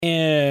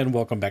And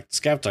welcome back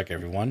to Scavtalk,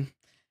 everyone.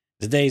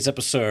 Today's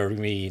episode, we're going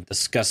to be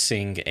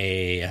discussing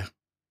a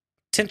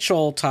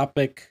potential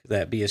topic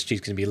that BSG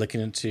is going to be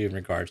looking into in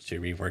regards to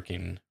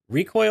reworking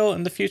recoil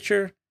in the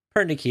future,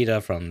 per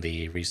Nikita from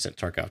the recent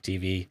Tarkov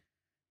TV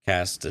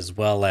cast, as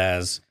well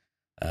as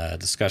a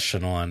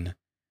discussion on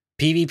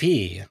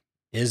PvP.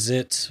 Is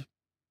it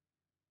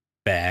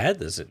bad?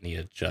 Does it need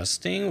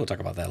adjusting? We'll talk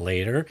about that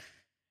later.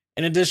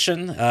 In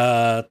addition,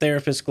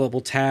 Therapist Global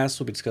Tasks,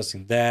 we'll be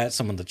discussing that,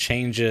 some of the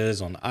changes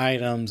on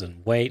items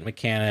and weight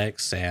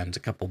mechanics, and a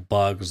couple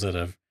bugs that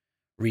have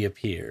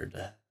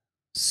reappeared.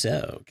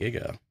 So,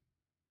 Giga,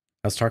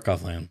 how's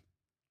Tarkov land?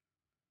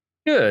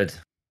 Good.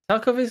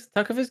 Tarkov is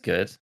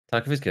good.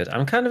 Tarkov is good.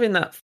 I'm kind of in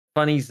that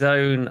funny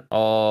zone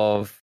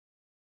of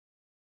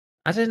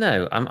I don't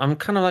know. I'm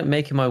kind of like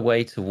making my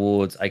way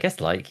towards, I guess,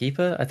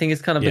 Lightkeeper. I think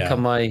it's kind of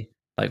become my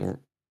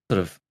sort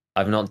of.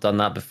 I've not done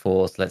that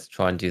before, so let's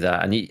try and do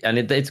that.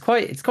 It's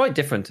quite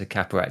different to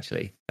Kappa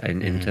actually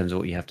in terms of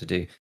what you have to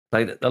do.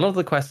 Like a lot of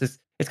the quests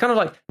it's kind of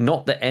like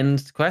not the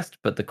end quest,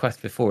 but the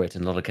quest before it.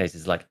 In a lot of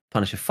cases, like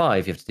Punisher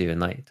 5 you have to do, and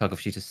like Tarkov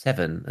Shooter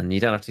 7, and you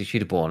don't have to do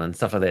Shooter Born and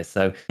stuff like this.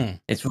 So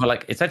it's more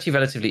like it's actually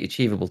relatively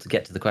achievable to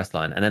get to the quest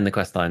line, and then the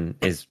quest line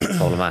is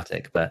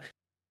problematic. But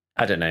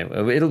I don't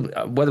know. It'll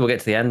whether we'll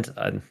get to the end,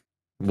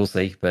 we'll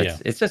see.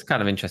 But it's just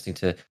kind of interesting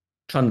to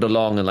trundle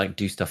along and like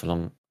do stuff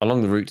along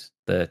the route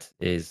that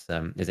is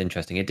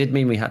interesting. It did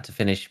mean we had to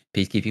finish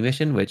peacekeeping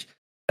mission, which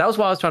that was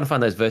why I was trying to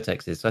find those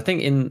vertexes. So I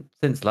think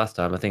since last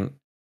time, I think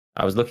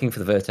I was looking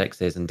for the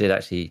vertexes and did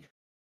actually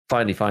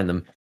finally find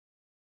them.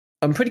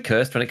 I'm pretty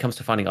cursed when it comes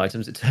to finding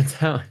items, it turns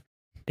out,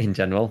 in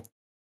general.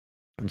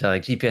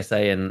 Like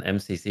GPSA and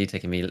MCC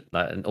taking me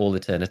like an all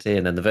eternity,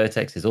 and then the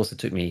vertexes also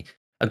took me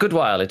a good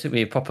while. It took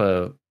me a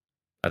proper,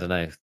 I don't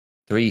know,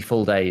 3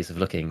 full days of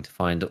looking to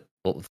find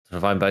both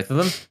of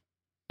them.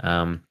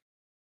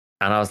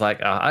 And I was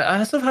like,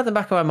 I sort of had the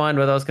back of my mind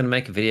whether I was going to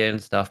make a video and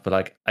stuff, but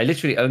like I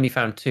literally only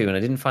found 2, and I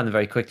didn't find them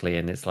very quickly.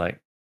 And it's like,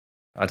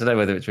 I don't know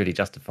whether it really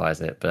justifies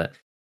it, but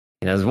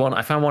there's one.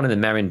 I found one in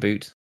the Merin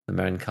boot, the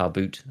Merin car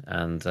boot,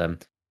 and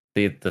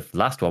the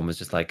last one was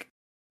just like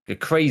a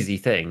crazy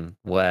thing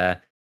where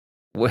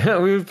we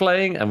were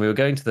playing and we were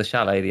going to the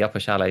chalet, the upper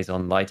chalets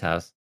on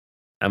Lighthouse,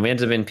 and we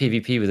ended up in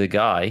PvP with a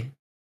guy.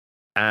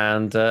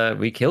 And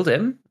we killed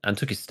him and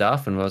took his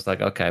stuff, and I was like,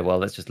 okay, well,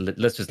 let's just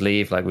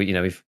leave. Like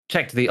we've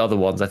checked the other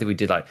ones. I think we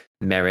did like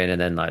Merin and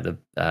then like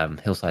the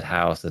Hillside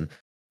House, and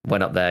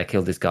went up there,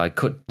 killed this guy.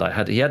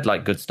 He had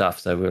like good stuff,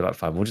 so we were like,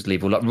 fine, we'll just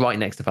leave. We're like right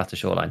next to Path to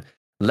Shoreline.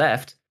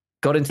 Left,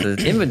 got into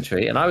the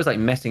inventory, and I was like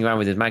messing around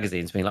with his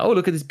magazines, being like, oh,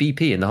 look at this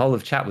BP, and the whole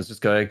of chat was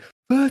just going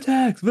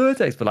Vertex,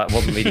 but like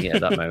wasn't reading it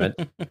at that moment.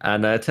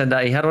 And turned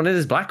out he had one in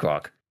his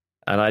Blackrock,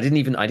 and I didn't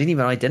even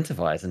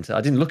identify it until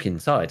I didn't look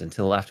inside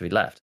until after we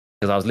left.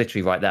 Because I was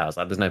literally right there. I was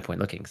like, there's no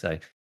point looking. So,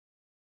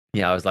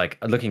 yeah, I was like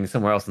looking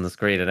somewhere else on the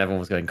screen and everyone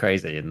was going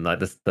crazy. And like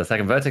the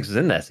second vertex was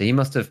in there. So he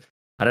must have,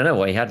 I don't know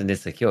what he had in his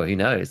secure. Who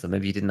knows? Or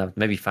maybe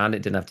maybe he found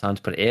it, didn't have time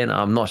to put it in.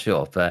 I'm not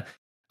sure. But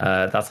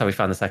that's how we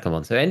found the second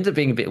one. So it ended up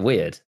being a bit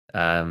weird.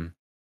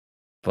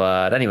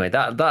 But anyway,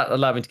 that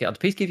allowed me to get on the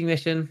peacekeeping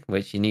mission,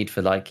 which you need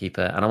for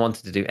Lightkeeper. And I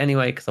wanted to do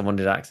anyway because I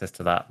wanted access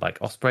to that like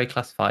Osprey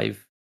class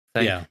 5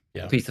 thing.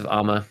 Yeah. Piece of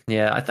armor.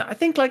 Yeah, I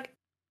think like,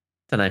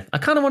 don't know. I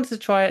kind of wanted to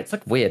try it. It's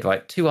like weird,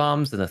 right? 2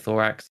 arms and a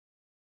thorax,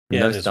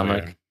 no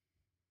stomach. Weird.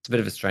 It's a bit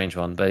of a strange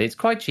one, but it's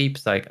quite cheap.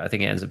 It's like I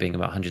think it ends up being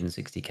about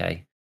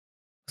 160k,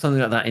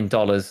 something like that in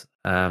dollars.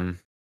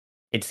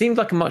 It seemed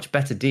like a much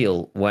better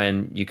deal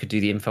when you could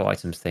do the info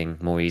items thing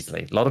more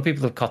easily. A lot of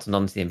people have cottoned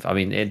onto the info. I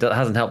mean, it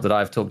hasn't helped that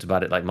I've talked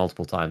about it like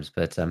multiple times,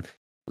 but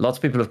lots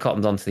of people have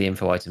cottoned onto the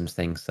info items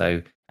thing.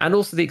 So, and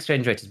also the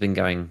exchange rate has been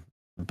going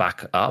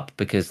back up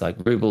because like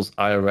rubles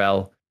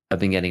IRL have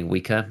been getting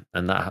weaker,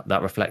 and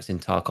that reflects in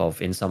Tarkov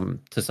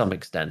to some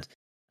extent.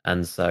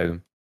 And so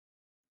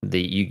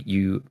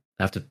you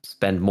have to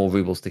spend more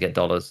rubles to get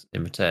dollars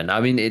in return.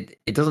 I mean, it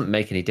doesn't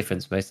make any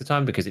difference most of the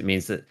time because it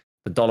means that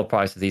the dollar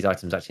price of these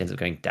items actually ends up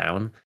going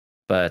down.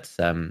 But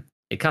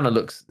it kind of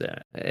looks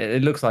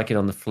like it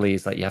on the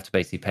fleas, like you have to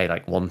basically pay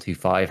like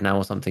 125 now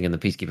or something, and the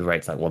peacekeeper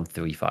rate's like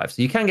 135.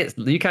 So you can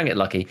get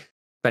lucky.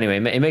 But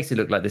anyway, it makes it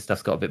look like this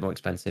stuff's got a bit more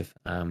expensive.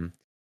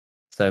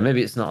 So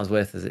maybe it's not as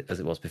worth as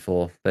it was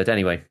before. But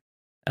anyway,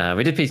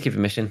 we did peacekeeping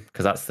mission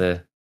because that's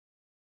the.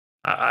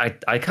 I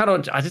just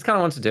kind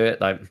of want to do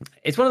it. Like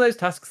it's one of those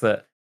tasks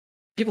that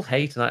people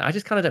hate, and I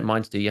just kind of don't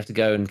mind to do. You have to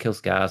go and kill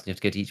scavs, and you have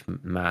to go to each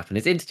map, and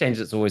it's interchange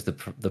that's always the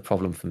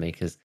problem for me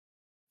because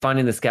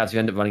finding the scavs, you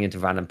end up running into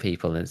random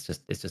people, and it's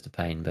just a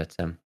pain. But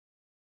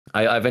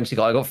I eventually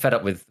got fed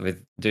up with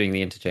doing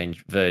the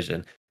interchange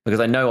version because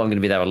I know I'm going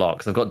to be there a lot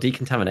because I've got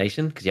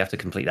decontamination because you have to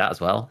complete that as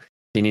well.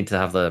 You need to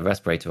have the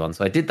respirator on.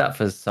 So I did that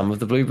for some of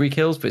the blueberry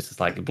kills, but it's just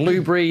like the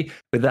blueberry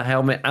with the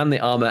helmet and the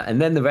armor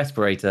and then the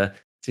respirator.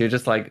 So you're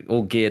just like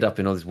all geared up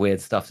in all this weird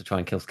stuff to try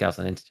and kill scouts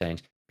on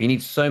interchange. You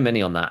need so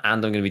many on that.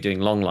 And I'm going to be doing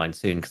long line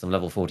soon because I'm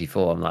level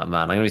 44. I'm like,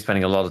 man, I'm going to be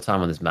spending a lot of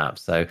time on this map.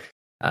 So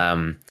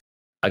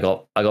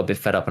got a bit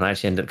fed up, and I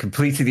actually ended up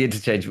completing the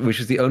interchange, which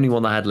was the only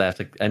one I had left.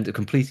 I ended up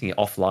completing it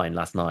offline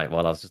last night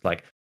while I was just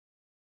like,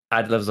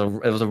 there was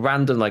a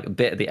random like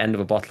bit at the end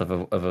of a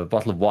bottle of a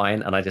bottle of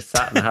wine, and I just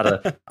sat and had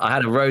a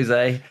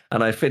rosé,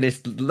 and I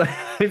finished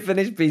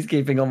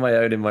peacekeeping on my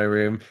own in my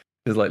room,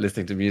 just like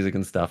listening to music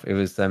and stuff. It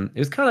was kind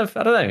of,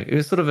 I don't know, it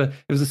was sort of it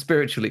was a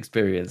spiritual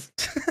experience,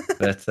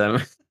 but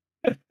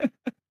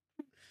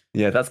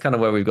yeah, that's kind of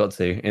where we've got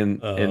to in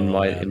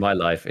my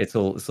life. It's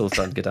all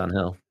starting to go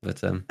downhill,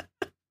 but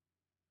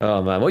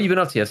oh man, what have you been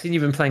up to? I've seen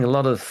you've been playing a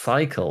lot of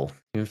Cycle.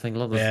 You've been playing a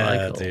lot of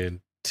Cycle. Yeah,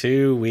 dude.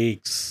 2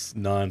 weeks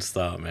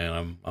nonstop,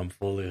 man. I'm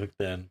fully hooked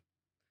in.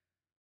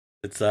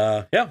 It's it's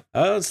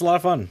a lot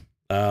of fun.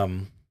 I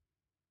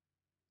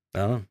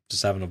don't know,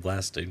 just having a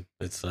blast, dude.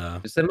 It's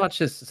so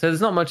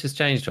there's not much has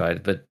changed,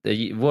 right? But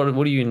what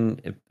are you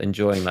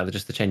enjoying? Like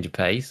just the change of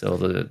pace, or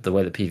the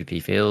way the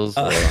PvP feels?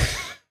 Or...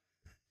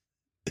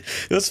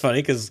 It was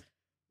funny because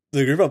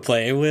the group I'm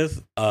playing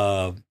with,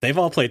 they've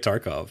all played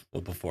Tarkov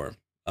before,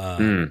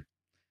 and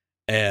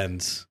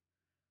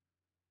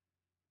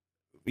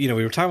we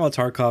were talking about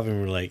Tarkov, and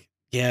we were like,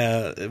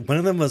 yeah. One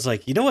of them was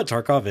like, you know what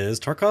Tarkov is?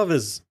 Tarkov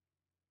is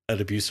an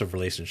abusive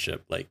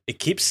relationship. Like, it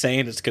keeps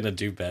saying it's gonna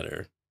do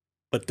better,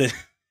 but then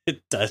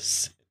it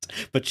does.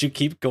 But you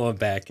keep going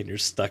back, and you're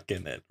stuck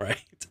in it, right?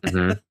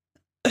 Mm-hmm.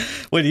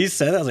 When he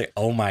said that, I was like,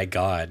 oh my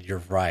god,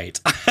 you're right.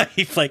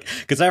 Like,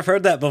 because I've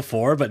heard that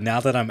before, but now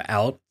that I'm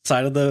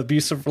outside of the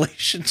abusive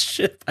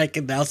relationship, I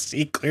can now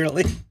see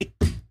clearly.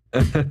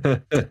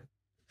 So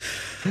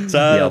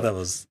I thought that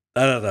was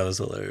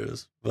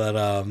hilarious.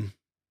 But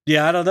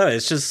yeah, I don't know.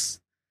 It's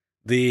just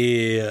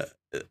the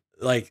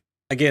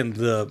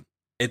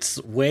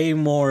it's way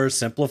more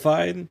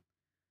simplified,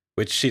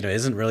 which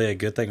isn't really a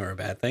good thing or a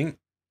bad thing.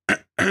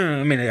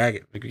 I mean, I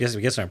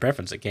guess my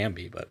preference it can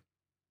be, but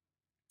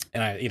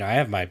and I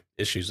have my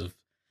issues of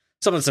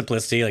some of the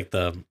simplicity, like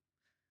the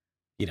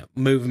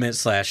movement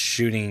 /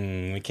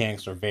 shooting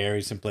mechanics are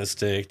very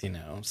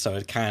simplistic, so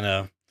it kind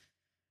of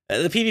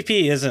the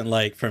PvP isn't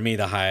like for me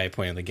the high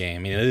point of the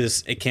game.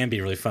 It can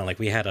be really fun. Like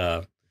we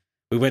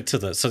went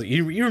to so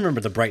you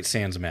remember the Bright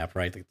Sands map,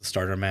 right? Like the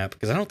starter map,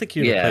 because I don't think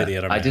you ever played the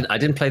other map. I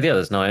didn't play the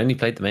others. No, I only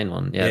played the main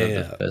one.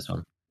 The first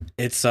one.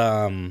 It's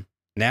now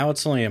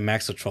it's only a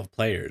max of 12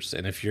 players,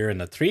 and if you're in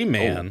a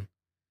 3-man,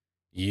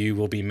 you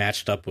will be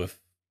matched up with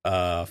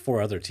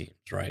 4 other teams,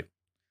 right?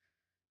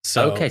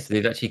 So so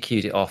they've actually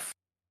queued it off.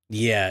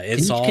 Yeah,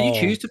 can you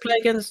choose to play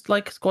against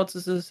like squads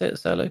as a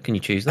solo? Can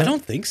you choose that? I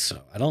don't think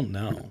so. I don't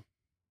know.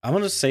 I'm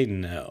gonna say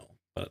no,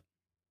 but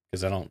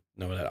because I don't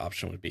know what that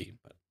option would be.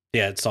 But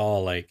yeah, it's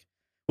all like,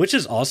 which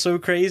is also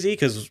crazy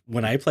because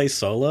when I play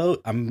solo,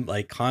 I'm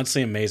like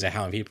constantly amazed at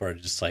how many people are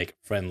just like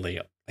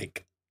friendly,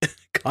 like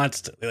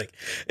constantly. Like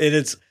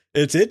it's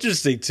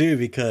interesting too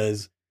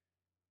because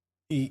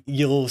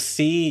you'll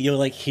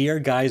like hear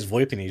guys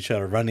VoIPing each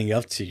other running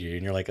up to you,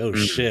 and you're like, oh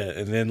shit.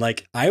 And then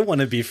like I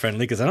want to be friendly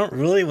because I don't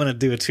really want to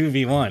do a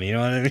 2v1, you know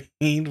what I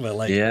mean? But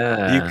like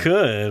you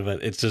could,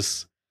 but it's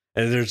just,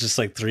 and there's just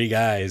like 3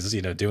 guys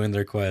doing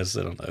their quests.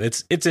 I don't know,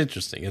 it's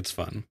interesting, it's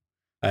fun.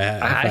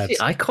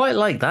 I quite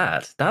like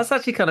that. That's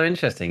actually kind of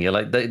interesting. You're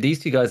like, these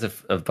 2 guys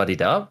have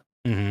buddied up,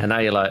 and now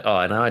you're like,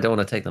 oh, now I don't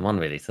want to take them on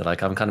really, so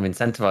like I'm kind of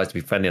incentivized to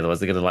be friendly,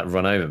 otherwise they're gonna like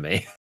run over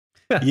me.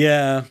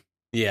 yeah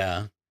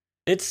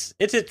It's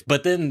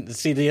but then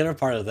see, the other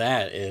part of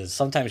that is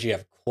sometimes you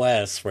have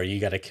quests where you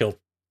got to kill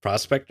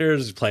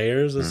players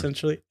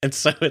essentially, and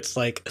so it's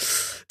like,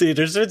 dude,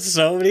 there's been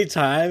so many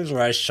times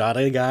where I shot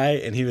a guy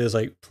and he was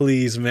like,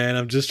 please man,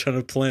 I'm just trying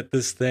to plant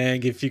this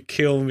thing, if you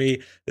kill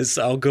me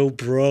I'll go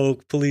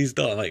broke, please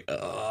don't. I'm like,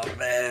 oh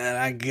man,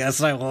 I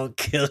guess I won't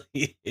kill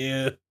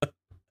you.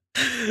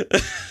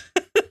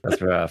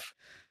 That's rough.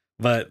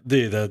 But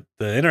dude,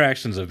 the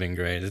interactions have been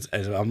great.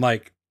 I'm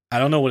like, I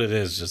don't know what it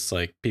is, just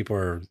like people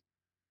are,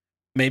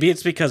 maybe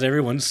it's because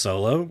everyone's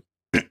solo,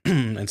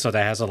 and so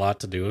that has a lot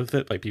to do with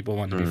it. Like people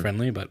want to be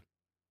friendly, but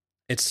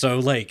it's so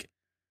like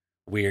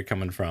weird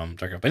coming from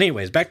Tarkov. But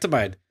anyways, back to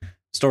my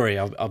story.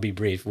 I'll be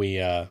brief. We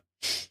all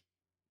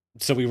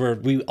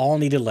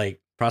needed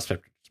like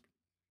prospect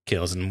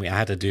kills, and I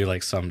had to do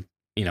like some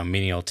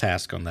menial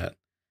task on that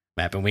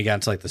map, and we got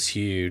into like this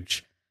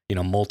huge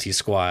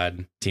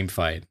multi-squad team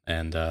fight,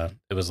 and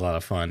it was a lot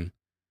of fun.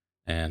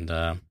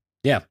 And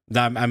yeah,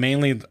 I'm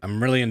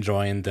really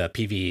enjoying the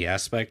PvE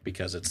aspect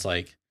because it's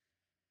like,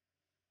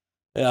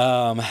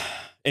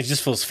 it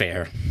just feels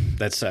fair.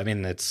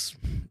 It's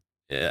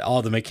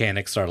all the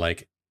mechanics are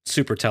like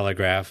super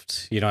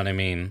telegraphed. You know what I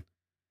mean?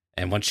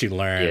 And once you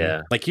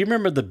learn, like you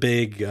remember the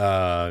big,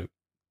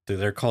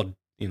 they're called,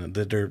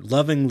 they're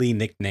lovingly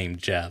nicknamed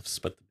Jeffs,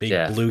 but the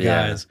big blue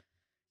guys.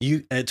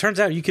 It turns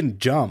out you can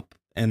jump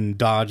and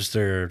dodge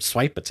their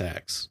swipe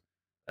attacks.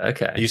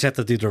 Okay, you just have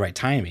to do the right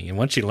timing, and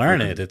once you learn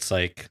it, it's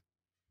like,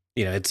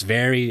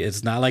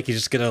 it's not like you're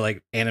just gonna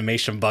like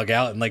animation bug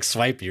out and like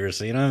swipe you or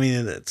so, you know what I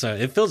mean? So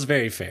it feels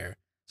very fair.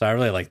 So I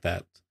really like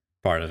that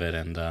part of it,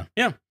 and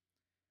yeah,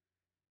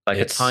 like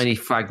a tiny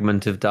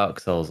fragment of Dark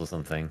Souls or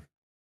something.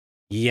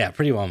 Yeah,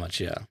 pretty well much.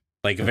 Yeah,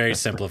 like very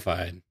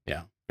simplified.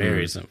 Yeah,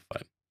 Very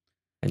simplified.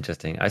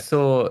 Interesting. I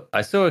saw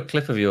a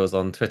clip of yours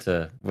on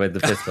Twitter with the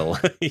pistol.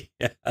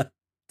 Yeah.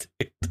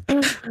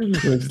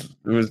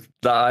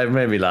 That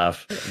made me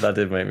laugh. That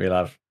did make me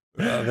laugh.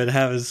 I've been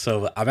having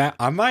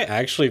I might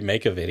actually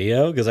make a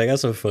video because I got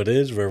some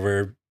footage where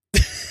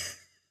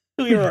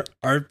we were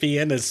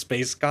RPing as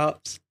space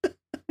cops.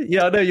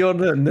 Yeah, no,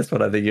 you're in this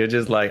one. I think you're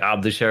just like,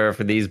 I'm the sheriff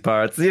of these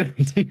parts. You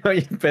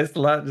got your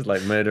pistol out, just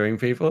like murdering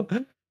people.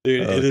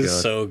 Dude, it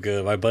is so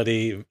good. My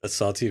buddy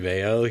Salty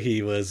Mayo,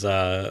 he was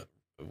I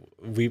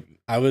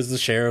was the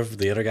sheriff,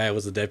 the other guy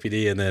was the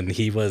deputy, and then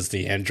he was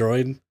the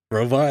android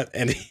robot,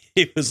 and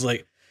he was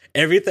like,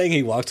 everything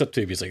he walked up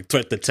to, he's like,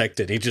 threat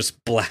detected. He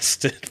just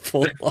blasted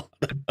full on.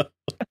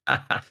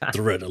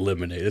 Threat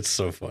eliminated. It's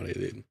so funny,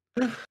 dude.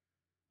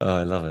 Oh,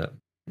 I love it.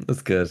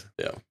 That's good.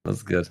 Yeah.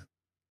 That's good.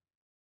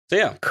 So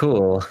yeah.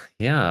 Cool.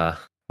 Yeah.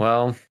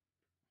 Well,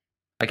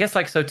 I guess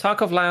so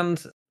Tarkov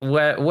Land,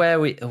 where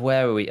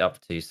are we up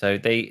to? So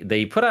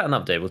they put out an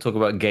update. We'll talk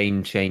about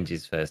game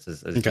changes first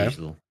as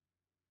usual.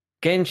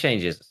 Game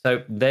changes.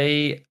 So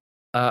they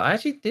I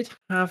actually did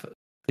have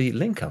the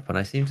link up and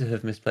I seem to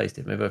have misplaced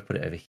it. Maybe I've put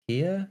it over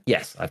here.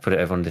 Yes, I've put it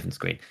over on a different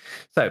screen.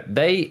 So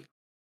they,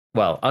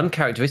 well,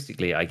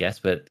 uncharacteristically, I guess,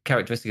 but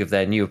characteristic of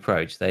their new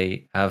approach,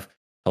 they have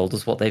told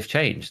us what they've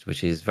changed,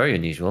 which is very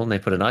unusual. And they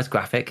put a nice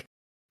graphic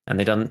and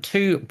they've done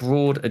two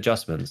broad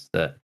adjustments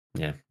that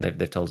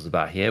they've told us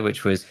about here,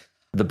 which was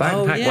the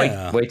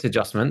backpack weight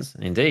adjustments,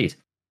 indeed,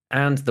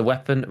 and the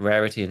weapon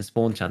rarity and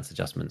spawn chance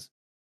adjustments.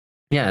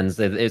 Yeah, and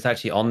it's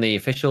actually on the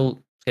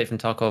official Escape from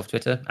Tarkov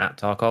Twitter,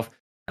 @Tarkov,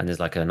 and there's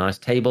a nice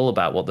table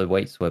about what the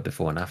weights were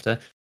before and after.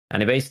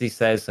 And it basically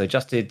says, so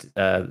adjusted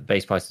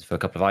base prices for a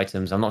couple of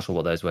items. I'm not sure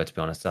what those were, to be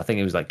honest. I think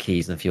it was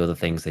keys and a few other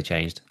things they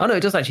changed. Oh, no,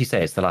 it does actually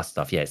say it's the last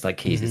stuff. Yeah, it's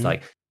keys. Mm-hmm.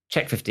 It's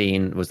check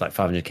 15 was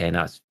 500k,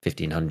 now it's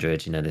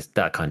 1500,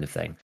 that kind of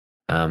thing.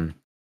 I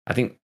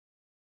think,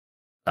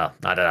 I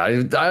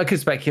don't know. I could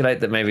speculate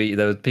that maybe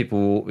there were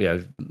people,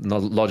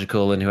 not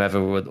logical and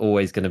whoever were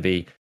always going to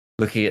be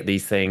looking at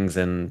these things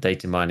and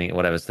data mining or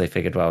whatever. So they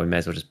figured, well, we may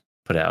as well just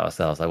put it out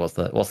ourselves.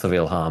 What's the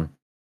real harm?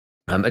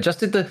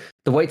 Adjusted the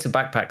weights of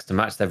backpacks to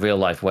match their real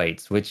life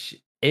weights, which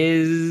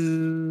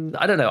is,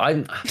 I don't know.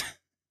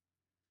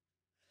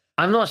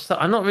 I'm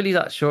not really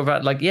that sure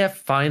about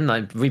fine.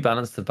 I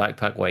rebalance the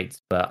backpack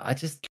weights, but I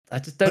just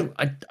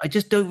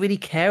don't really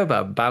care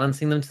about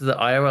balancing them to the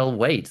IRL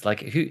weights.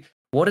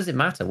 What does it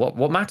matter?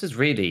 What matters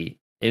really,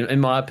 in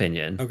my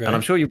opinion, and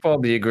I'm sure you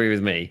probably agree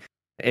with me,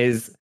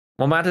 is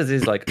what matters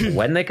is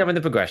when they come in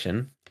the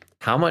progression,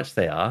 how much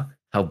they are,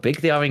 how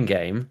big they are in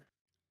game,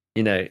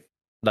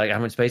 how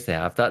much space they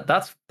have.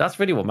 That's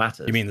really what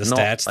matters. You mean the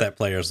stats that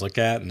players look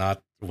at,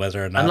 not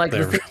whether or not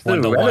they're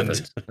one-to-one?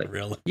 Things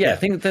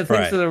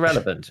that are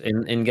relevant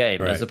in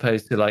game, as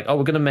opposed to we're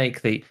going to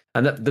make the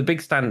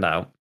big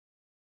standout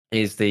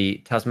is the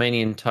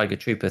Tasmanian Tiger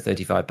Trooper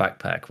 35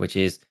 backpack, which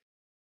is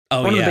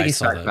one of the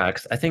biggest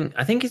backpacks. I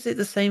think is it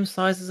the same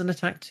size as an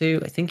Attack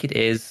 2? I think it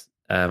is.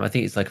 I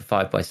think it's a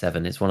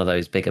 5x7. It's one of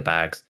those bigger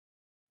bags.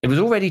 It was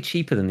already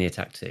cheaper than the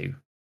Attack 2 to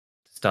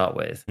start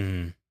with.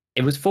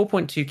 It was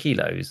 4.2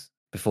 kilos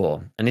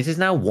before, and it is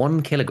now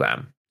 1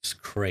 kilogram. It's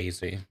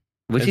crazy.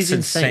 Which is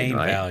insane,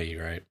 right? Value,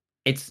 right?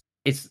 It's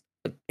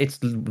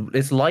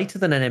lighter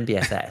than an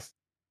MBSS.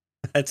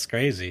 That's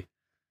crazy.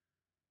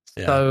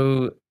 Yeah.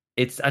 So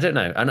I don't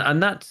know,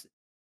 and that's,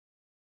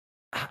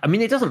 I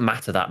mean, it doesn't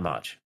matter that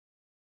much.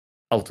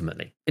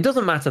 Ultimately, it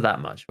doesn't matter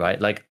that much,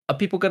 right? Are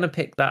people going to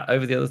pick that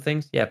over the other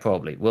things? Yeah,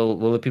 probably.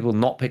 Will the people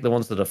not pick the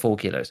ones that are 4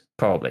 kilos?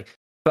 Probably.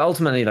 But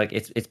ultimately,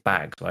 it's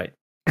bags, right?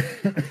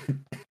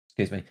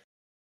 Excuse me.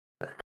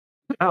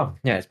 Oh,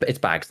 yeah, it's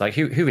bags.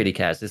 Who really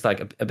cares? It's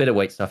a bit of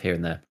weight stuff here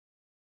and there.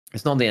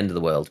 It's not the end of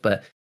the world,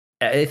 but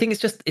I think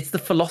it's the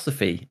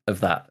philosophy of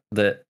that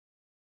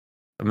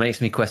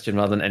makes me question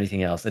rather than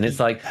anything else. And it's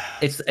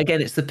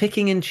it's the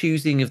picking and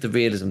choosing of the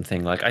realism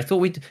thing. I thought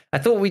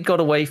we'd got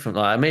away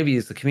from, maybe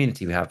it's the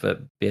community we have,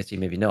 but BSG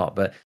maybe not.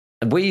 But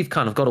we've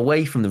kind of got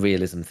away from the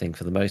realism thing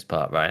for the most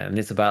part, right? And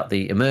it's about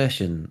the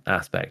immersion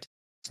aspect.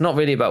 It's not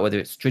really about whether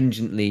it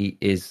stringently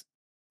is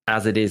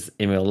as it is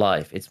in real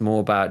life. It's more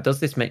about, does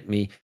this make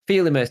me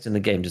feel immersed in the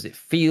game? Does it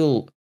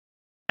feel,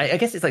 I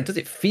guess it's does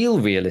it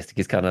feel realistic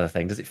is kind of the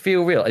thing. Does it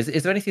feel real?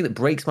 Is there anything that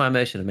breaks my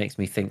immersion and makes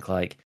me think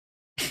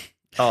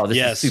oh, this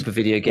is a super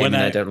video game and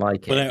I don't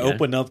like it? When I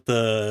open up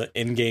the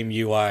in-game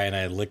UI and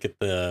I look at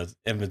the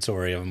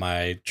inventory of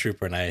my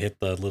trooper and I hit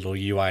the little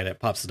UI that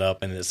pops it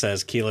up and it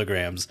says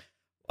kilograms,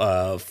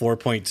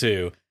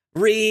 4.2.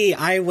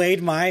 I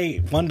weighed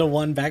my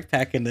 1-to-1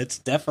 backpack and it's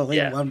definitely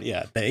one.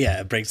 Yeah,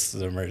 it breaks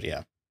the immersion.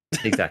 Yeah.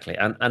 Exactly.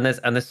 And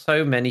there's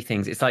so many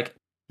things. It's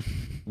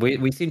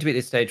we seem to be at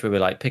this stage where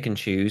we're pick and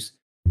choose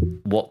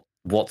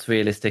what's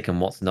realistic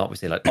and what's not. We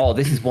say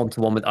this is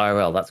 1-to-1 with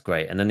IRL, that's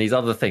great. And then these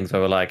other things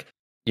where we're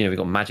we've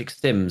got magic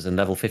stims and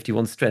level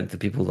 51 strength, and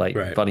people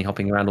bunny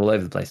hopping around all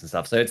over the place and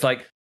stuff. So it's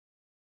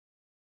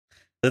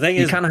the thing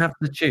you is, kind of have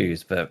to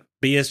choose, but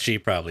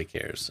BSG probably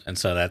cares, and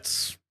so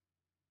that's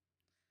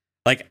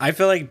I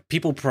feel like there's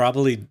people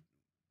probably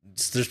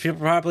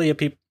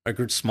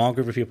small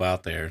group of people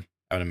out there,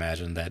 I would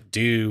imagine, that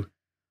do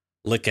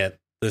look at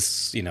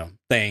this,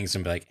 things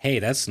and be like, hey,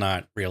 that's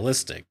not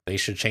realistic. They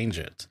should change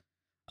it.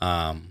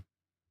 Sure.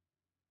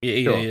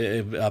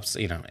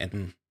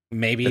 And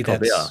maybe They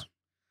probably are.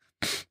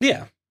 that's,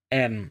 yeah.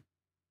 And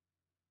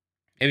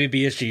maybe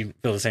BSG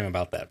feel the same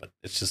about that, but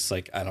it's just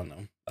like, I don't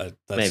know.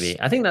 Maybe.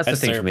 I think that's the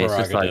thing their for me. It's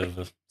just like,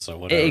 so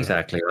whatever.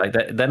 exactly. Like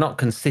they're not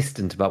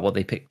consistent about what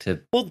they pick to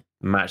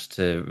match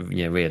to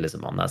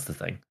realism on. That's the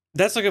thing.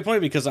 That's a good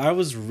point, because I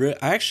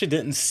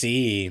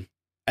actually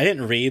I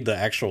didn't read the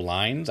actual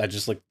lines. I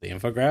just looked at the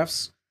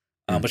infographics.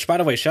 Which, by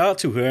the way, shout out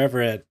to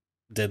whoever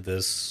did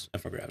this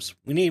infographics.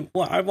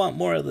 I want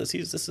more of this.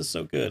 This is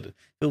so good. If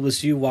it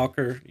was you,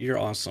 Walker, you're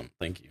awesome.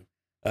 Thank you.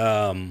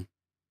 But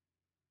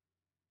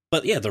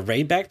yeah, the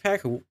raid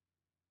backpack.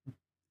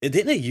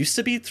 Didn't it used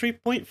to be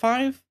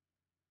 3.5?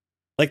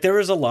 Like, there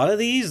was a lot of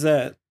these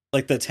that,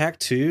 like, the attack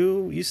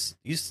 2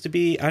 used to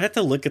be. I'd have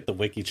to look at the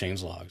wiki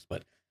change logs,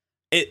 but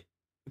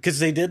because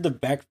they did the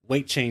back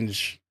weight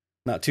change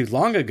not too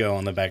long ago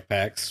on the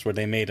backpacks, where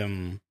they made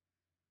them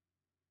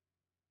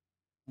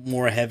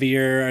more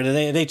heavier, or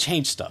they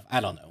changed stuff. I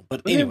don't know,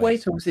 but anyway.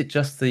 Wait, or was it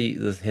just the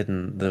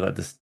hidden the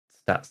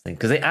stats thing?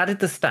 Because they added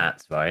the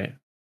stats, right?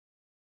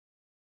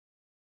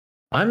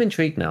 I'm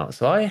intrigued now.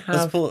 So I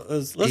have.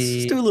 Let's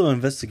do a little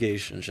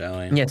investigation, shall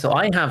we? Yeah. So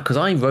I have, because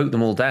I wrote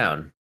them all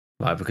down,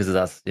 right? Because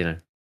that's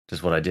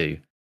just what I do.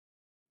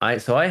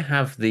 I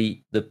have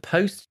the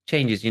post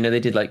changes. They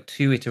did like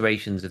 2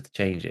 iterations of the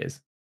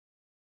changes,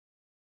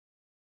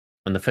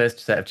 and the first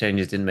set of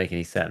changes didn't make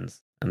any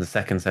sense, and the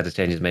second set of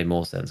changes made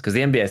more sense, because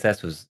the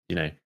MBSS was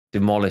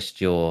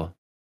demolished your,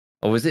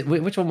 or was it,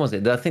 which one was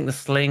it? I think the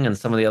sling and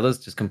some of the others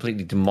just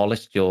completely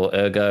demolished your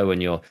ergo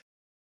and your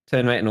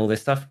turn rate and all this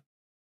stuff.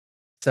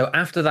 So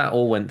after that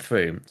all went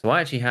through, so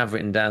I actually have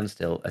written down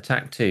still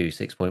attack 2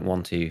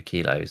 6.12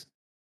 kilos,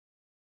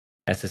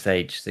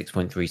 SSH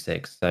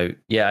 6.36. So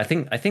yeah, I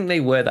think they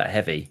were that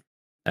heavy,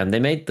 and they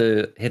made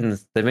the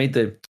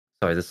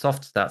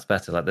soft stats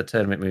better, like the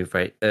turn rate, move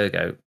rate,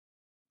 ergo,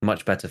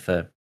 much better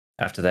for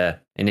after their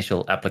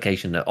initial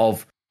application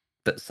of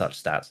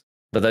such stats.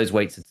 But those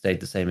weights had stayed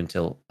the same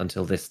until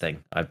this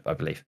thing, I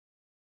believe.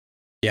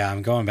 Yeah,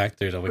 I'm going back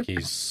through the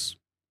wiki's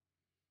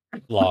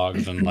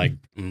logs and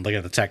look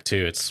at the tech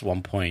 2. It's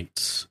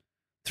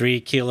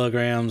 1.3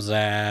 kilograms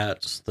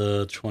at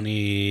the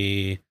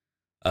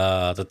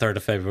 3rd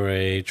of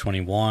February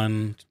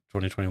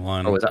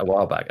 2021. Oh, was that a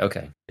while back?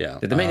 Okay. Yeah.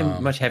 Did they make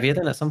them much heavier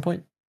then at some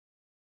point?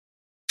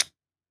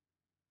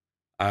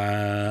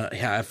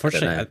 Yeah,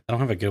 unfortunately, I don't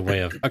have a good way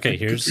of. Okay,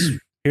 here's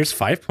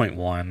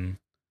 5.1.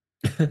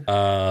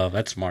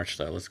 That's March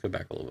though. Let's go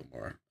back a little bit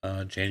more.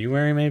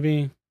 January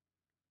maybe.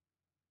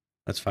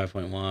 That's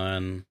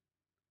 5.1.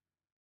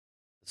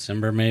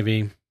 December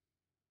maybe.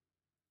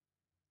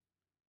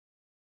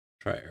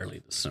 Try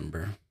early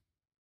December.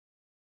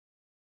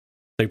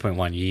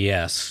 3.1.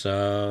 Yes.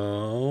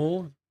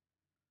 So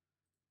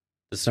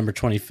December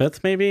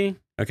 25th maybe.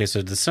 Okay,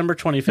 so December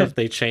 25th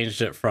they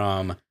changed it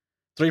from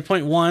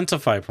 3.1 to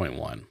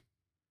 5.1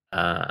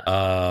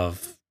 of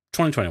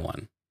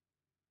 2021.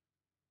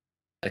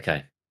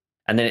 Okay.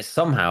 And then it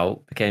somehow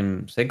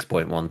became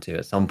 6.12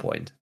 at some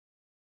point,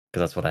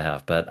 because that's what I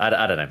have. But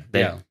I don't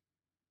know.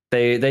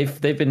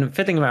 They've been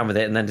fiddling around with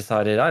it and then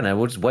decided, I don't know,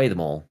 we'll just weigh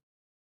them all.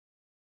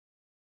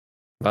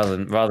 Rather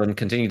than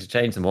continue to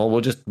change them all,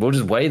 we'll just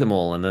weigh them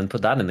all and then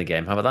put that in the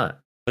game. How about that?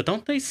 But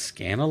don't they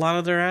scan a lot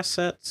of their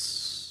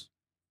assets?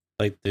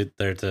 Like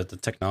the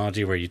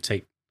technology where you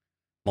take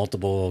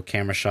multiple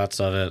camera shots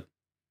of it,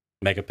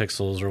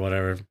 megapixels or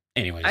whatever.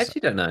 Anyways, I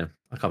actually don't know.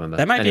 I can't remember.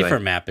 That might be for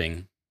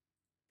mapping.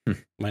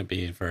 Might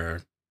be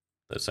for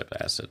those type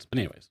of assets. But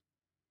anyways,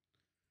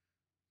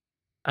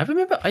 I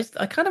remember. I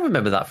kind of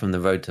remember that from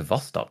the Road to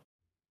Vostok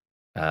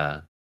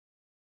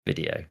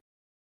video.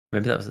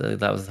 Maybe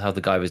that was how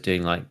the guy was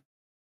doing like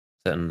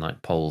certain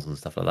like polls and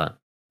stuff like that.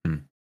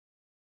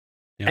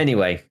 Yeah.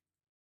 Anyway,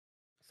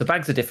 so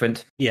bags are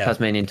different. Yeah,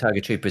 Tasmanian Tiger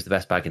Trooper is the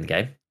best bag in the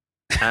game.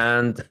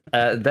 And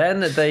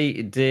then they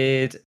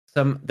did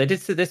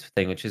this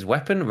thing, which is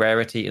weapon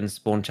rarity and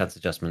spawn chance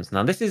adjustments.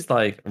 Now this is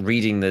like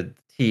reading the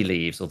tea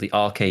leaves or the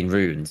arcane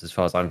runes, as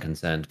far as I'm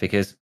concerned,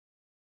 because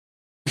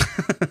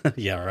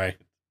yeah, right.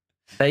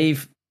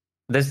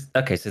 There's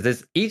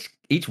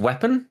each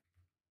weapon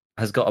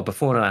has got a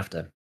before and an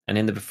after, and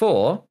in the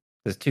before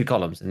there's 2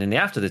 columns, and in the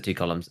after there's 2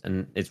 columns,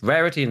 and it's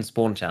rarity and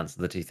spawn chance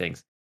are the 2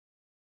 things.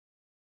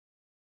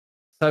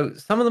 So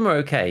some of them are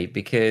okay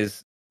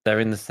because they're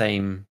in the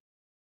same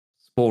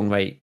spawn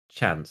rate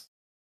chance,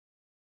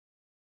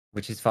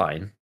 which is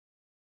fine.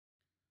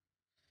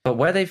 But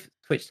where they've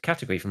switched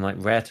category from like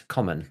rare to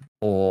common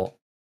or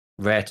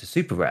rare to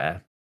super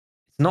rare,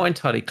 it's not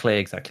entirely clear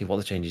exactly what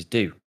the changes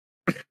do.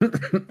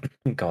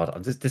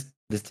 God,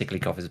 this tickly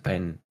cough is a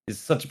pain. It's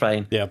such a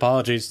pain. Yeah,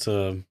 apologies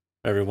to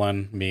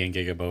everyone. Me and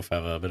Giga both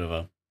have a bit of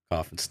a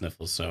cough and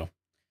sniffles, so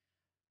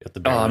you have to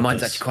bear with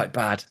mine's actually quite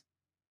bad.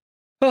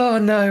 Oh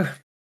no.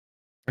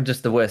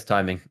 Just the worst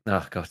timing.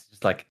 Oh god, it's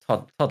just like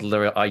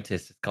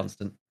toddleritis,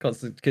 constant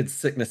kid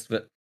sickness.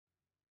 But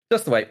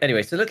Just the way.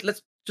 Anyway, so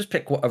let's just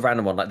pick a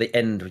random one, like the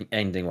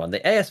ending one.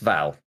 The AS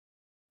Val.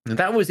 And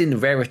that was in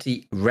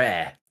rarity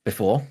rare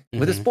before,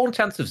 with a spawn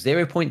chance of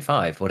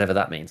 0.5, whatever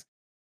that means.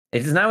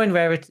 It is now in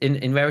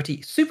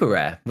rarity super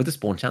rare, with a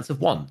spawn chance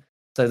of 1.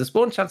 So the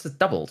spawn chance has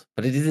doubled,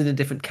 but it is in a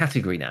different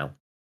category now.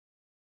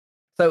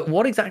 So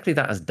what exactly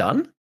that has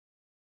done,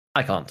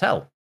 I can't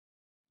tell.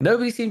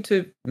 Nobody seemed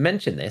to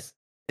mention this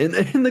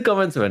in the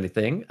comments or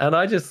anything, and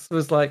I just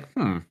was like,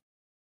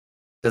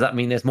 does that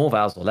mean there's more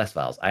vowels or less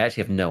vowels? I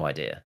actually have no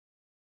idea.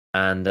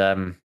 And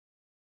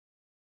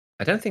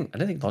I don't think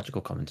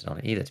Logical commented on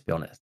it either, to be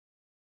honest.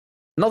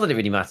 Not that it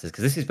really matters,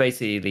 because this is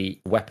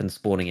basically weapons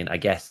spawning in, I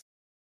guess,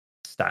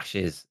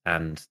 stashes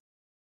and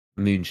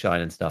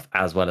moonshine and stuff,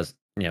 as well as,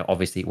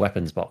 obviously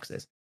weapons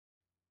boxes.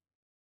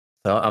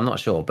 So I'm not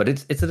sure, but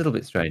it's a little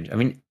bit strange. I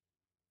mean,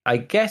 I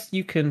guess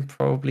you can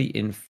probably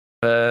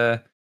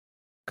infer,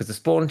 because the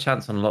spawn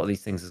chance on a lot of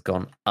these things has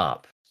gone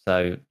up.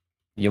 So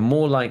you're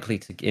more likely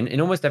to, in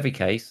almost every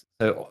case,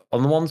 so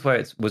on the ones where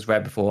it was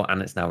rare before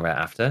and it's now rare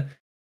after,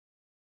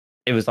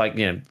 it was like,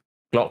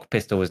 Glock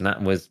pistol was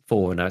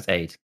 4 and now it's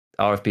 8.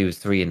 RFB was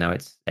 3 and now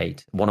it's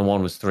 8.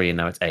 101 was 3 and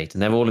now it's 8.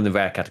 And they're all in the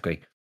rare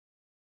category.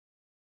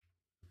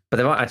 But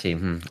they might actually,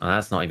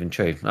 that's not even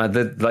true.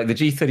 The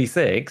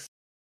G36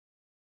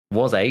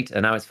 was 8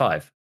 and now it's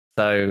 5.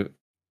 So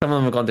some of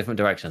them have gone different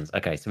directions.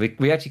 Okay, so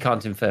we actually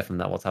can't infer from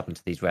that what's happened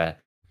to these rare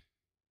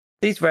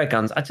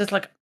guns. I just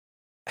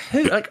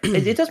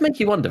it does make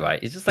you wonder,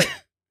 right? It's just like,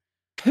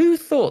 who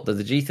thought that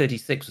the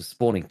G36 was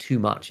spawning too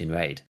much in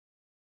raid?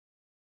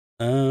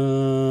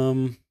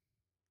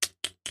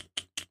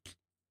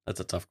 That's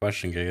a tough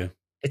question, Giga.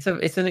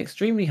 It's an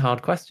extremely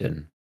hard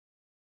question.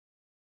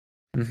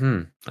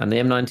 And the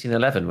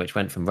M1911, which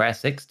went from rare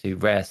 6 to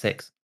rare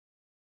 6.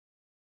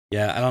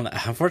 Yeah, I don't know.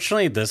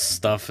 Unfortunately, this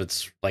stuff,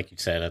 it's like you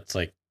said, it's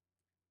like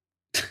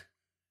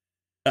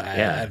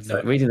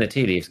reading the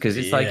tea leaves, because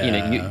it's like,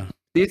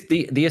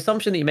 the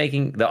assumption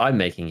that I'm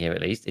making here,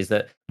 at least, is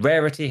that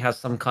rarity has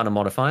some kind of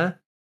modifier,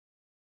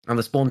 and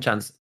the spawn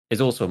chance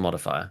is also a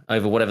modifier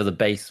over whatever the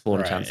base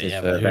spawn chance is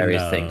for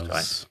various things,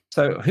 right?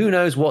 So who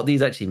knows what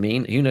these actually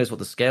mean? Who knows what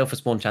the scale for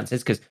spawn chance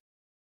is? Because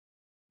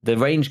the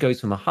range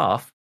goes from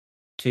 0.5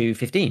 to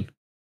 15.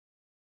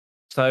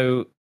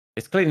 So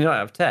it's clearly not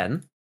out of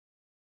 10.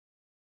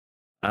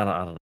 I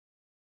don't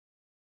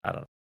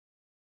know.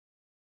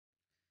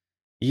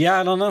 Yeah,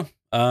 I don't know.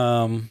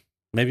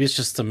 Maybe it's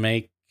just to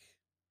make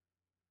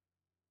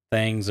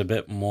things a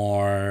bit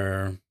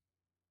more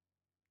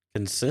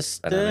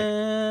consistent. I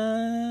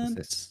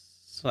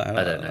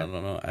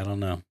don't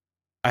know.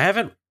 I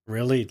haven't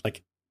really,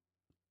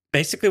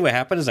 basically what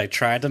happened is I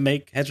tried to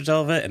make heads or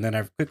tail of it, and then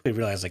I quickly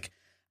realized,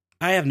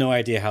 I have no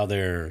idea how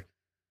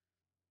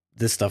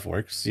this stuff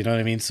works. You know what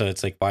I mean? So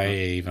it's like, why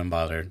even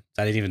bother?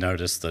 I didn't even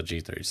notice the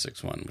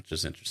G36 one, which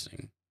is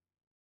interesting.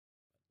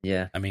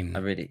 Yeah. I mean, I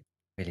really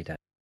don't.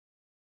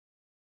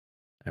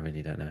 I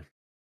really don't know.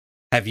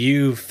 Have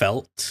you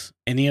felt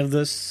any of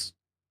these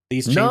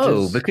changes?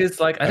 No,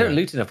 because I don't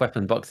loot enough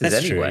weapon boxes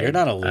That's anyway. True. You're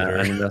not a looter.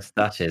 And enough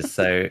stashes.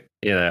 So,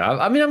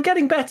 I mean, I'm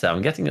getting better.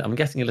 I'm getting a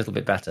little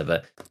bit better.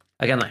 But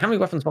again, how many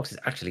weapons boxes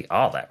actually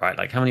are there,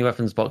 right? How many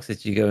weapons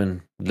boxes do you go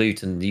and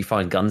loot and you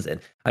find guns in?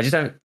 I just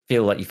don't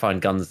feel like you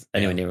find guns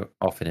anywhere near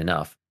often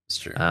enough. It's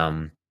true.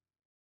 And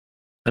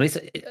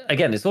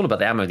it's all about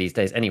the ammo these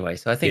days anyway.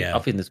 So I think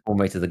upping the spawn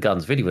rate of the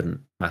guns really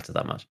wouldn't matter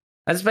that much.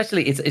 And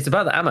especially, it's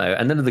about the ammo,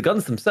 and then the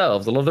guns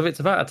themselves. A lot of it's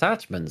about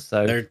attachments.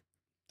 So they're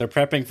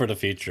prepping for the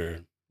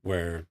future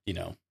where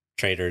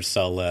traders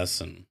sell less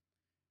and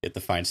get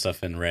to find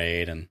stuff in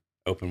raid and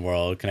open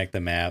world, connect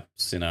the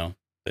maps.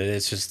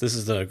 It's just, this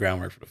is the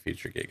groundwork for the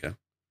future, Giga.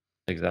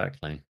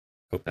 Exactly.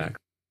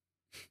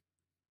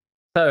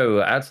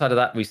 So outside of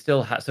that, we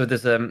still have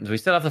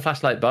the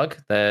flashlight bug.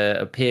 There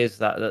appears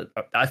that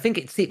I think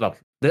it's I've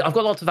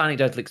got lots of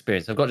anecdotal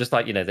experience. I've got just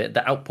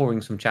the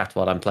outpourings from chat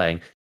while I'm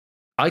playing.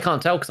 I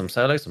can't tell because I'm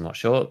solo, so I'm not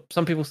sure.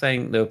 Some people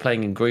saying they were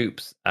playing in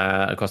groups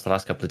across the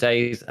last couple of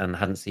days and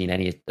hadn't seen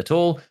any at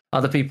all.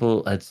 Other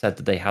people had said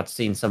that they had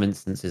seen some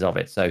instances of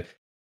it. So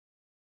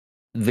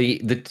the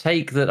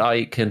take that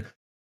I can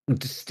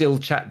still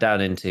chat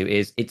down into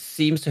is it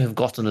seems to have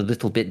gotten a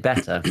little bit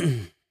better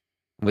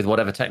with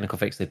whatever technical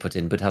fix they put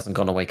in, but hasn't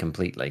gone away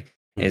completely.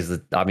 I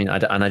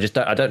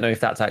don't know if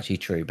that's actually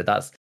true, but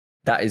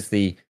that is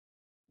the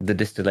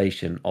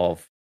distillation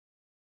of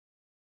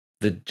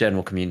the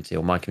general community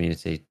or my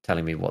community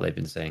telling me what they've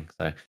been seeing.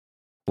 So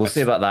we'll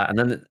see about that. And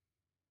then,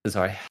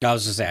 sorry. I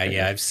was just saying,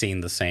 I've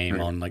seen the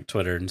same on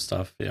Twitter and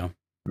stuff. Yeah.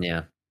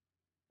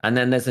 And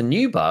then there's a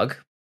new bug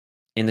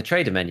in the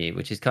trader menu,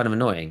 which is kind of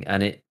annoying.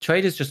 And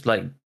traders just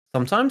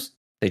sometimes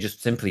they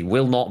just simply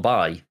will not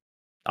buy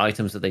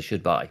items that they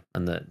should buy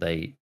and that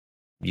they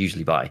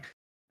usually buy.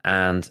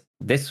 And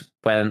this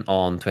went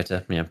on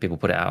Twitter. People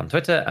put it out on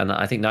Twitter. And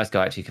I think Nice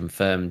Guy actually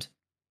confirmed,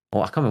 I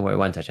can't remember where it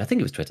went actually. I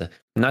think it was Twitter.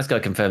 Nice Guy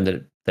confirmed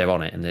that they're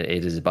on it and that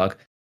it is a bug.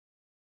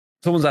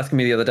 Someone's asking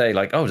me the other day,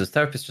 does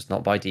Therapist just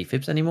not buy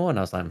defibs anymore? And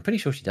I was like, I'm pretty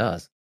sure she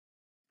does.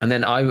 And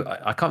then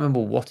I can't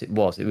remember what it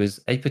was. It was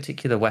a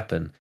particular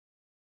weapon.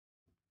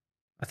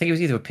 I think it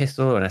was either a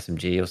pistol or an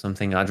SMG or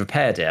something. I'd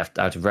repaired it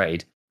out of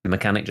raid. The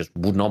mechanic just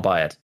would not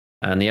buy it,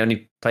 and the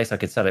only place I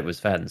could sell it was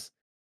Fens.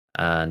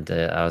 And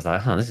I was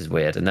like, "Oh, this is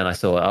weird." And then I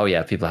saw, oh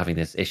yeah, people are having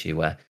this issue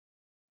where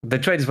the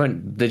traders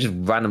won't, they just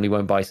randomly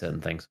won't buy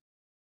certain things,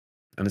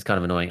 and it's kind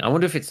of annoying. I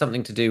wonder if it's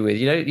something to do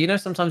with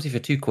sometimes if you're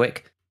too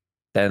quick,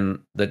 then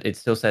that it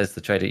still says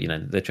the trader,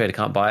 the trader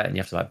can't buy it, and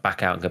you have to like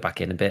back out and go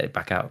back in a bit,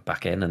 back out,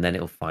 back in, and then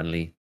it'll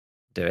finally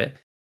do it.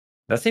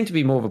 That seemed to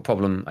be more of a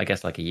problem, I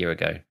guess, like a year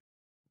ago,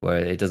 where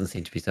it doesn't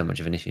seem to be so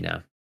much of an issue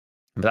now.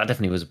 But that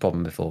definitely was a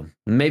problem before.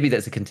 Maybe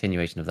that's a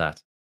continuation of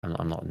that.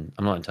 I'm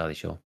not entirely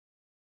sure.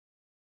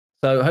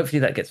 So hopefully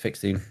that gets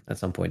fixed soon at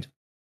some point.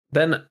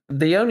 Then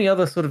the only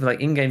other sort of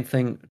like in-game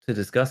thing to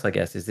discuss, I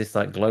guess, is this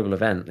like global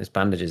event, this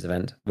bandages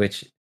event,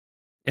 which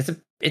it's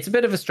a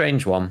bit of a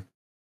strange one.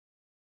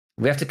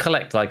 We have to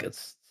collect like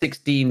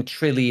 16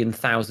 trillion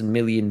thousand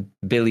million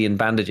billion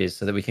bandages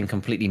so that we can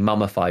completely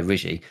mummify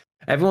Rigi.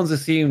 Everyone's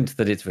assumed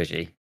that it's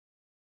Rigi,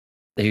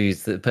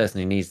 who's the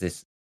person who needs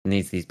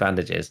these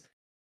bandages.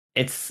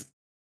 It's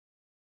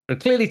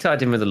clearly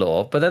tied in with the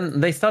law, but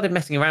then they started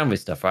messing around with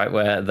stuff, right?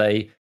 Where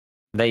they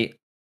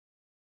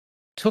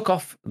took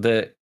off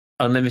the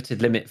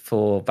unlimited limit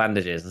for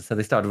bandages, and so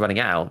they started running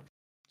out.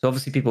 So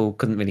obviously people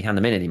couldn't really hand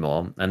them in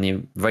anymore, and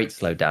the rate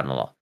slowed down a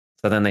lot.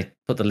 So then they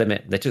took the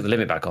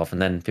limit back off,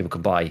 and then people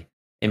could buy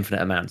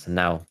infinite amounts, and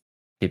now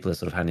people are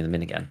sort of handing them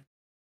in again.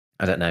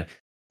 I don't know.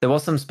 There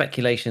was some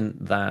speculation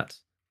that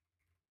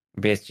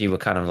BSG were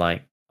kind of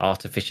like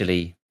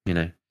artificially,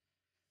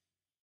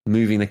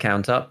 moving the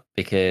count up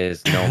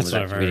because no one was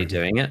actually really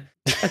doing it.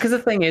 Because the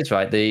thing is,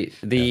 right, the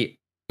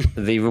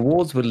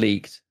rewards were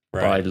leaked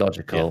by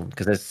Logical,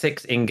 because there's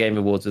 6 in-game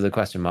rewards with a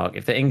question mark.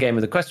 If they're in-game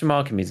with a question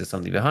mark, it means there's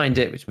something behind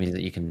it, which means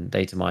that you can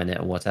data mine it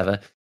or whatever.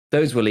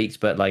 Those were leaked,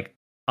 but like,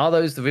 are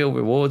those the real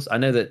rewards? I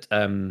know that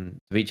the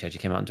Reach actually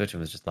came out on Twitter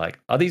and was just like,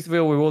 are these the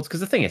real rewards? Because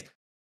the thing is,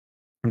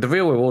 the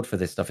real reward for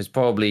this stuff is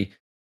probably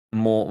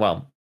more,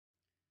 well,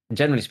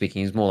 generally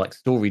speaking, is more like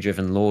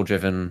story-driven,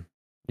 lore-driven,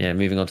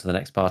 moving on to the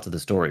next part of the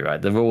story,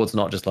 right? The reward's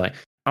not just like,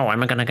 oh, I'm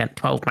going to get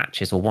 12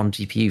 matches or 1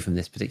 GPU from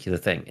this particular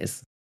thing.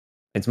 It's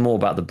more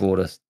about the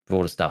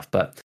broader stuff.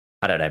 But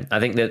I don't know. I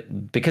think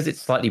that because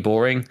it's slightly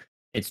boring,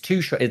 it's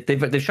too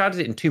they've shrouded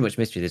it in too much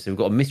mystery. We've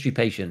got a mystery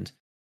patient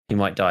who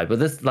might die, but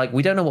this, like,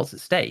 we don't know what's at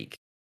stake.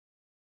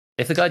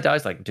 If the guy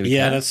dies, like, do we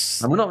care?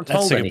 And we're not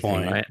told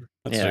anything, right?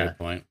 That's a good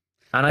point.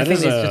 And I think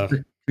it's just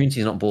the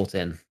community is not bought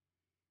in.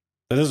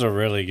 That is a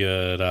really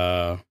good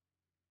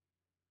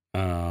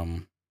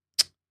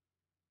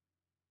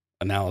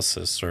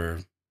analysis or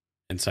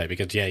insight,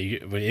 because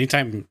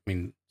anytime,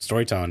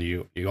 storytelling,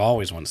 you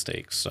always want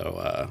stakes,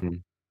 so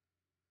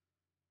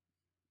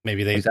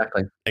maybe they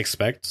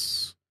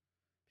expect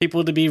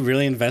people to be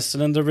really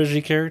invested in the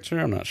Rigi character.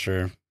 I'm not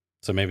sure,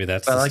 so maybe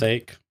that's the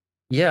stake.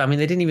 Yeah, they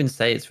didn't even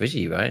say it's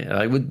Rigi, right?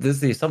 There's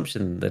the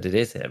assumption that it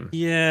is him.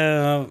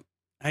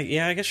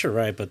 I guess you're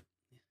right, but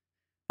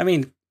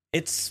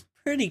it's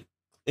pretty.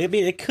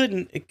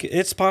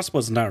 It's possible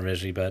it's not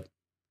Rigi, but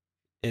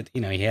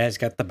he's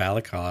got the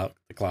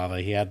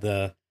balaclava. He had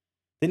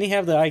didn't he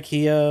have the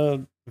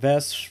IKEA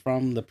vest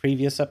from the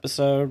previous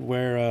episode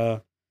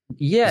where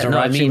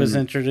Zarachi was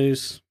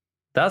introduced?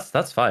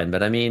 That's fine,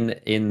 but in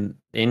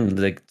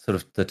the sort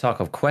of the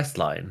Tarkov quest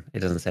line, it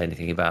doesn't say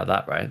anything about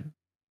that, right?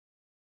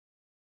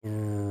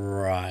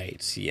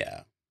 Right.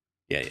 Yeah.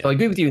 So I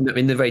agree with you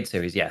in the raid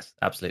series. Yes,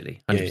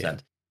 absolutely, 100%.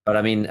 But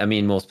I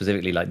mean more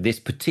specifically, like this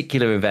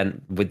particular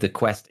event with the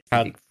quest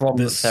from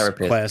the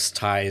therapist. Quest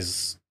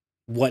ties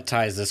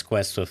this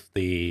quest with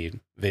the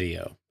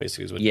video,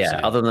 basically, is what you're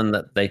saying. Other than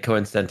that they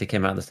coincidentally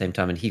came out at the same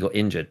time and he got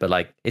injured. But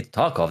like, it's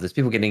Tarkov, there's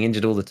people getting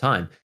injured all the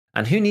time.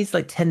 And who needs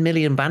like 10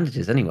 million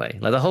bandages anyway?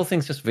 Like, the whole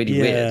thing's just really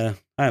weird.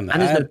 And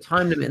there's no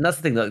time limit. And that's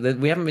the thing, like,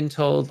 we haven't been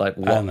told like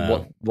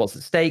what's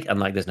at stake, and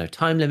like there's no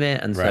time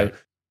limit. And so,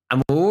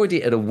 and we're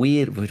already at a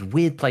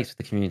weird place with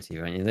the community,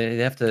 right? They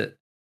have to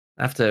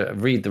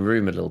read the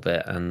room a little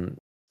bit and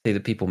see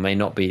that people may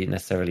not be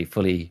necessarily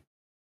fully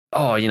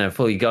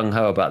gung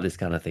ho about this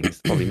kind of thing.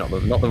 It's probably not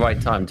the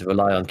right time to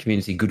rely on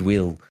community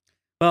goodwill.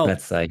 Well,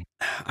 let's say.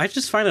 I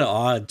just find it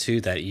odd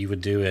too that you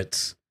would do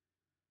it.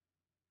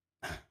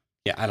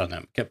 Yeah, I don't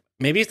know.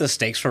 Maybe if the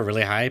stakes were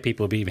really high,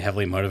 people would be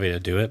heavily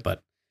motivated to do it.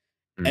 But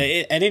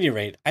at any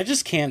rate, I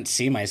just can't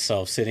see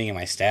myself sitting in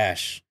my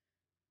stash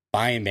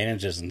buying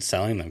bandages and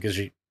selling them, because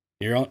you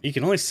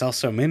can only sell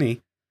so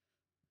many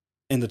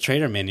in the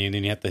trader menu, and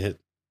then you have to hit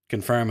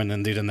confirm and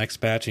then do the next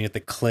batch, and you have to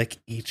click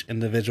each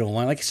individual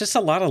one. Like, it's just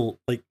a lot of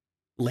like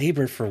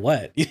labor for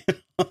what? You know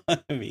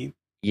what I mean?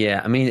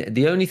 Yeah,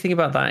 the only thing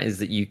about that is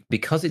that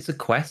because it's a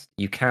quest,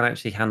 you can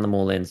actually hand them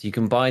all in. So you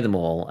can buy them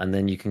all, and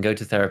then you can go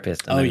to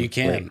therapist. And you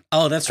can.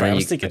 That's right. I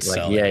was thinking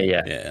selling.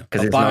 Yeah.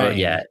 Because it's not.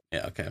 Yeah.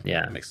 Okay.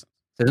 Yeah, that makes sense.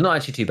 So it's not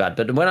actually too bad.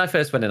 But when I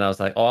first went in, I was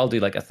like, I'll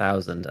do like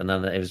 1,000, and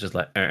then it was just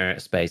like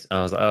space. And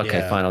I was like,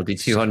 okay, fine, I'll do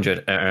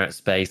 200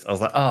 space. I was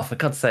like, oh, for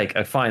God's sake,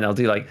 fine, I'll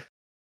do like,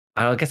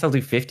 I guess I'll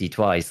do 50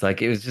 twice.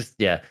 Like, it was just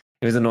it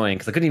was annoying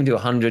because I couldn't even do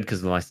 100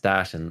 because of my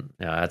stash, and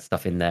I had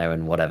stuff in there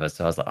and whatever.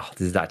 So I was like, oh,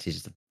 this is actually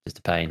just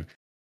a pain.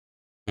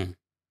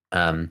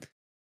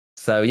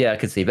 So yeah, I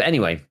could see. But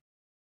anyway,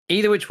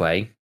 either which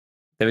way,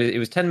 it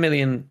was 10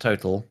 million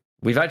total.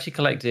 We've actually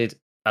collected,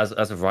 as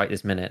of right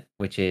this minute,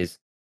 which is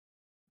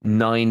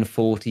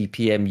 9:40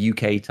 p.m.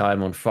 UK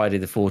time on Friday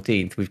the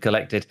 14th, we've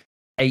collected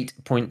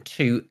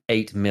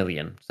 8.28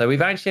 million. So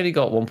we've actually only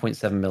got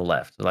 1.7 mil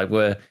left. Like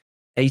we're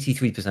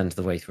 83% of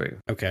the way through.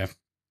 Okay.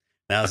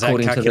 Now is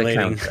according that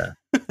calculating? To the counter.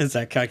 Is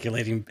that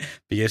calculating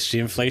BSG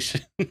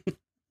inflation?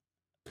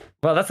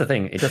 Well, that's the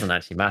thing. It doesn't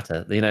actually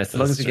matter. You know, as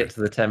long as we get to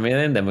the 10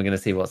 million, then we're going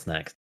to see what's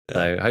next. Yeah.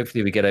 So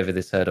hopefully we get over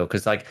this hurdle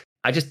because, like,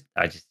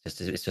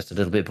 it's just a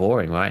little bit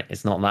boring, right?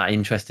 It's not that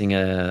interesting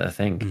a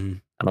thing,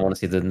 and I want to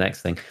see the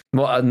next thing.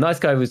 Well, a nice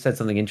guy who said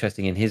something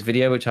interesting in his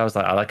video, which I was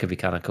like, oh, that could be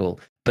kind of cool.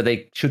 But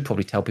they should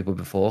probably tell people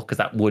before because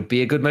that would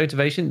be a good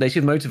motivation. They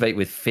should motivate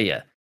with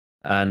fear.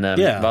 And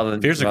rather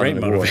than fear's a great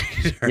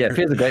motivator. Yeah,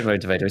 fear's a great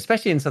motivator,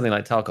 especially in something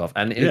like Tarkov.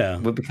 And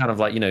it would be kind of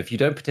like, you know, if you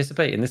don't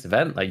participate in this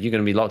event, like you're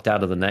going to be locked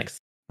out of the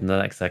next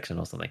section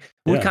or something.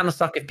 It would kind of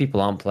suck if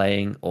people aren't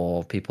playing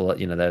or people,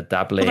 you know, they're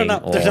dabbling. They're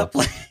not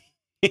playing.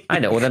 I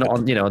know, or they're not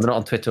on, you know, they're not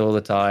on Twitter all the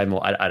time,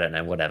 or I don't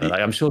know, whatever. Like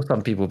I'm sure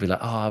some people will be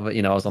like, oh, but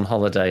you know, I was on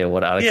holiday or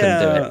whatever, I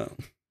couldn't do it,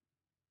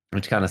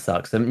 which kind of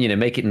sucks. And you know,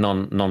 make it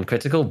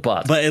non-critical,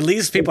 but at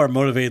least people are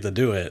motivated to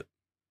do it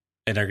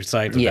and are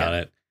excited about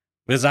it.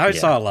 Because I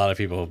saw a lot of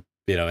people,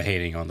 you know,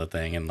 hating on the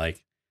thing, and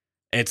like,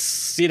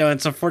 it's, you know,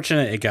 it's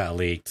unfortunate it got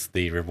leaked,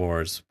 the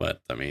rewards, but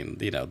I mean,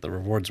 you know, the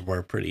rewards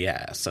were pretty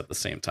ass at the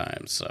same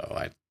time, so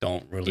I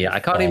don't really. Yeah,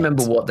 I can't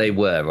remember what they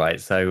were, right?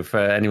 So for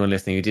anyone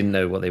listening who didn't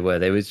know what they were,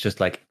 they was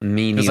just like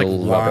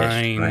menial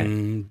rubbish.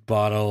 Wine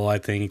bottle, I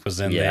think, was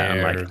in there.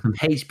 And like some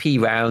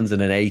HP rounds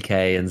and an AK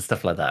and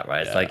stuff like that,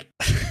 right? It's like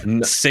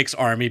 6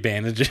 army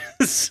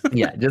bandages.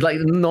 Yeah, just like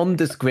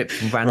nondescript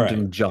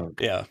random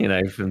junk, you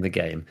know, from the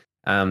game.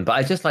 But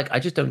I just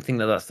don't think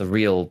that's the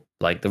real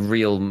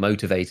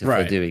motivator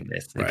for doing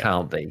this. It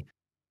can't be.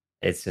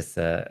 It's just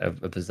a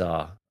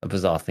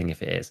bizarre thing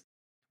if it is.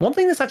 One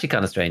thing that's actually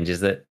kind of strange is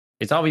that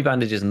it's army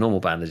bandages and normal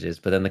bandages,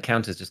 but then the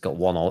counter's just got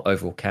one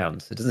overall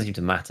count, so it doesn't seem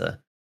to matter.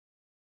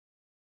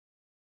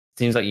 It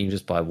seems like you can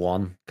just buy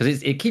one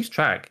because it keeps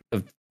track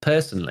of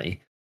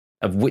personally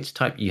of which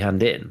type you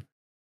hand in,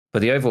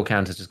 but the overall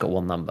count has just got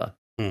one number.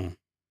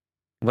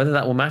 Whether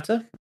that will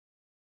matter,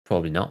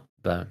 probably not,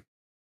 but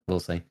we'll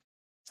see.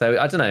 So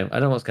I don't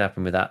know what's going to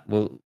happen with that.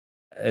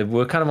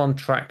 We're kind of on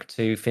track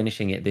to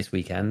finishing it this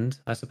weekend,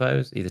 I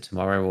suppose, either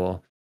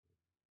tomorrow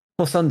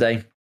or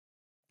Sunday,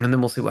 and then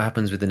we'll see what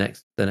happens with the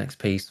next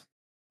piece.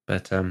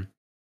 But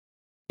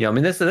yeah, I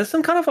mean, there's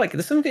some kind of like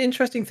there's some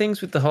interesting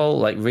things with the whole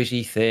like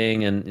Rigi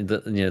thing and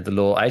the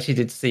law. I actually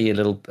did see a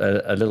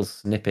little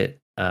snippet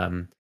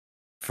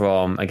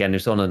from, again, it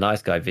was on a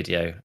Nice Guy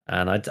video,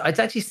 and I'd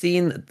actually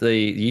seen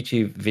the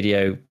YouTube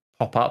video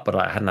pop up, but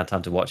I hadn't had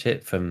time to watch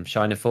it, from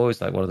Shiner4, who's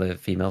like one of the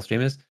female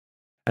streamers.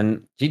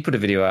 And she'd put a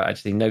video out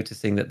actually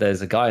noticing that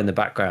there's a guy in the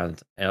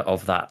background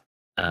of that,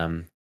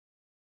 the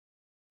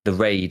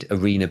raid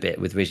arena bit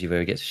with Rigi where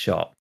he gets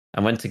shot.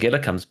 And when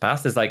Tagilla comes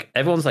past, there's like,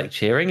 everyone's like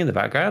cheering in the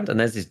background, and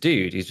there's this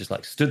dude who's just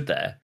like stood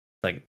there,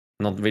 like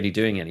not really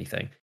doing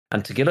anything.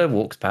 And Tagilla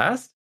walks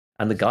past,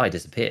 and the guy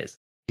disappears.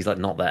 He's like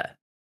not there.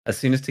 As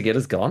soon as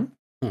Tagilla's gone,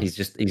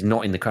 he's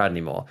not in the crowd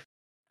anymore.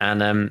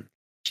 And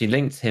she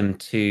linked him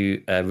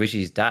to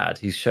Rigi's dad,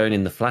 who's shown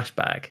in the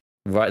flashback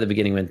right at the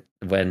beginning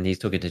when he's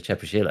talking to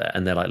Chepushila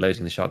and they're like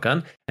loading the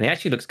shotgun, and he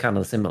actually looks kind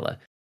of similar.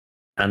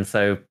 And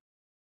so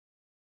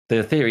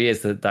the theory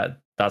is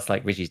that's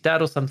like Rigi's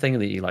dad or something,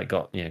 that he like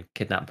got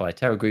kidnapped by a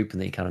terror group, and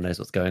that he kind of knows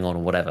what's going on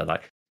or whatever.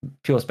 Like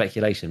pure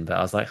speculation, but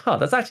I was like,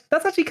 that's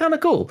actually kind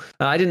of cool.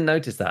 I didn't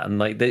notice that, and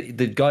like the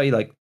guy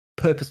like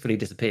purposefully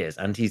disappears,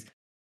 and he's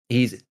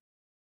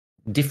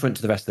different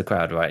to the rest of the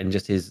crowd, right? And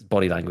just his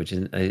body language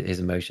and his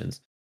emotions.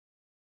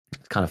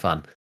 It's kind of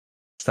fun.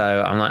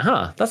 So I'm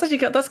like, that's actually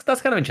that's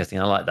kind of interesting.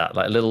 I like that,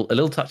 like a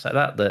little touch like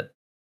that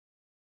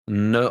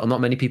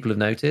not many people have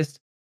noticed.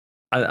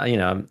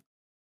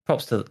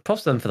 Props to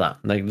them for that.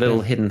 Like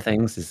little hidden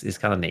things is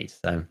kind of neat.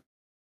 So I'm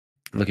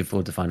looking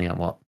forward to finding out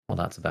what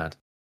that's about.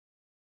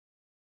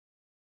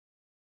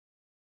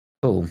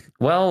 Cool.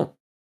 Well,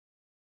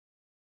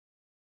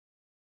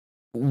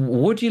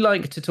 would you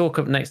like to talk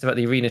up next about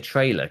the arena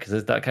trailer?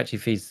 Because that actually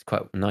feeds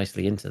quite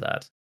nicely into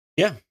that.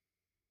 Yeah.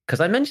 Because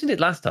I mentioned it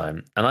last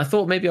time, and I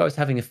thought maybe I was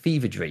having a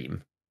fever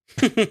dream.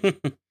 Because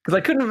I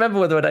couldn't remember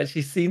whether I'd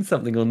actually seen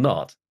something or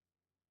not.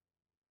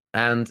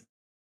 And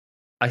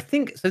I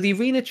think, so the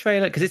arena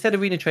trailer, because it said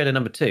arena trailer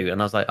number 2,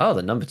 and I was like, oh,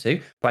 the number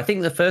 2. But I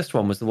think the first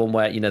one was the one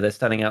where, they're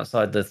standing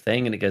outside the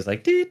thing, and it goes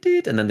like, doot,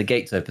 doot, and then the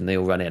gates open, they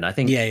all run in. I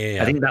think,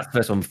 I think that's the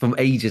first one from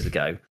ages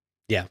ago.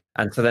 Yeah.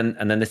 And so then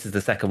this is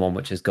the second one,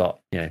 which has got,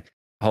 a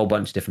whole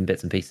bunch of different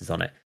bits and pieces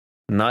on it.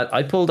 And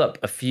I pulled up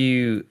a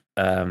few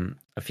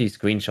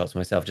screenshots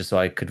myself just so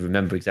I could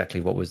remember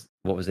exactly what was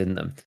in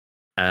them.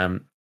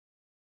 And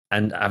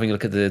having a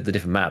look at the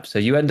different maps. So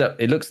you end up,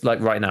 it looks like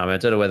right now, I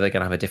don't know whether they're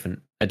going to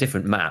have a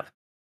different map,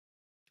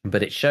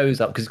 but it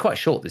shows up, because it's quite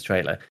short, this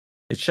trailer.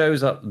 It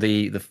shows up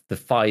the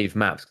 5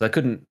 maps, because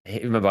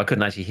I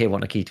couldn't actually hear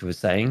what Nikita was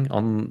saying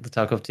on the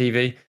Tarkov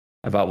TV.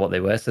 about what they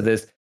were. So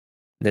there's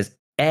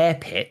Air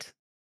Pit,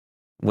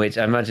 which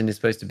I imagine is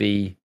supposed to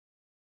be,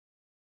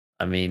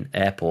 I mean,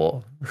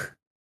 airport.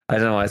 I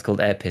don't know why it's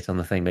called Air Pit on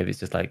the thing. Maybe it's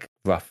just like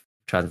rough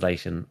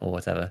translation or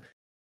whatever.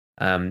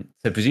 So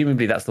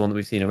presumably that's the one that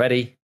we've seen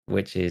already,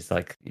 which is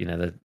like, you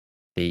know,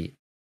 the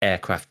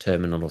aircraft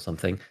terminal or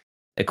something.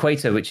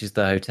 Equator, which is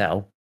the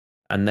hotel,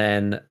 and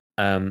then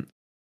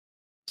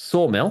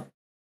Sawmill,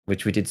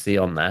 which we did see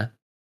on there,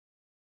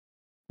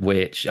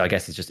 which I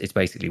guess it's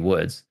basically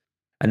woods.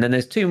 And then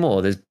there's two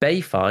more. There's Bay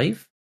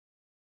 5,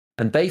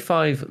 and Bay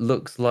 5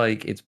 looks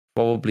like it's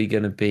probably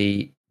going to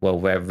be, well,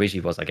 where Rigi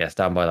was, I guess,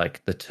 down by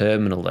like the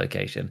terminal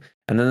location.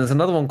 And then there's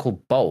another one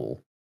called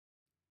Bowl.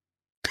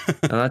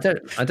 And I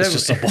don't It's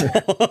just a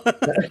ball.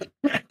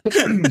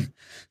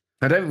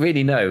 I don't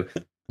really know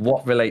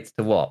what relates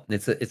to what.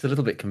 It's a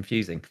little bit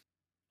confusing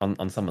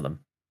on some of them.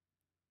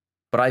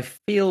 But I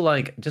feel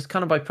like just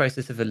kind of by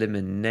process of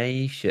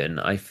elimination,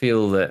 I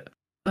feel that,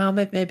 well,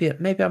 maybe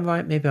I'm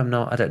right, maybe I'm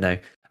not. I don't know. I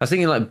was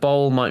thinking like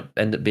Bowl might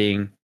end up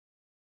being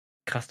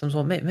customs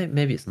one.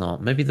 Maybe it's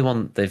not. Maybe the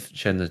one they've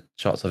shown the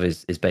shots of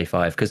is Bay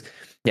 5. Because,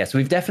 yes,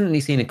 we've definitely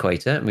seen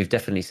Equator and we've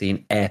definitely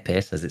seen Air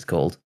Pit, as it's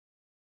called.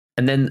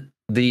 And then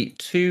the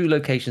two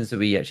locations that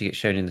we actually get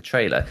shown in the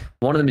trailer,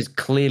 one of them is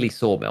clearly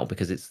Sawmill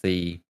because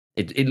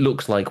it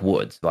looks like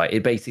woods, right?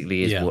 It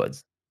basically is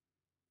woods.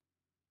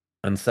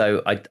 And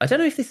so I don't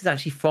know if this is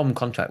actually from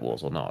Contract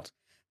Wars or not.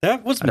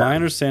 That was my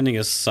understanding,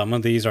 is some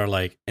of these are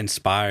like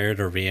inspired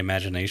or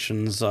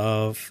reimaginations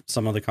of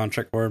some of the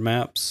Contract Wars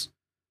maps.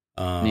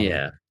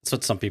 Yeah. That's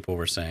what some people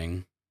were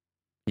saying.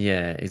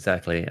 Yeah,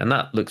 exactly. And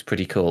that looks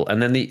pretty cool.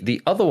 And then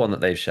the other one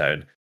that they've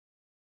shown,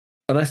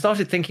 and I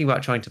started thinking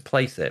about trying to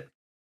place it.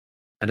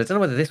 And I don't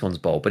know whether this one's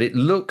bold, but it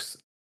looks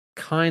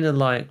kind of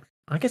like,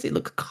 I guess it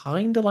looks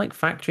kind of like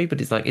factory,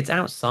 but it's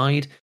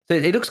outside. So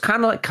it looks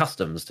kind of like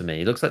customs to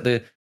me. It looks like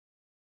the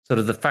sort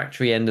of the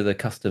factory end of the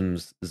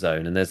customs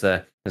zone. And there's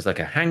like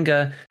a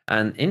hangar.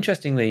 And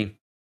interestingly,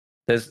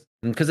 because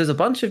there's a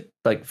bunch of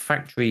like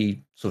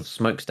factory sort of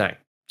smokestack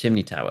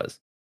chimney towers,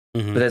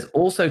 but there's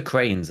also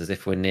cranes as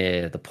if we're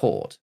near the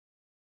port.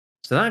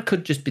 So that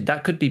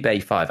could be Bay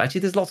 5.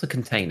 Actually, there's lots of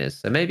containers.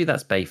 So maybe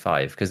that's Bay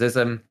 5 because there's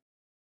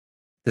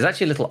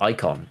actually a little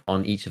icon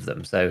on each of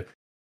them. So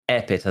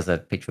Air Pit has a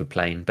picture of a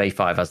plane. Bay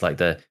 5 has like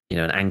an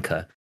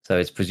anchor. So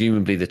it's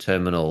presumably the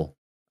terminal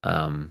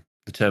kind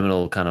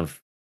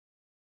of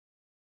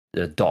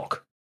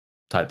dock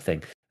type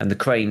thing. And the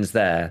cranes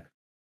there,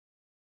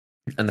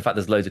 and the fact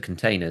there's loads of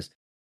containers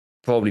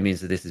probably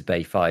means that this is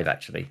Bay 5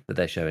 actually that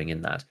they're showing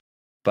in that.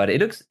 But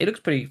it looks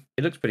pretty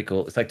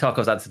cool. It's like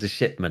Tarkov's answer to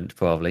shipment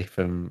probably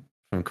from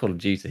Call of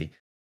Duty.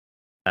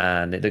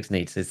 And it looks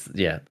neat. So it's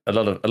a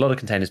lot of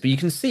containers, but you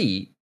can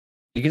see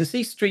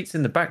streets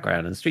in the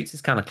background, and streets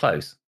is kind of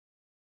close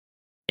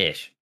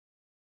ish,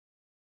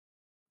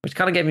 which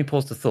kind of gave me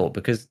pause to thought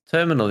because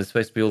terminal is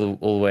supposed to be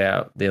all the way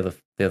out the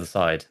other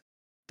side,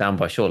 down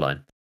by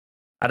shoreline.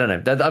 I don't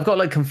know. I've got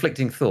like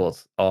conflicting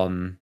thoughts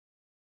on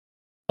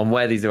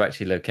where these are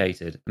actually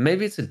located.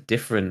 Maybe it's a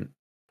different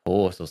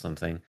port or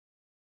something,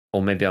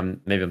 or maybe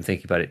I'm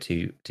thinking about it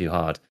too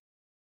hard.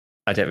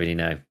 I don't really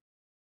know.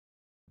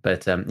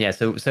 But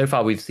so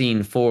far we've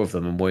seen 4 of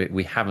them, and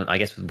we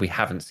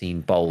haven't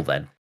seen Bowl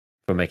then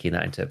for making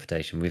that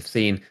interpretation. We've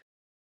seen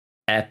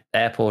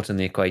Airport and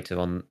the Equator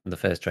on the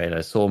first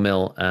trailer,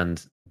 Sawmill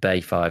and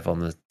Bay 5 on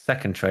the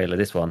second trailer,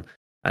 this one,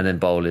 and then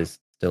Bowl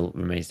still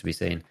remains to be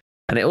seen.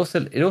 And it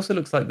also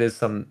looks like there's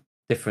some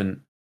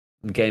different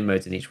game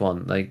modes in each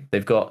one. Like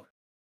they've got,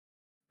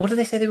 what did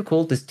they say they were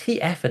called? There's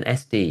TF and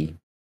SD.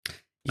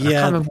 I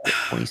can't remember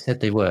what you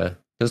said they were.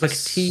 There was like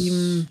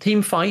a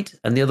team fight,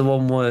 and the other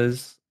one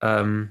was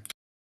oh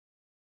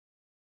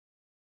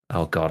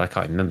god, I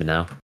can't remember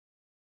now.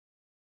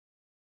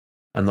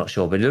 I'm not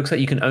sure, but it looks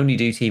like you can only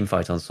do team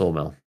fight on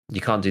Sawmill.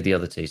 You can't do the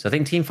other two. So I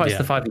think team fight's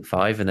the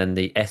 5v5, and then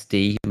the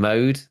SD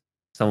mode.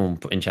 Someone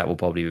in chat will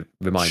probably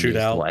remind me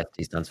what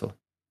SD stands for.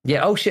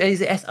 Yeah. Oh shit.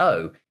 Is it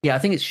SO? Yeah, I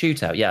think it's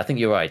shootout. Yeah, I think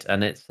you're right.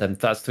 And it's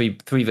that's three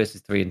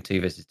versus 3 and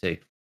 2 versus 2.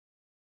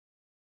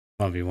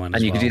 1v1,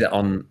 and you can do that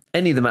on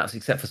any of the maps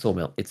except for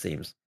Sawmill, it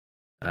seems.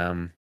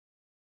 So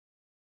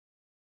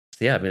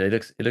yeah, I mean, it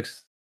looks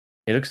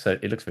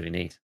really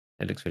neat.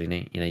 It looks really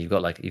neat. You've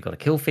got a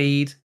kill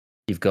feed.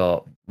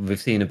 We've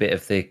seen a bit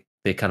of the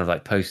kind of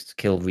like post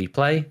kill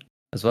replay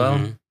as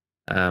well,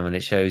 and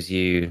it shows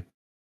you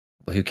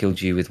who killed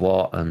you with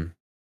what and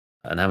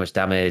how much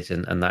damage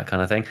and that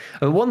kind of thing.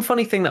 And one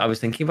funny thing that I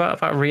was thinking about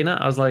Arena,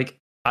 I was like,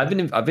 I've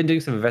been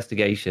doing some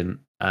investigation,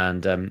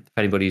 and if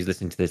anybody who's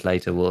listening to this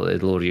later,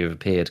 it'll already have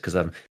appeared because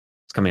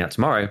it's coming out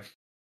tomorrow.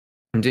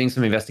 I'm doing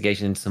some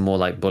investigation into some more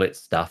like bullet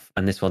stuff,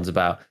 and this one's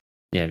about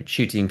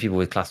shooting people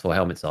with Class 4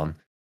 helmets on.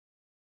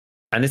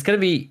 And it's going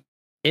to be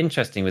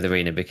interesting with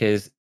Arena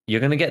because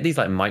you're going to get these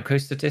like micro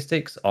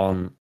statistics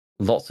on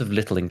lots of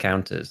little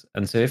encounters.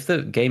 And so if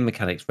the game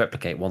mechanics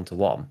replicate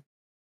 1-to-1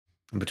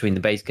 between the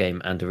base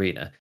game and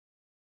Arena,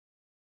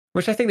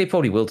 which I think they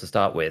probably will to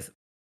start with,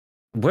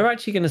 we're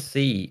actually going to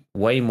see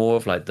way more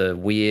of like the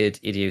weird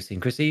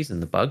idiosyncrasies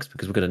and the bugs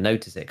because we're going to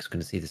notice it because we're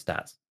going to see the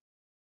stats.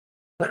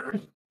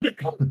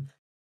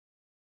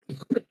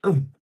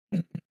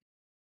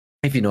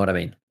 If you know what I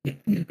mean.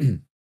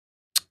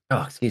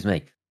 Oh, excuse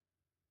me.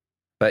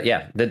 But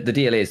yeah, the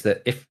deal is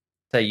that if,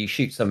 say, you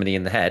shoot somebody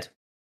in the head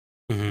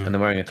and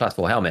they're wearing a class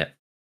 4 helmet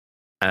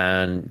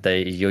and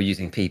you're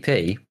using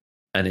PP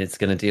and it's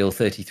going to deal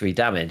 33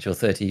 damage or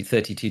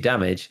 32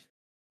 damage,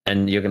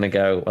 and you're going to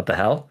go, what the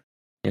hell?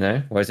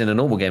 Whereas in a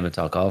normal game of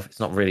Tarkov, it's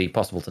not really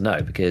possible to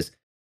know because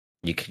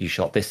you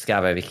shot this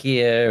scav over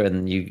here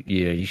and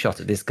you shot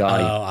at this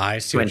guy Oh, I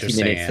see what 20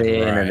 you're minutes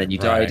saying. in, Right, and then you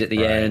died at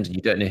the end and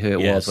you don't know who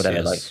it was, whatever.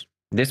 Yes. Like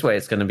this way,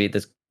 it's going to be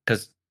this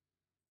because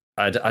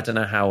I don't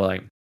know how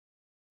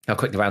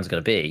quick the rounds are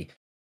going to be,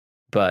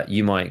 but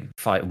you might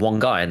fight one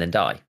guy and then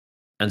die,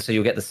 and so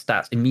you'll get the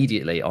stats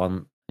immediately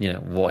on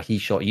what he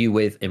shot you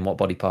with in what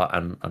body part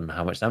and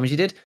how much damage you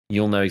did.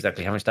 You'll know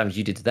exactly how much damage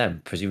you did to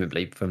them,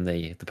 presumably from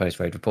the post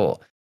raid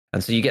report.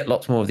 And so you get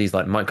lots more of these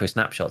like micro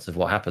snapshots of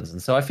what happens. And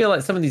so I feel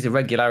like some of these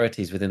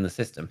irregularities within the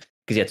system,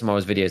 because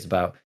tomorrow's video is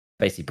about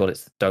basically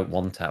bullets that don't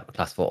one tap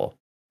class 4,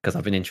 because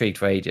I've been intrigued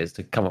for ages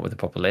to come up with a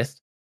proper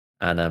list,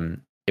 and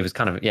it was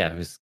it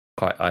was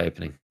quite eye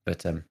opening.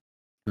 But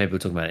maybe we'll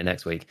talk about it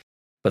next week.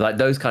 But like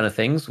those kind of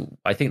things,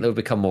 I think they'll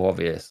become more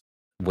obvious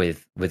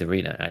with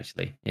Arena,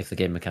 actually, if the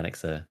game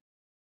mechanics are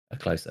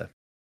closer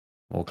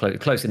or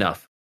close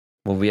enough.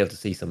 We'll be able to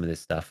see some of this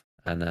stuff,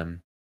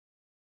 and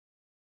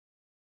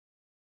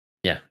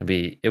yeah, it'll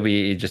be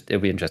interesting.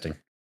 It'll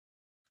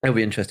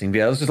be interesting. But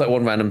yeah, that was just like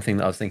one random thing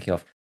that I was thinking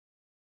of.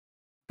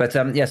 But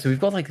yeah, so we've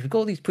got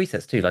all these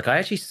presets too. Like I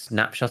actually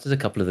snapshotted a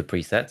couple of the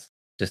presets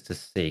just to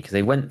see because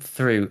they went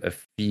through a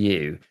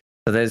few.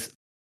 So there's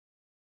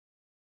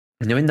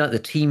in the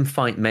team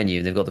fight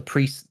menu, they've got the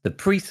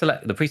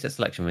preset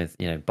selection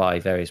with by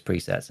various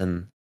presets,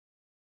 and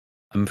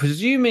I'm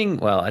presuming,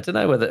 well, I don't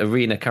know whether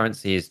arena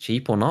currency is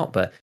cheap or not,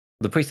 but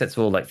the presets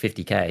are all like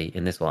 50k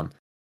in this one,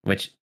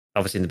 which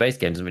obviously in the base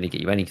game doesn't really get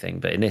you anything,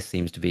 but in this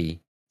seems to be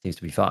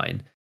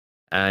fine.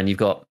 And you've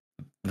got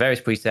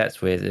various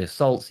presets with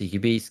assault,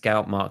 CQB,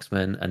 scout,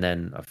 marksman, and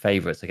then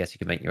favorites. I guess you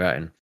can make your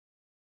own.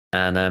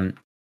 And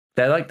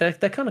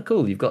they're kind of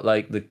cool. You've got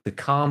like the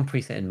calm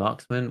preset in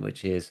marksman,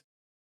 which is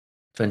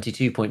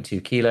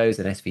 22.2 kilos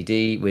and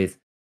SVD with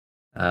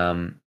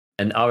an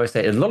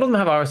RSH. A lot of them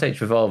have RSH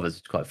revolvers,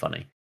 which is quite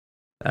funny.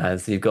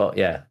 So you've got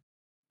an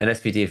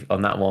SVD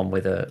on that one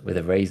with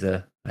a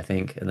razor, I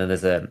think, and then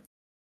there's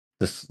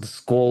the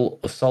Squall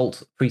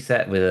assault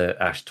preset with a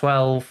Ash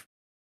 12,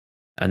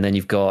 and then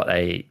you've got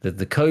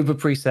the Cobra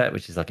preset,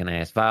 which is like an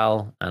AS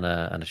Val and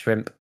a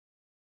shrimp.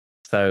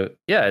 So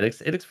yeah, it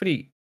looks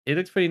pretty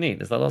neat.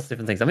 There's lots of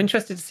different things. I'm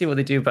interested to see what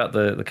they do about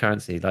the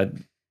currency. Like,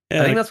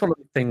 I think that's one of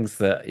the things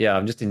that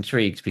I'm just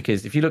intrigued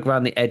because if you look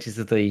around the edges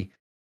of the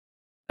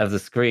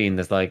screen,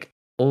 there's like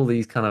all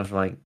these kind of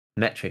like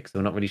metrics.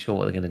 We're not really sure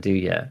what they're going to do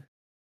yet.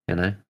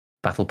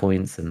 Battle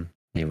points and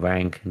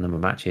rank, number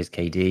of matches,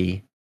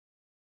 KD.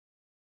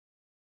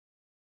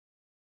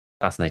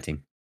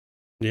 Fascinating.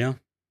 Yeah.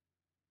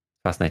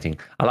 Fascinating.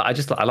 I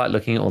like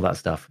looking at all that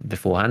stuff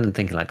beforehand and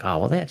thinking like, oh,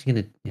 what are they actually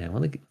going to,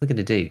 what are they going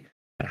to do?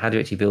 Like, how do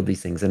you actually build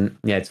these things? And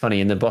yeah, it's funny.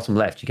 In the bottom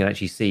left, you can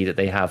actually see that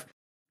they have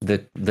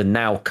the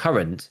now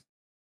current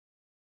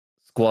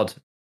squad,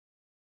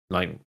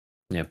 like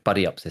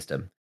buddy up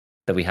system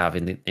that we have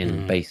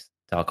in base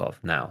Tarkov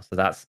now. So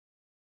that's,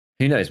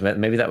 who knows?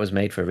 Maybe that was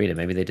made for Arena.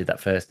 Maybe they did that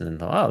first and then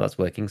thought, oh, that's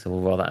working, so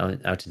we'll roll that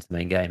out into the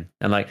main game.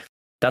 And like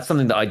that's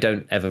something that I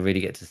don't ever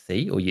really get to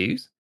see or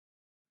use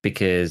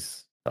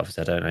because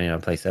obviously I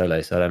don't play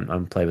solo, so I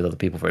don't play with other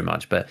people very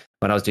much. But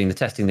when I was doing the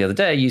testing the other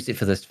day, I used it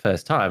for the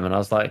first time, and I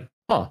was like,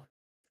 oh,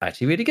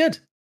 actually really good.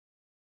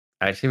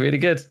 Actually really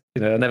good.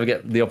 I never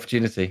get the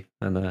opportunity,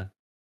 and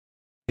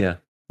yeah,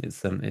 it's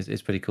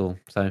pretty cool.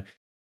 So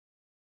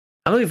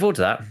I'm looking forward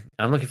to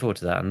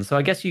that. And so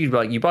I guess you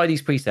buy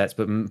these presets,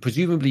 but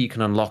presumably you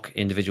can unlock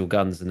individual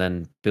guns and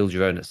then build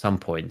your own at some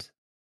point.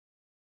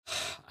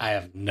 I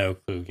have no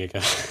clue,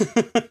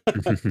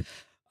 Giga.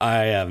 I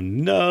have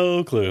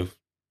no clue.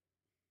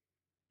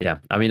 Yeah,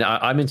 I mean,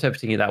 I'm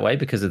interpreting it that way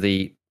because of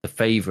the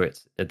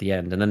favorites at the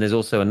end, and then there's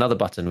also another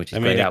button which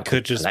is it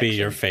could just be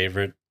your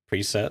favorite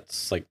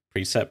presets, like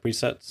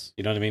presets.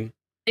 You know what I mean?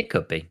 It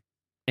could be.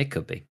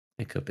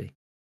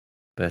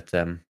 But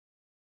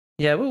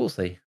yeah, we will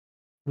see.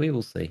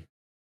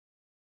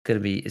 It's gonna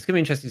be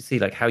interesting to see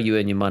like how you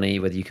earn your money,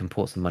 whether you can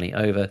port some money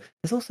over.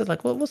 There's also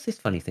like what's this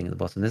funny thing at the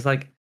bottom? There's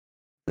like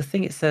the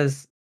thing it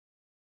says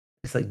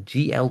it's like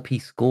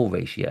GLP score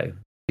ratio,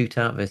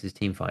 shootout versus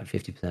team fight,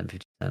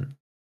 50%, 50%.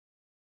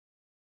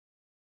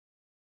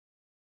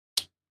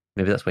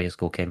 Maybe that's where your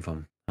score came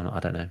from. I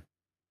don't know.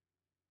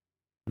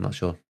 I'm not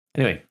sure.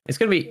 Anyway, it's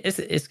gonna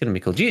be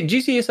cool. Do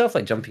you see yourself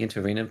like jumping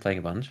into arena and playing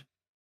a bunch?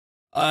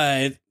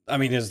 I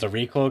mean, is the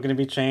recoil going to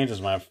be changed?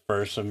 Is my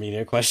first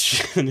immediate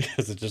question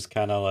because it just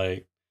kind of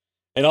like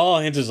it all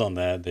hinges on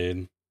that,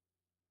 dude.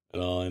 It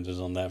all hinges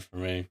on that for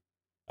me.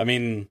 I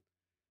mean,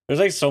 there's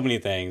like so many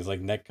things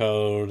like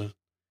netcode.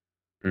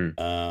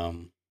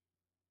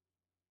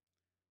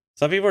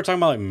 some people are talking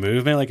about like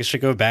movement, like it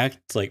should go back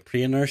to like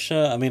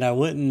pre-inertia. I mean, I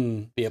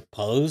wouldn't be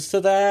opposed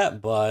to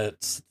that, but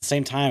at the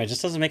same time, it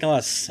just doesn't make a lot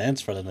of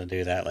sense for them to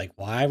do that. Like,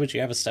 why would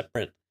you have a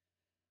separate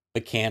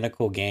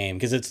mechanical game?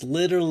 Because it's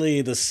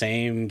literally the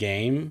same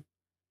game,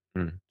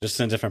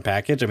 just in a different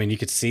package. I mean, you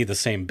could see the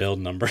same build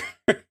number,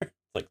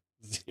 like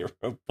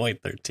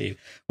 0.13.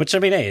 Which I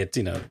mean, hey, it's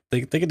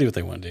they can do what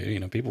they want to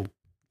do. People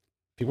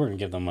are gonna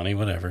give them money,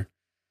 whatever.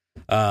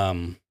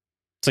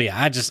 So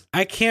yeah,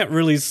 I can't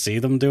really see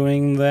them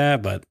doing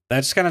that, but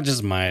that's kind of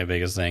just my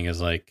biggest thing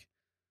is like,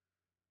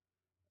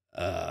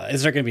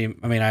 is there gonna be?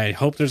 I mean, I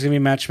hope there's gonna be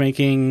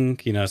matchmaking.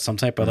 Some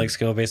type of like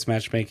skill based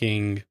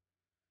matchmaking.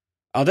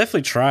 I'll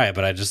definitely try it,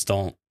 but I just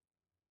don't.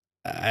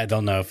 I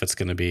don't know if it's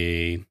gonna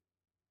be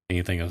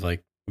anything of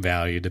like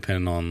value,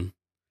 depending on.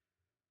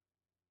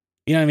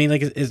 You know what I mean?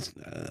 Like, is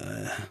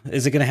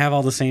it gonna have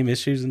all the same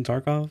issues in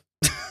Tarkov?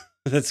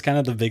 That's kind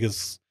of the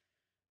biggest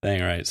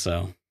thing, right?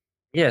 So.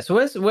 Yeah, so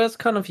where's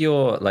kind of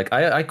your like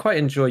I quite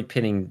enjoy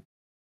pinning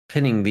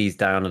these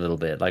down a little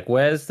bit. Like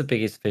where's the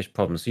biggest fish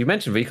problem? So you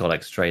mentioned recoil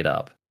like straight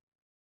up.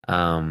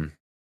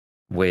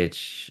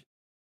 Which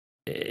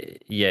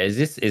yeah, is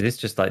this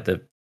just like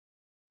the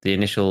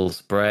initial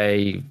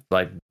spray,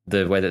 like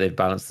the way that they've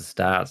balanced the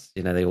stats,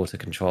 they auto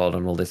control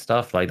and all this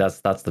stuff? Like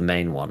that's the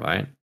main one,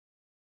 right?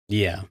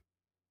 Yeah.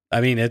 I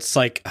mean, it's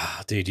like,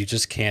 dude, you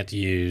just can't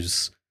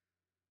use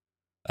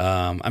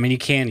I mean you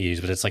can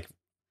use, but it's like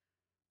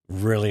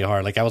really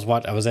hard. Like I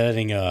was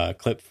editing a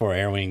clip for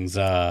Airwing's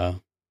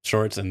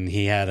shorts, and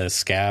he had a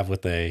scav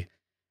with I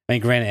mean,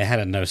 granted, it had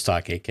a no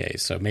stock AK,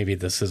 so maybe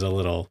this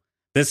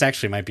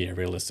actually might be a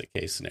realistic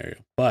case scenario.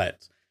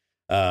 But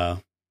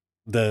the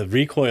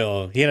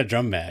recoil, he had a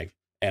drum mag,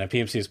 and a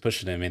PMC was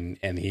pushing him,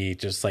 and he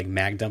just like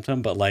mag dumped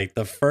him. But like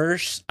the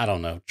first, I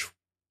don't know,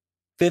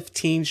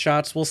 15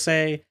 shots, we'll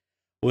say,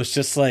 was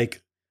just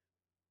like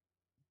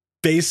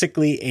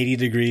basically 80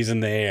 degrees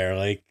in the air.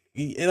 Like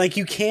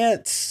you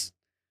can't.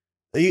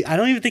 I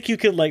don't even think you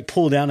could like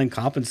pull down and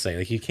compensate.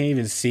 Like you can't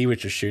even see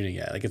what you're shooting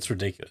at. Like it's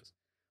ridiculous.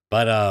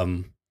 But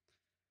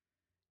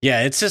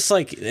yeah, it's just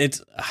like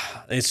it's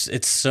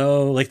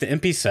so like the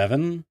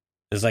MP7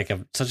 is like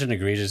such an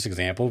egregious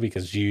example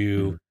because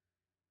you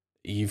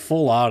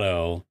full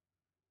auto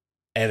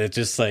and it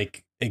just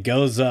like it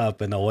goes up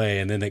and away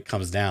and then it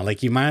comes down.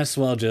 Like you might as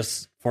well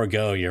just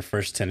forego your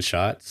first 10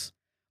 shots.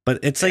 But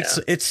it's like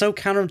it's so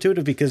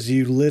counterintuitive because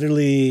you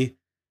literally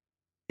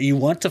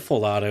want to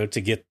full auto to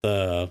get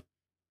the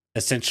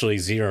essentially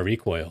zero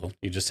recoil.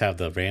 You just have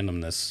the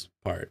randomness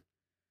part.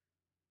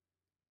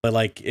 But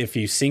like if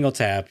you single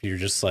tap, you're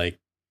just like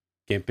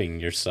gimping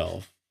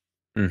yourself.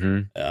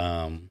 So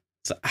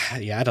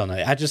yeah, I don't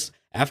know. I just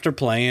after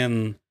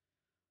playing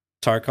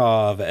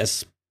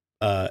Tarkov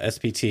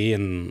SPT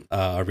and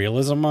a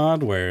realism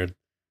mod where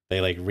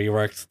they like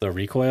reworked the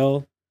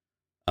recoil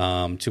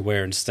to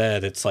where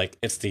instead it's like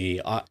it's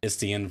the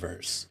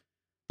inverse.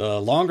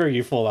 The longer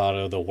you full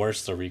auto, the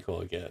worse the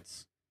recoil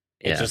gets.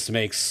 It just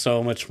makes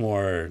so much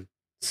more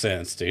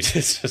sense, dude.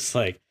 It's just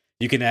like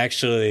you can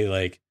actually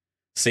like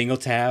single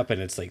tap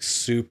and it's like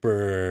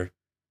super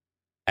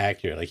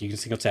accurate. Like you can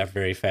single tap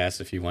very fast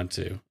if you want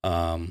to.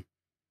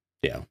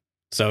 Yeah.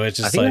 So it's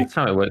just I think that's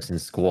how it works in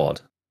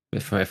squad,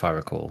 if I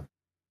recall.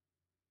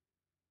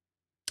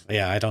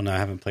 Yeah, I don't know. I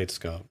haven't played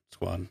squad.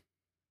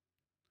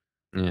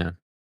 Yeah.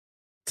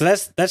 So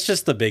that's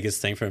just the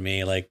biggest thing for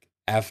me. Like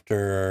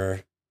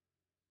after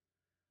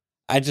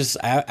I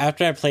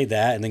played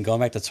that and then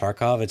going back to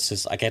Tarkov, it's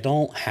just like I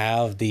don't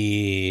have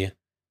the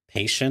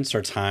patience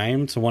or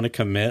time to want to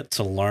commit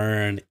to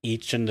learn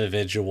each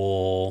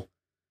individual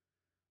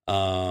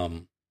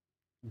gun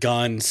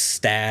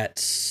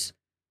stats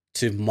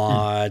to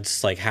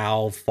mods, like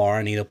how far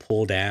I need to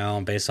pull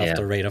down based off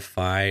the rate of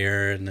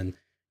fire, and then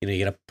you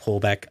get to pull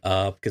back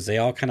up because they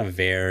all kind of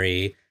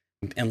vary.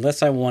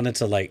 Unless I wanted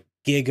to like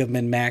gig them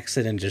and max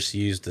it and just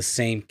use the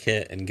same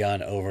kit and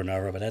gun over and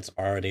over, but that's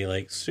already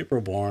like super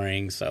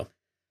boring. So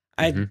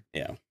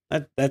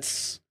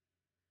that's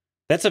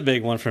a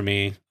big one for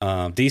me.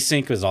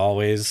 Desync is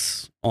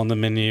always on the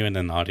menu, and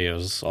then audio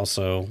is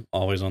also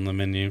always on the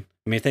menu.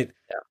 I mean, I think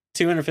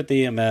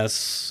 250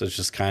 EMS is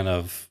just kind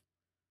of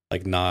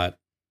like not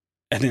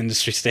an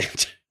industry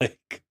standard.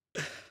 Like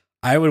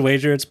I would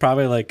wager it's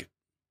probably like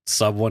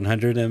sub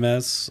 100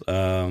 MS.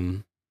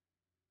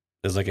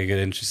 Is like a good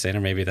industry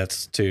standard. Maybe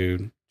that's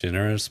too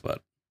generous,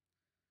 but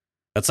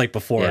that's like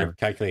before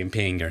calculating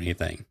ping or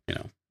anything,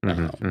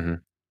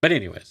 But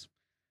anyways,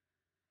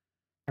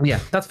 yeah,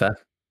 that's fair.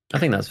 I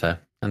think that's fair.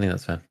 I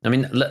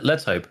mean,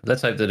 let's hope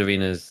that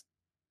Arena's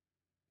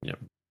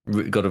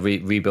got a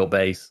rebuilt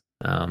base.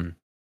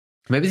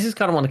 Maybe this is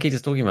kind of what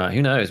Nikita's talking about.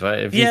 Who knows, right?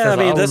 If he says,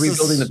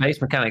 rebuilding the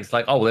base mechanics,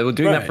 like, they were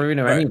doing that for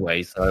Arena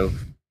anyway. So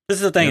this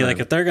is the thing. Like,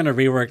 if they're gonna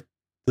rework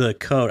the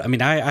code, I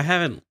mean, I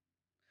haven't.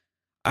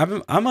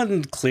 I'm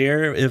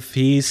unclear if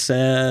he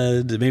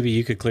said, maybe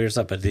you could clear this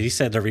up, but did he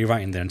say they're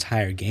rewriting the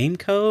entire game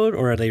code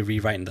or are they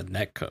rewriting the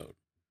net code?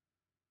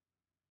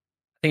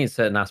 I think it's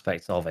certain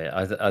aspects of it.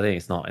 I think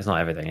it's not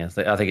everything. I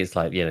think it's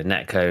like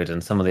net code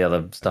and some of the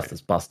other stuff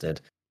that's busted.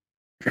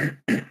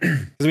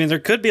 I mean, there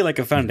could be like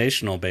a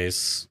foundational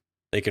base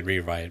they could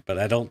rewrite, but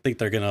I don't think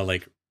they're gonna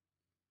like,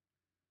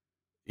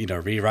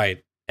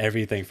 rewrite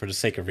everything for the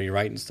sake of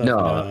rewriting stuff. No.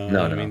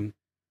 I mean,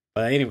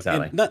 but anyway,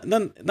 Exactly.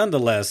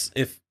 nonetheless,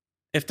 if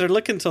they're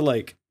looking to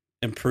like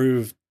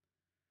improve,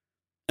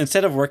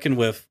 instead of working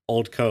with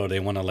old code, they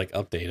want to like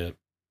update it,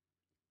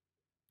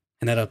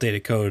 and that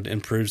updated code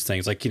improves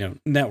things. Like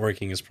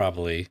networking is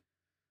probably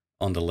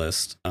on the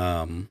list.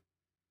 Then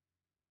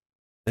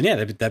yeah,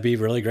 that'd be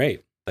really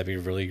great. That'd be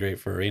really great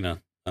for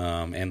Arena,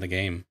 and the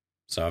game.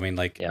 So I mean,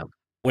 like, Yeah.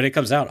 when it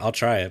comes out, I'll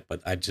try it.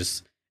 But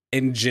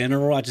in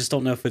general, I just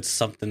don't know if it's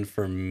something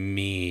for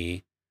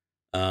me.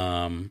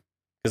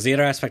 Because the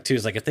other aspect too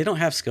is like if they don't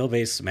have skill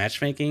based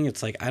matchmaking,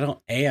 it's like I don't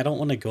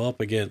want to go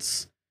up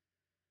against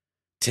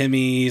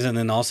Timmy's, and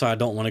then also I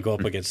don't want to go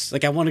up against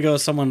I want to go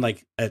with someone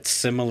like at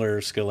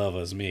similar skill level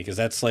as me, because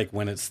that's like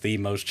when it's the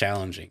most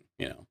challenging,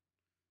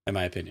 in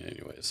my opinion,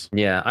 anyways.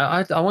 Yeah,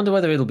 I wonder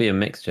whether it'll be a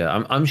mixture.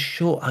 I'm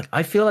sure.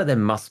 I feel like there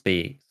must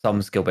be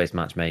some skill based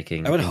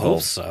matchmaking. I would hope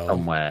involved so.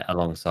 Somewhere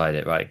alongside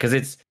it, right? Because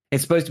it's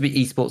supposed to be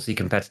esportsy,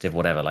 competitive,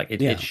 whatever. Like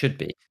it should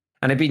be,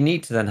 and it'd be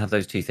neat to then have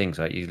those two things,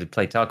 right? You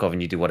play Tarkov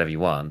and you do whatever you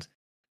want,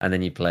 and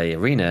then you play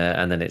Arena,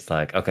 and then it's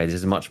like, okay, this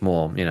is much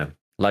more,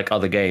 like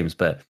other games,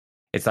 but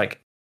it's like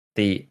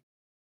the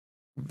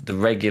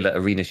regular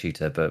Arena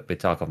shooter, but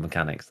with Tarkov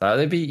mechanics.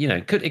 It'd be,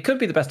 it could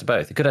be the best of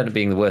both. It could end up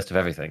being the worst of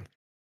everything.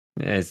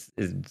 We're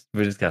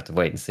just gonna have to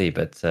wait and see.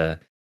 But yeah,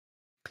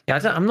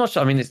 I'm not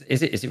sure. I mean, is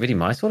it really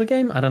my sort of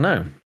game? I don't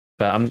know,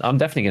 but I'm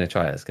definitely going to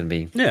try it. It's going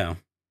to be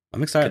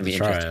I'm excited to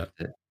try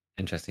it.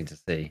 Interesting to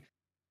see.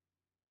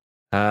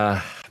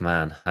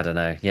 Man, I don't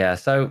know. Yeah,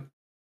 so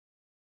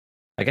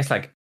I guess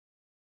like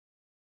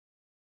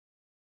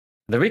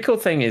the recall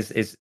thing is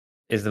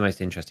the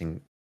most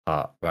interesting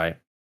part, right?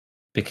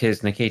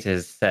 Because Nikita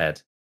has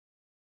said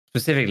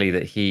specifically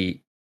that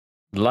he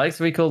likes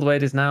recall the way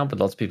it is now, but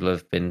lots of people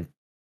have been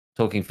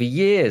talking for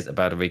years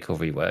about a recall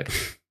rework,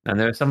 and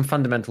there are some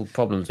fundamental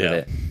problems with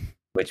it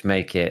which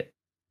make it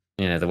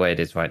the way it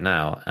is right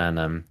now.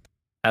 And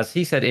as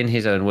he said in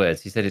his own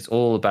words, he said it's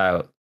all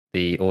about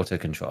the auto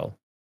control.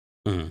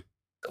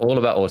 All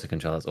about auto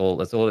control.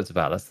 That's all it's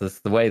about. That's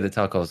the way the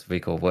Tarkov's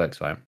recall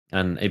works, right?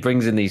 And it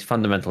brings in these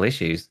fundamental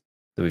issues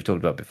that we've talked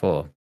about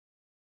before,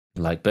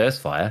 like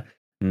burst fire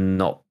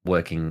not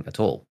working at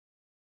all,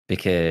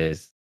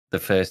 because the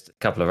first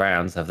couple of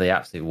rounds have the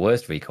absolute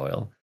worst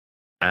recoil,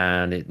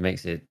 and it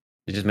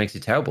just makes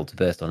it terrible to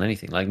burst on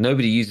anything. Like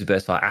nobody uses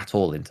burst fire at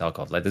all in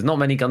Tarkov. Like there's not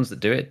many guns that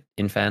do it,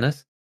 in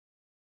fairness,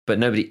 but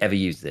nobody ever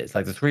uses it. It's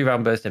like the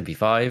 3-round burst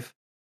MP5,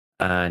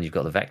 and you've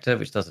got the Vector,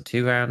 which does a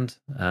 2-round.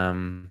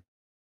 And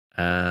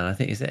I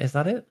think is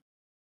that it?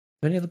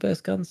 Any other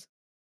burst guns?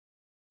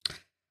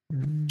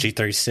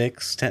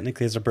 G36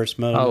 technically is a burst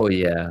mode. Oh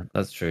yeah,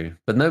 that's true.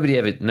 But nobody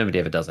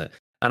ever does it.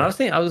 And I was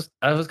thinking,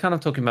 I was kind of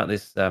talking about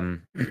this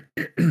the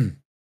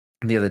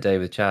other day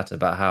with chat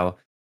about how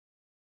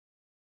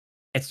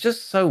it's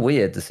just so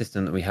weird, the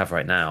system that we have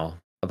right now,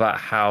 about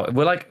how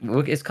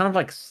it's kind of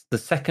like the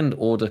second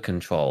order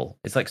control.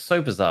 It's like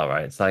so bizarre,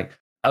 right? It's like,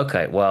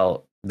 okay,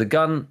 well, the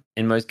gun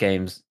in most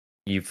games,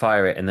 you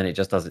fire it and then it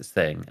just does its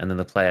thing, and then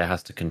the player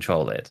has to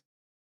control it.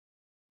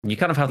 You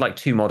kind of have like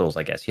two models,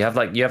 I guess. You have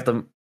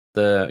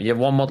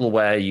one model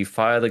where you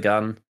fire the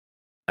gun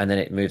and then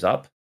it moves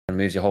up and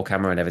moves your whole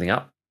camera and everything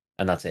up,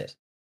 and that's it.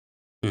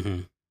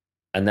 Mm-hmm.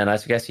 And then I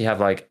guess you have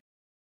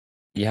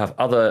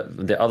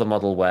the other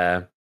model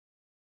where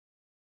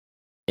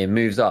it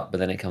moves up, but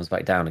then it comes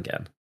back down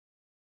again.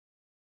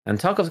 And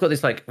Tarkov's got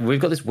this we've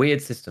got this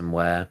weird system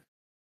where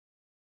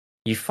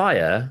you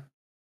fire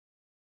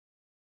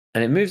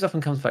and it moves up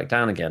and comes back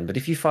down again. But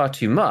if you fire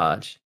too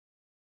much,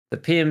 the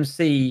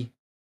PMC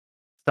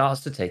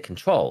starts to take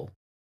control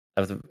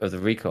of the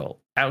recoil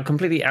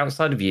completely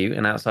outside of you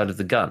and outside of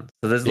the gun.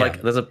 So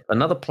there's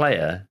another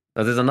player,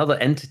 or there's another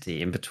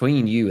entity in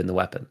between you and the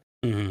weapon.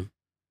 Mm-hmm.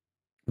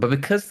 But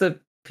because the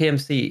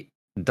PMC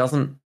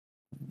doesn't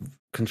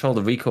control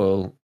the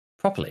recoil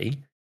properly,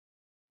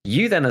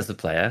 you then as the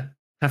player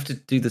have to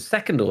do the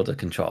second order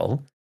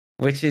control,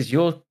 which is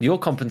you're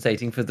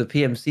compensating for the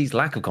PMC's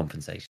lack of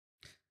compensation.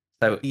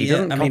 So he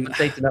doesn't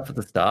compensate enough at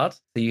the start,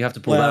 so you have to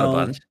pull down a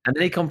bunch, and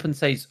then he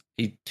compensates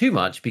too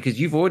much because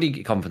you've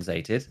already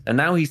compensated, and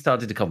now he's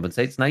started to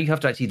compensate. So now you have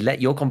to actually let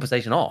your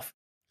compensation off,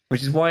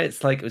 which is why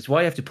it's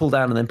why you have to pull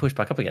down and then push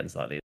back up again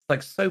slightly. It's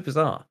like so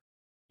bizarre.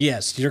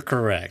 Yes, you're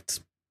correct,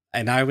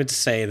 and I would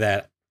say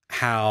that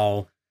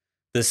how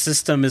the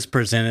system is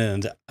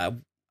presented,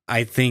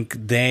 I think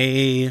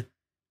their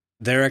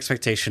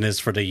expectation is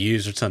for the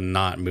user to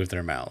not move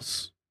their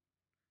mouse,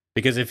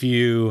 because if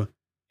you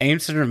aim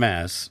center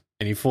mass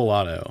and you full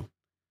auto,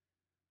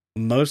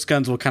 most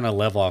guns will kind of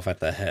level off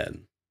at the head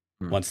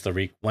once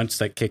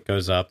that kick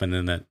goes up and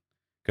then that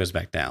goes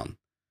back down.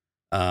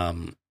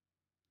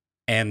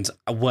 And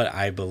what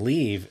I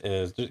believe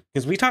is,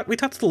 because we talked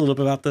a little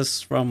bit about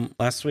this from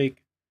last week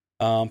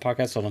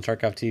podcast on the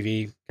Tarkov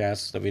TV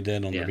cast that we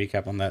did on the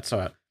recap on that.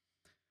 So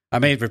I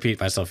may repeat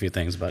myself a few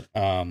things, but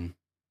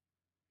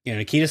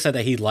Nikita said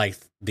that he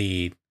liked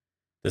the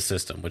the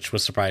system, which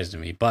was surprising to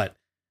me. But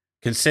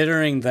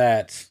considering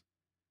that,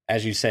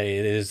 as you say,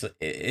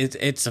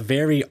 it's a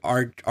very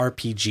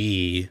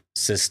RPG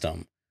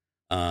system,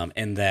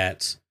 in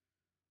that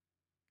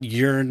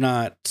you're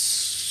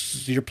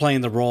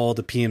playing the role of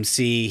the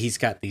PMC. He's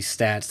got these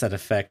stats that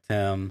affect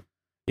him.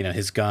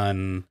 His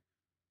gun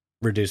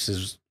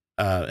reduces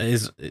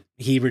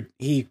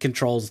he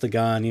controls the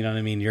gun. You know what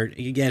I mean? You're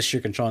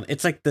controlling.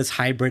 It's like this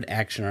hybrid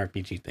action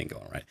RPG thing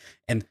going, right?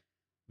 And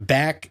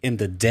back in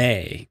the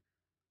day,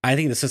 I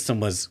think the system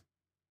was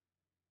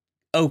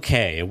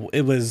okay.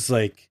 It was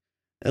like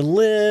a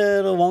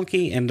little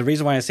wonky, and the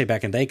reason why I say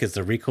back in the day, because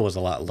the recoil was a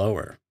lot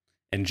lower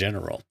in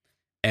general,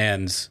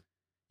 and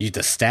the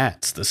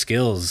stats, the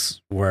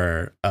skills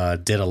were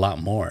did a lot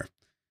more.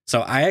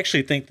 So I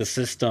actually think the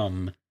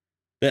system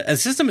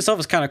itself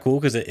is kind of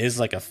cool, because it is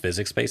like a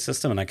physics based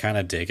system, and I kind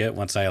of dig it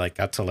once I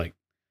got to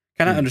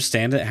kind of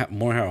understand it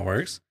more, how it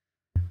works.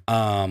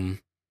 But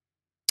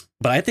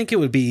I think it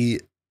would be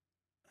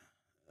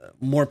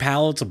more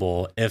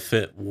palatable if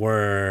it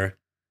were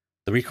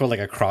the recoil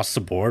across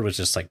the board was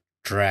just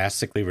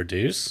drastically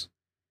reduced.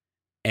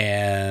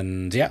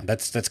 And yeah,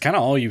 that's kind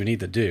of all you need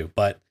to do.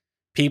 But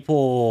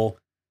people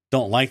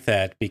don't like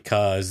that,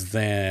 because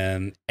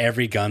then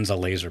every gun's a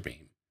laser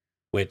beam,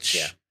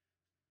 which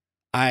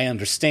I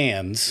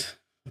understand,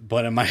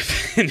 but in my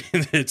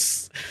opinion,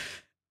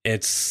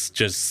 it's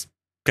just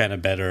kind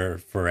of better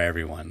for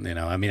everyone.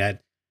 I mean,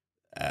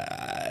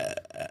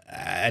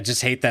 I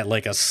just hate that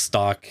a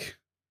stock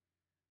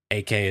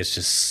AK is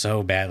just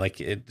so bad.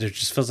 It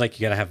just feels like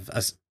you gotta have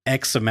a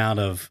X amount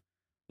of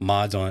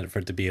mods on it for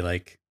it to be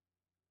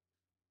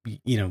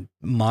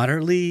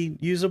moderately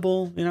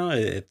usable.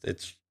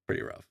 It's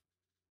pretty rough.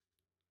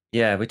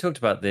 Yeah, we talked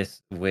about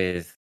this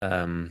with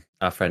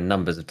our friend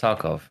Numbers of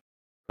Tarkov,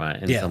 right?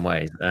 In some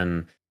ways,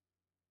 and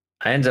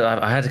I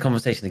had a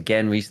conversation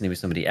again recently with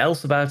somebody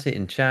else about it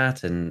in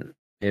chat, and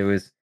it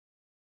was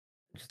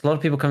just a lot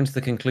of people coming to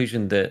the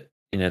conclusion that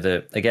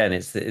again,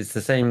 it's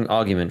the same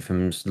argument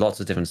from lots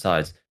of different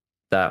sides,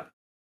 that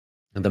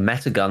the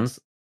meta guns,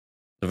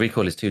 the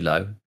recoil is too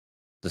low,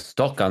 the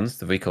stock guns,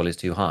 the recoil is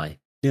too high,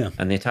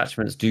 and the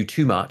attachments do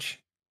too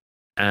much,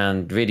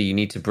 and really you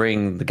need to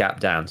bring the gap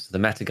down. So the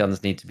meta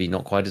guns need to be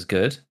not quite as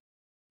good,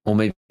 or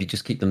maybe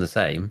just keep them the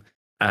same,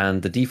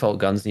 and the default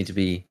guns need to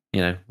be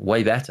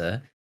way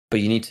better, but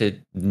you need to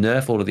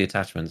nerf all of the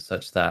attachments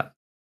such that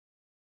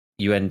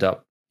you end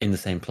up in the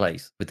same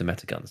place with the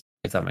meta guns,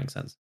 if that makes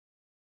sense.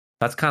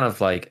 That's kind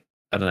of I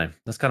don't know.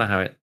 That's kind of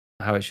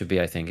how it should be.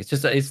 I think it's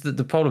just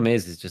the problem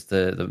is just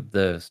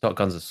the stock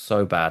guns are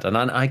so bad, and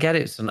I get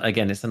it. It's an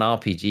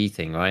RPG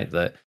thing, right?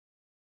 That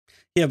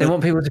they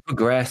want people to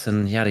progress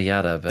and yada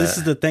yada. But this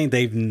is the thing: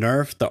 they've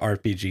nerfed the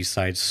RPG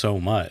side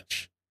so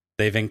much.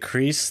 They've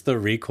increased the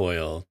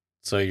recoil,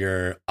 so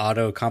your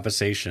auto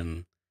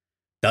compensation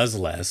does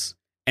less,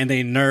 and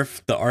they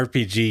nerfed the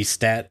RPG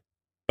stat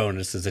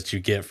bonuses that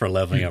you get for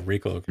leveling up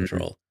recoil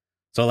control.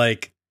 So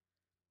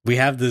we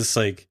have this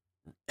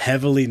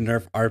heavily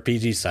nerfed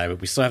RPG side, but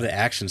we still have the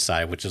action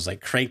side, which is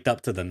cranked up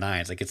to the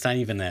nines. It's not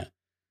even that.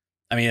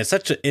 I mean,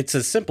 it's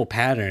a simple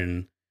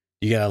pattern.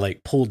 You gotta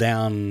pull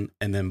down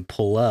and then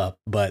pull up,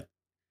 but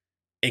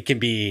it can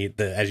be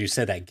as you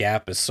said, that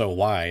gap is so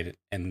wide,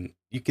 and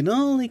you can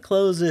only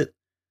close it.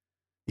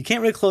 You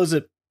can't really close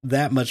it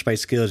that much by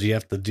skills. You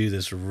have to do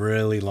this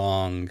really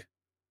long,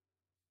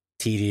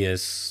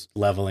 tedious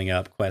leveling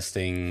up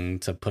questing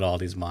to put all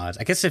these mods.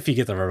 I guess if you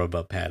get the rubber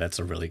butt pad, that's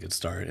a really good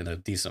start and a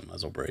decent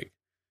muzzle break.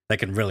 That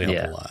can really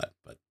help a lot.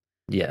 But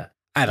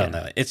I don't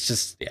know. It's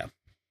just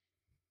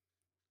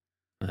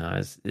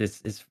No,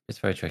 it's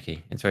very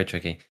tricky. It's very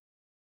tricky.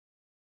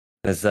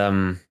 There's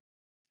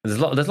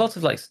lots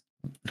of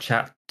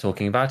chat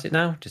talking about it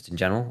now, just in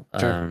general.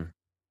 Sure.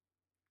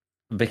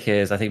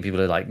 Because I think people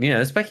are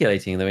they're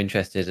speculating, they're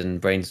interested in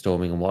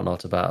brainstorming and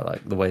whatnot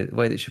about the way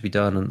that it should be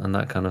done and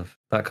that kind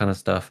of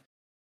stuff.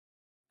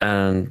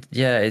 And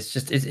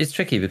it's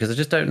tricky, because I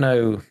just don't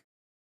know.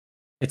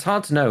 It's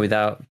hard to know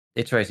without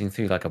iterating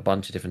through a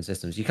bunch of different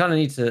systems. You kind of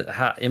need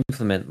to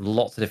implement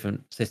lots of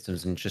different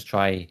systems and just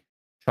try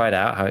it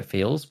out how it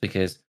feels,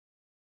 because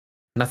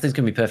nothing's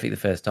going to be perfect the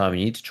first time.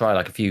 You need to try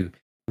a few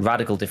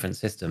radical different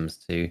systems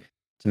to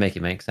make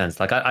it make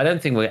sense. I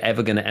don't think we're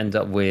ever going to end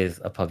up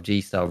with a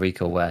PUBG style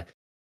recoil where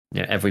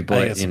every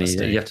bullet you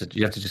have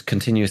to just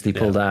continuously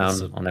pull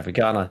down on every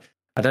gun.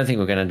 I don't think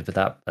we're going to end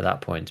up at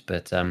that point.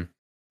 But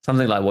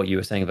something like what you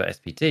were saying about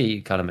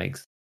SPT kind of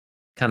makes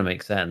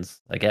sense,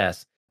 I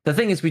guess. The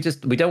thing is,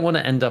 we don't want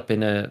to end up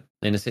in a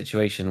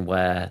situation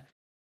where,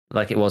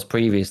 like it was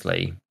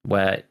previously,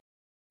 where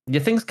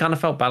things kind of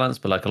felt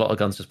balanced, but a lot of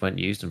guns just weren't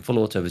used, and full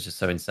auto was just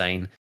so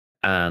insane,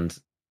 and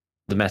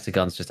the meta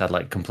guns just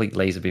had complete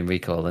laser beam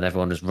recoil, and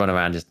everyone just run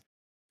around just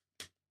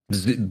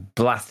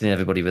blasting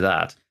everybody with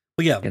that.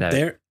 Well,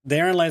 yeah,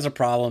 therein lies a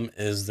problem,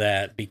 is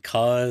that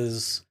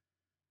because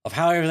of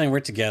how everything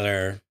worked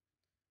together,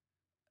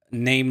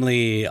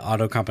 namely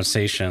auto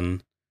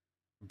compensation,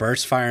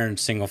 burst fire and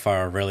single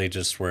fire really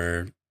just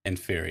were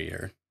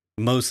inferior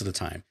most of the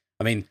time.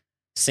 I mean,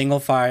 single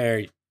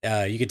fire,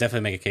 you could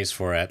definitely make a case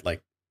for at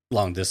like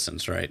long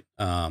distance, right?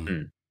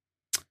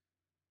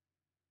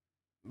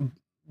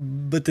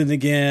 But then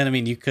again, I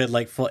mean, you could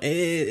like full.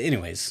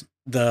 Anyways,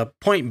 the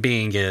point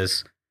being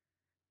is,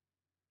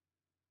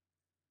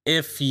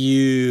 if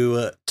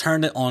you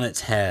turn it on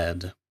its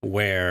head,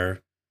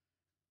 where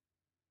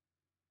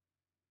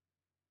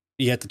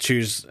you have to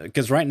choose,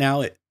 because right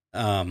now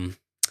the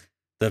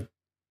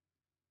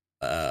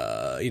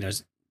you know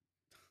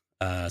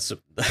so,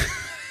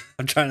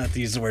 I'm trying not to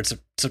use the word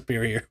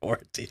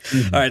superiority.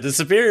 All right, the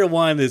superior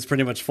one is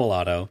pretty much full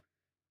auto,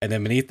 and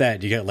then beneath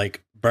that you get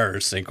like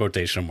bursts in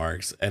quotation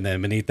marks, and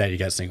then beneath that you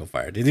got single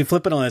fire. Did you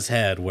flip it on its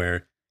head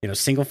where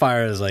single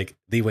fire is like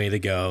the way to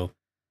go?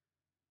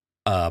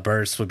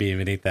 Bursts would be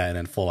beneath that, and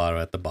then full auto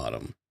at the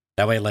bottom.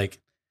 That way, like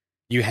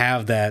you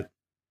have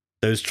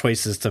those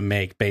choices to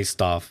make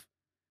based off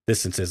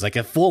distances. Like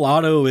if full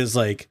auto is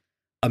like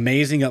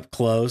amazing up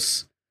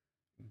close,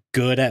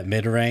 good at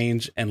mid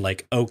range, and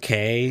like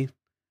okay,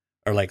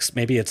 or like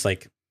maybe it's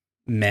like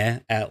meh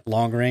at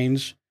long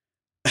range,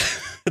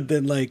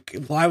 then like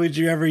why would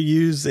you ever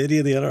use any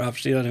of the other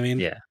options? You know what I mean?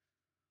 Yeah.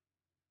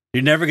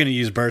 You're never going to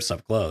use bursts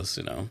up close,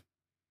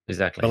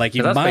 Exactly. But like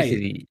you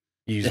might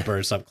use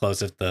bursts up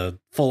close if the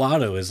full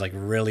auto is like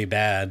really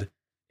bad.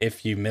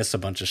 If you miss a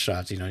bunch of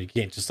shots, you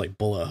can't just like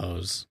bullet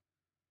hose.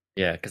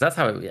 Yeah, because that's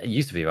how it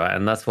used to be, right?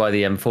 And that's why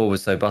the M4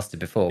 was so busted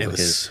before,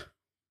 because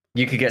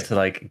you could get to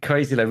like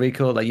crazy low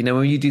recoil. Like,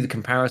 when you do the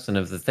comparison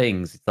of the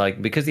things, it's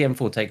like because the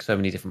M4 takes so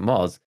many different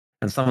mods,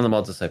 and some of the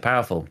mods are so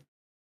powerful,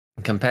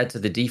 compared to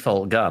the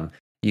default gun,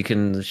 you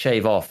can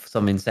shave off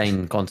some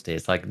insane quantity.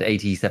 It's like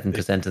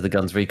 87% of the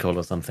gun's recoil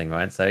or something,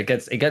 right? So it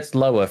gets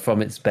lower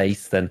from its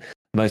base than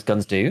most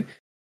guns do.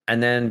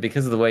 And then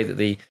because of the way that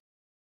the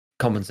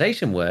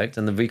compensation worked,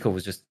 and the recoil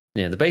was just,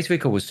 the base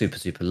recoil was super,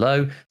 super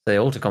low. So the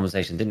auto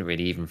compensation didn't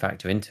really even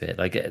factor into it.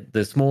 Like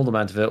the small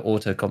amount of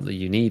auto comp that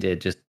you needed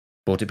just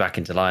brought it back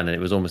into line, and it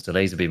was almost a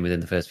laser beam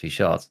within the first few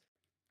shots.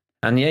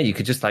 And yeah, you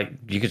could just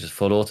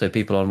full auto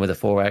people on with a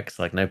 4x,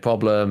 like no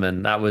problem.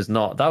 And that was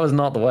not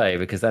the way,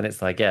 because then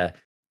it's like, yeah,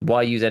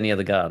 why use any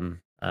other gun?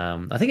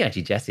 I think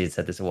actually Jesse had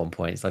said this at one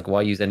point. It's like,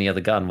 why use any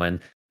other gun when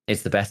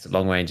it's the best at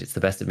long range, it's the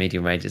best at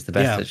medium range, it's the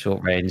best at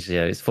short range.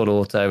 It's full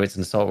auto, it's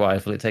an assault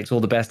rifle, it takes all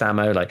the best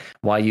ammo. Like,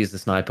 why use the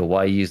sniper?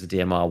 Why use the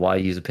DMR? Why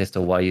use a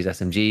pistol? Why use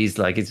SMGs?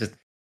 Like, it's just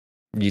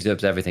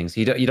usurps everything. So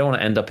you don't want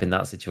to end up in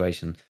that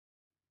situation.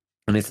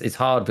 And it's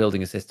hard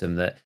building a system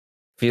that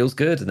feels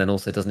good and then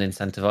also doesn't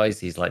incentivize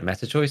these like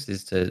meta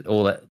choices to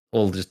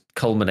all just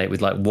culminate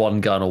with like one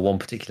gun or one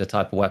particular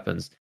type of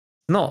weapons.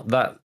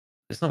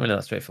 It's not really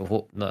that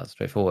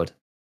straightforward,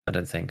 I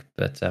don't think.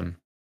 But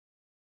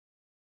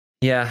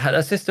yeah,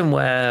 a system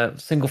where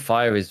single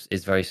fire is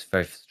very,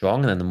 very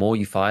strong, and then the more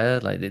you fire,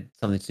 like it's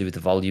something to do with the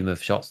volume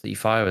of shots that you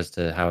fire as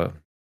to how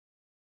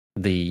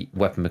the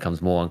weapon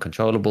becomes more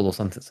uncontrollable or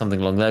something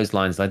along those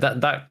lines. Like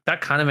that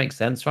kind of makes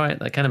sense, right?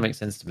 That kind of makes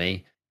sense to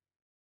me.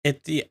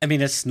 I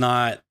mean, it's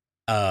not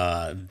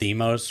the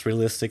most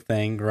realistic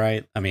thing,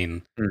 right? I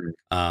mean,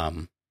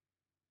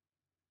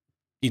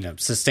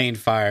 sustained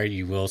fire,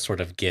 you will sort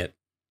of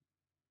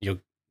you'll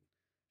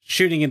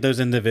shooting at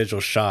those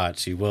individual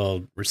shots, you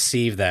will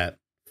receive that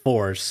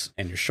force,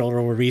 and your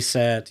shoulder will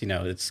reset.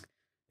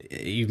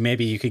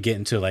 Maybe you could get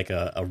into like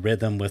a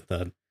rhythm with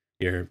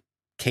your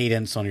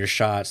cadence on your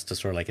shots to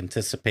sort of like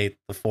anticipate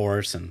the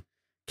force and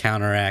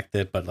counteract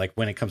it. But like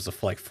when it comes to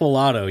like full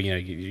auto,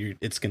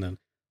 it's gonna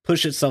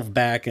push itself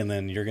back, and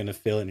then you're gonna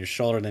feel it in your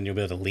shoulder, and then you'll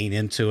be able to lean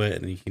into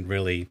it, and you can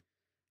really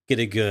get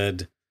a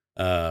good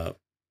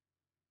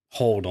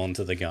hold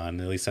onto the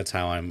gun. At least that's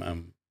how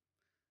I'm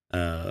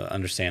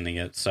understanding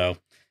it. So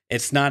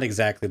it's not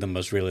exactly the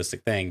most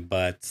realistic thing,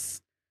 but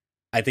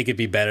I think it'd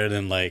be better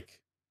than like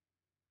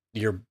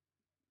your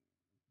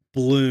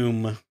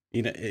bloom.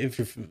 If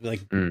you're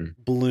like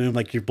bloom,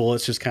 like your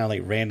bullets just kind of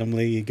like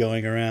randomly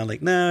going around.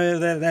 Like, no,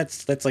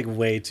 that's like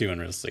way too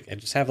unrealistic. I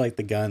just have like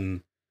the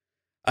gun.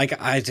 Like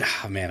I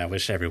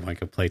wish everyone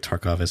could play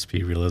Tarkov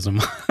SP realism.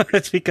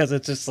 It's because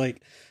it's just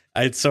like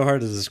it's so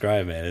hard to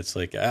describe, man. It's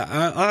like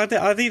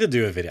I need to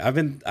do a video.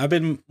 I've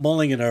been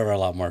mulling it over a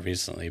lot more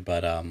recently,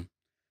 but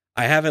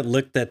I haven't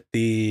looked at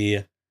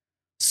the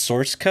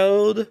source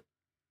code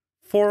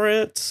for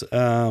it.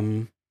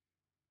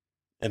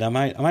 And I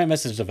might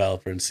message the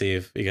developer and see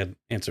if he can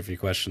answer a few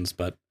questions.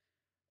 But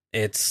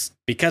it's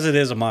because it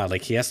is a mod.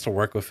 Like he has to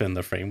work within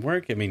the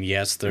framework. I mean,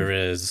 yes, there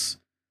is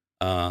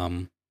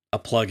a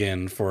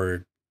plugin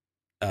for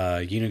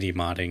Unity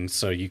modding,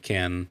 so you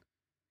can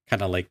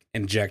kind of like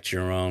inject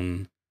your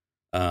own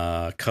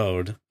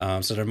code.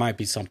 So there might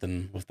be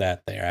something with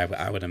that there,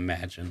 I would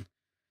imagine.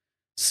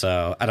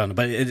 So I don't know,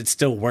 but it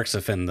still works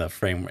within the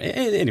framework.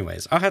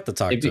 Anyways, I'll have to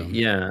talk to him.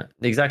 Yeah,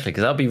 exactly,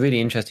 because that'll be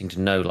really interesting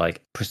to know,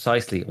 like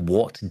precisely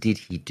what did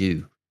he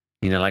do?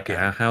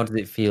 How did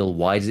it feel?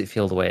 Why does it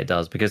feel the way it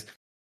does? Because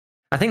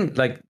I think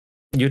like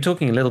you're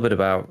talking a little bit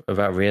about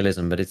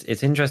realism, but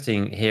it's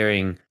interesting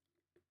hearing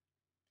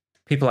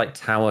people like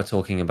Tower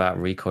talking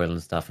about recoil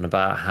and stuff, and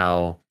about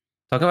how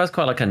Tarkov has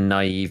quite like a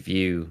naive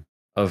view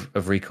of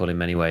recoil in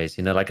many ways.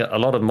 You know, like a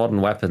lot of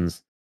modern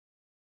weapons,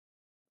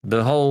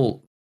 the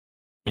whole,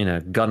 you know,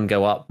 gun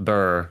go up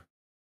burr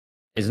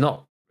is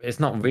not. It's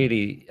not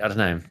really. I don't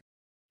know.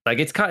 Like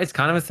it's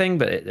kind of a thing,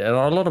 but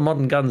a lot of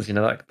modern guns, you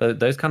know, like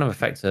those kind of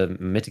effects are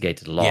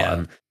mitigated a lot. Yeah.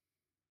 And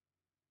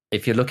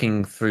if you're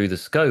looking through the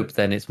scope,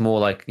 then it's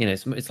more like, you know,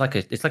 it's like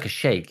a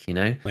shake, you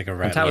know. Like a And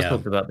rat. Towers Yeah.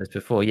 talked about this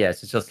before.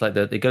 Yes, it's just like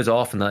it goes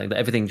off and like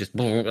everything just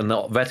and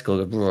the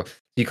vertical goes.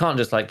 You can't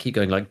just like keep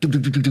going like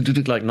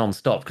like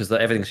non-stop because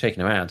everything's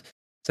shaking around.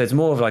 So it's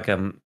more of like I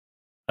don't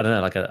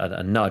know, like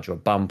a nudge or a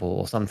bump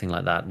or something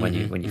like that when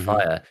you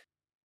fire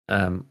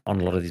on a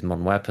lot of these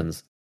modern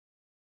weapons.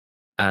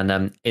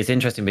 And it's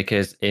interesting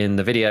because in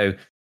the video,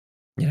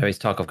 you know, it's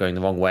Tarkov going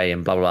the wrong way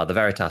and blah blah blah. The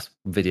Veritas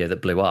video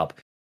that blew up,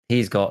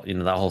 he's got, you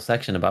know, that whole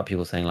section about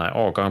people saying like,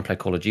 "Oh, go and play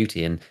Call of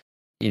Duty," and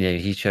you know,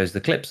 he shows the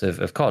clips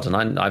of COD.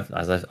 And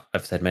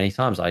I've said many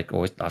times, I've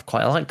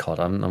quite like COD.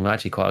 I'm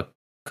actually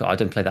I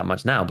don't play that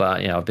much now,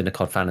 but you know, I've been a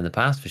COD fan in the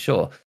past for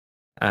sure.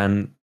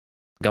 And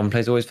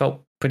gunplay's always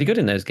felt pretty good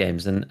in those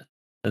games. And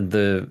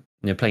the,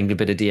 you know, playing a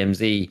bit of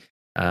DMZ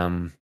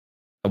a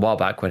while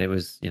back when it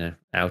was, you know,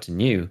 out and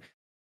new.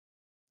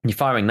 You're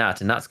firing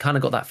that, and that's kind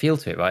of got that feel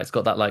to it, right? It's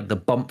got that like the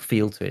bump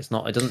feel to it.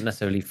 It doesn't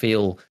necessarily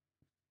feel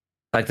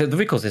like the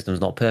recoil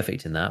system's not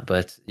perfect in that,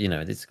 but you know,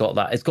 it's got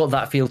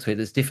that feel to it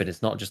that's different.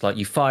 It's not just like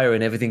you fire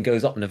and everything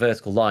goes up in a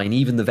vertical line,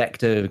 even the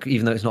vector,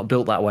 even though it's not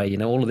built that way, you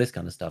know, all of this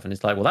kind of stuff. And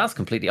it's like, well, that's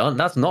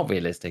that's not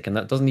realistic, and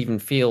that doesn't even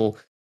feel,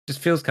 just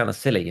feels kind of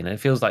silly, you know. It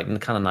feels like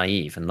kind of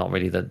naive and not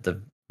really the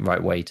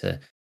right way to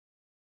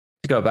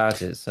go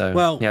about it. So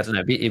Well, yeah, I don't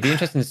know. It'd be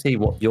interesting to see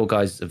what your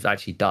guys have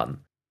actually done.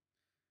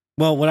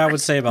 Well, what I would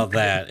say about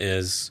that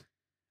is,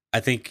 I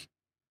think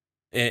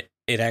it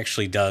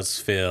actually does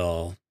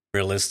feel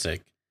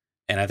realistic,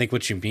 and I think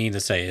what you mean to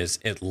say is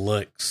it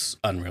looks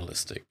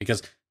unrealistic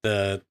because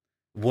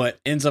what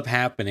ends up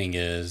happening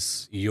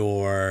is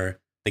the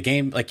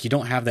game, like, you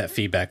don't have that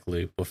feedback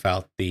loop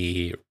without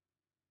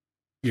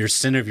your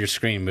center of your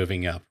screen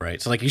moving up,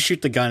 right? So like you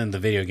shoot the gun in the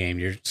video game,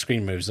 your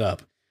screen moves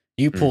up.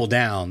 You pull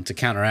down to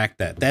counteract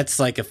that. That's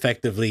like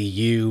effectively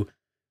you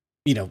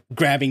know,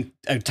 grabbing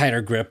a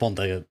tighter grip on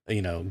the,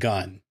 you know,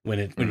 gun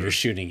when you're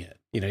shooting it.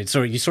 You know,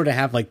 so you sort of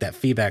have like that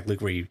feedback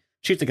loop where you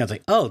shoot the gun, it's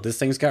like, oh, this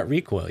thing's got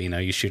recoil. You know,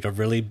 you shoot a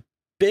really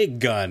big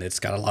gun, it's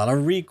got a lot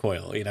of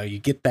recoil. You know, you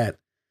get that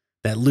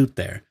loop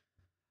there.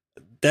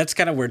 That's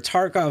kind of where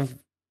Tarkov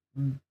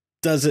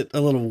does it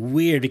a little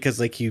weird because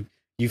like you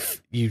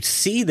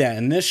see that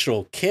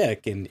initial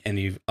kick and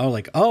you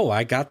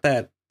I got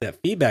that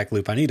feedback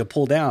loop. I need to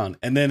pull down,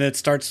 and then it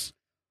starts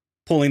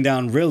pulling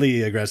down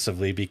really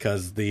aggressively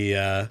because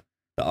the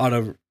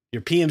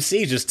your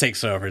PMC just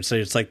takes over. So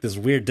it's like this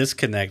weird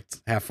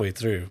disconnect halfway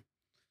through.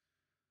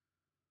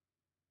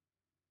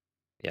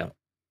 Yeah,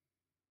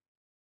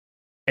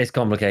 it's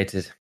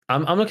complicated.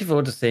 I'm looking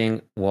forward to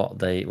seeing what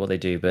they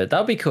do, but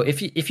that'll be cool.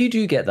 If you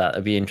do get that,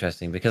 it'd be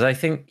interesting because I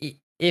think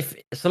if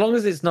so long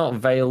as it's not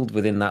veiled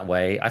within that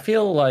way, I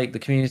feel like the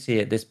community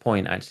at this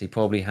point actually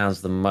probably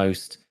has the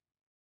most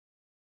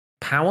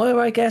power.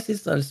 I guess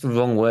is that's the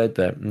wrong word,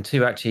 but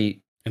to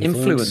actually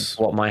influence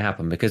what might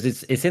happen because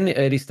it's in the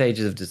early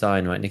stages of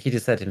design, right? Nikita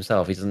said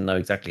himself he doesn't know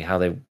exactly how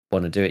they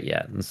want to do it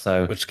yet, and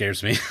so which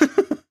scares me.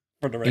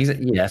 For the record.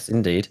 Yes,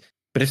 indeed.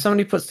 But if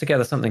somebody puts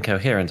together something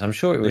coherent, I'm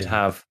sure it would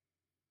have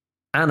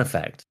an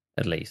effect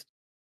at least.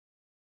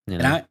 You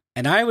know?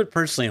 And I would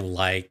personally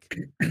like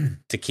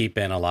to keep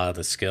in a lot of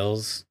the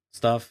skills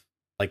stuff,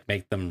 like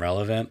make them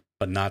relevant,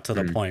 but not to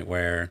the point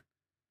where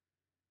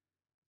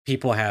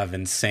people have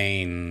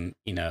insane,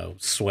 you know,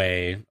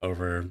 sway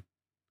over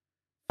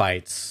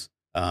fights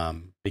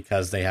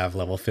because they have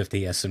level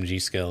 50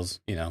 SMG skills.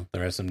 You know,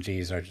 their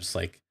SMGs are just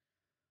like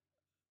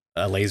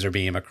a laser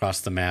beam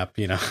across the map.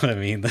 You know what I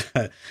mean?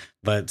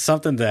 But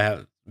something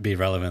to be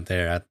relevant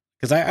there,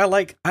 because I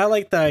like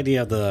the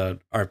idea of the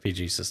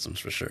RPG systems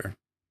for sure.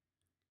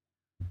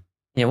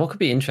 Yeah, what could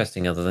be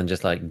interesting other than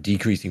just like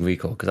decreasing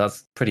recoil? Because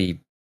that's pretty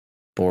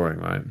boring,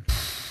 right?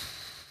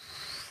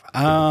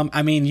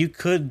 I mean, you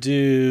could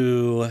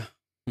do.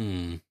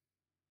 I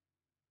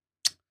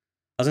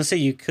was gonna say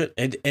you could.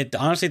 It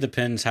honestly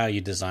depends how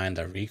you design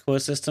the recoil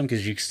system,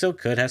 because you still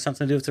could have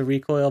something to do with the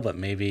recoil, but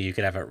maybe you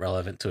could have it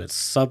relevant to its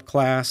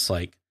subclass.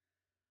 Like,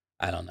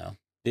 I don't know.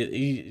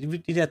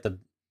 You'd have to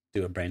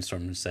do a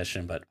brainstorming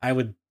session, but I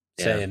would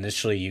say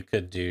initially you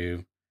could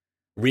do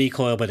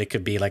recoil, but it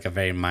could be like a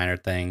very minor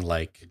thing,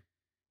 like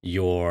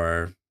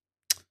your,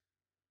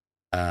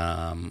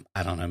 I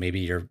don't know, maybe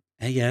your.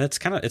 Yeah,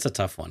 it's a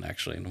tough one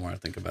actually. The more I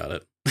think about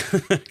it,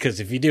 because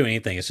if you do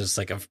anything, it's just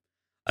like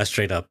a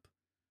straight up,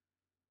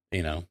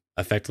 you know,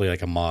 effectively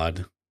like a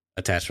mod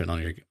attachment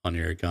on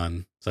your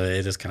gun. So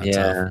it is kind of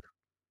tough.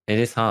 It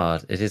is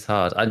hard. It is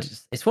hard.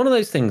 It's one of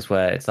those things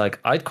where it's like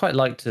I'd quite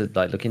like to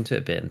like look into it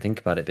a bit and think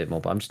about it a bit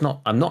more, but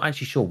I'm not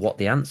actually sure what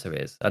the answer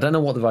is. I don't know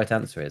what the right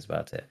answer is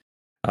about it.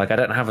 Like I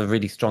don't have a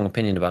really strong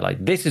opinion about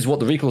like this is what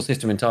the recoil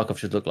system in Tarkov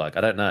should look like.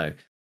 I don't know.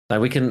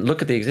 Like we can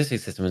look at the existing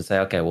system and say,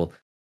 okay, well,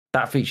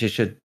 that feature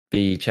should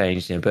be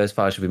changed. Burst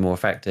fire should be more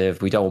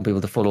effective. We don't want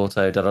people to full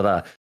auto. Da da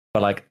da.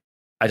 But like,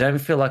 I don't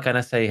feel like I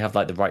necessarily have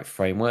like the right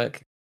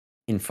framework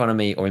in front of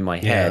me or in my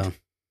head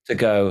to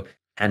go.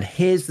 And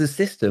here's the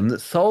system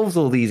that solves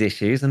all these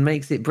issues and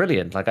makes it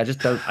brilliant. Like I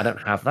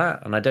don't have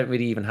that, and I don't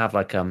really even have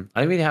like I don't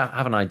really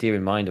have an idea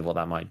in mind of what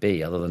that might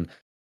be, other than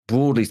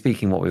broadly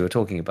speaking what we were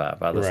talking about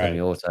the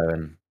semi-auto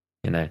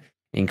and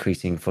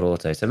increasing full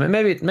auto. So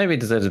maybe it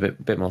deserves a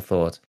bit more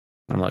thought.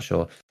 I'm not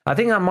sure. I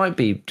think that might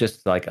be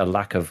just like a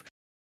lack of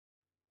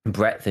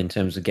breadth in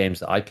terms of games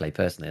that I play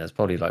personally. That's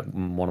probably like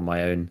one of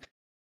my own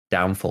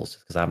downfalls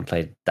because I haven't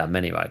played that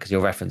many, right? Because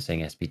you're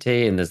referencing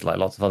SPT, and there's like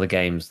lots of other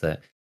games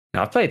that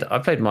I've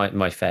played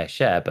my fair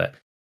share, but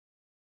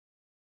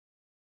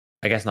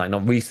I guess like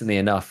not recently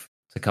enough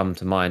to come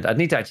to mind. I'd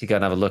need to actually go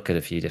and have a look at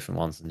a few different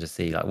ones and just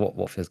see like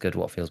what feels good,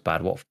 what feels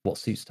bad, what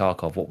suits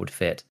Tarkov, what would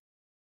fit.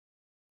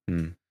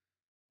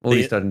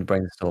 Already starting to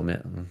brainstorm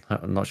it.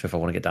 I'm not sure if I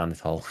want to get down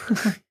this hole.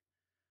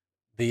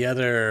 The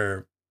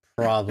other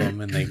problem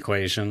in the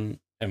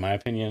equation, in my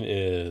opinion,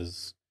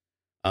 is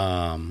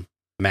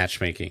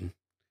matchmaking.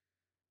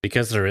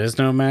 Because there is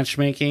no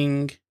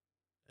matchmaking,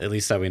 at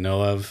least that we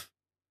know of,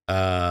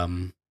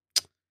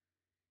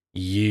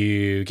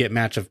 you get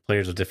match of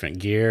players with different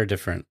gear,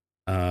 different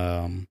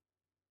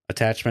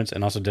attachments,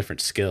 and also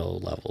different skill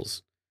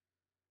levels.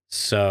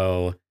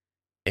 So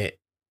it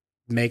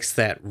makes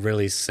that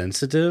really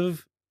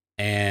sensitive.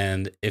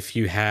 And if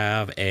you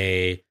have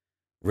a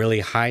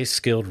really high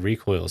skilled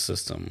recoil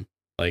system,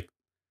 like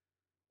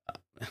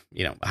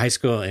high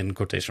skill in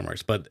quotation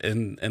marks, but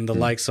in the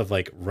likes of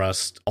like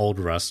old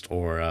Rust,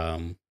 or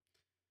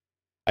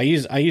I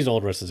use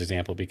old Rust as an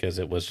example because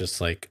it was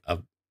just like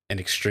an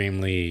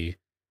extremely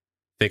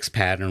fixed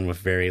pattern with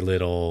very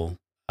little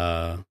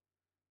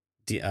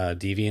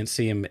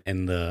deviancy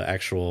in the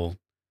actual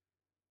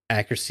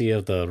accuracy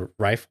of the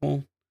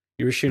rifle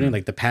you were shooting.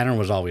 Like the pattern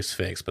was always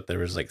fixed, but there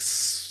was like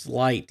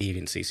slight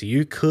deviancy, so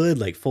you could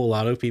like full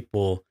auto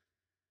people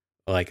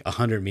like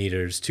 100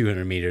 meters,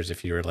 200 meters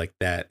if you were like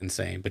that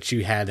insane, but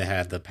you had to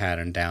have the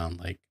pattern down.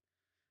 Like,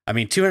 I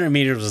mean, 200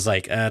 meters was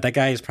like, that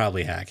guy is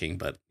probably hacking,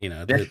 but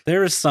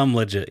there is some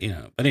legit,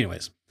 but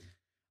anyways,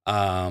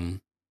 but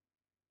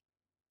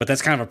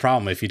that's kind of a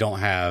problem if you don't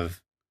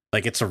have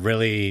like,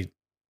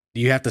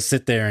 you have to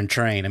sit there and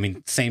train. I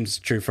mean, same's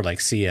true for like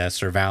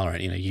CS or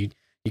Valorant.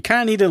 You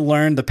kind of need to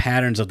learn the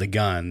patterns of the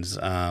guns.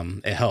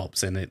 It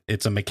helps, and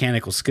it's a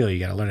mechanical skill. You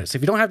got to learn it. So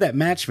if you don't have that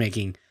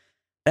matchmaking,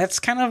 that's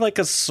kind of like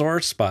a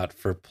sore spot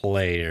for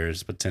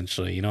players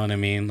potentially. You know what I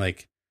mean?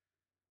 Like,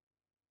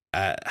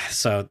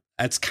 so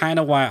that's kind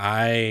of why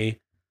I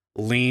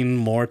lean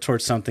more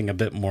towards something a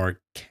bit more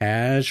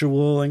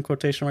casual in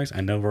quotation marks.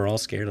 I know we're all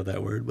scared of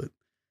that word, but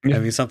I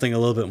mean something a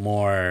little bit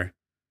more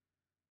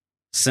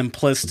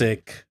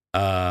simplistic,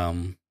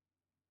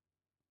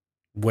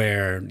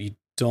 where you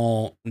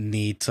don't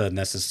need to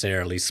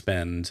necessarily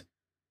spend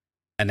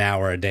an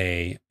hour a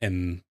day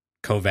in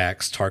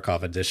Kovacs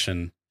Tarkov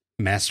edition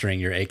mastering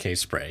your AK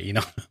spray. You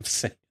know what I'm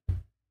saying?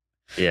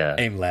 Yeah.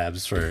 Aim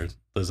labs for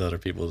those other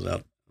people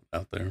out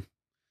there.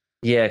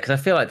 Yeah, because I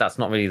feel like that's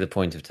not really the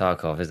point of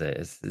Tarkov, is it?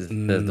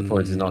 The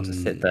point is not to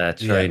sit there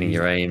training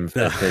your aim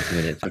for 30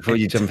 minutes before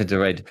you jump into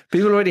raid.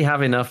 People already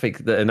have enough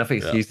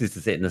excuses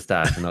to sit in the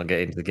stash and not get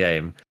into the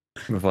game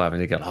before having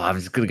to go, I'm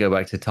just going to go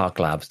back to Tark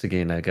labs to go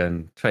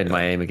and train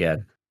my aim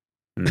again.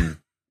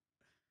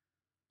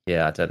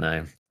 Yeah, I don't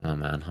know. Oh,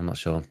 man, I'm not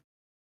sure.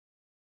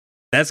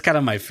 That's kind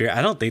of my fear.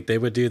 I don't think they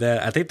would do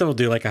that. I think they'll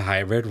do like a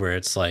hybrid where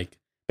it's like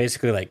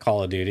basically like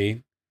Call of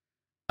Duty,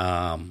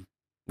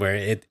 where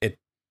it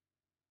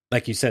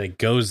like you said, it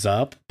goes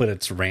up, but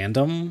it's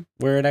random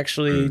where it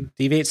actually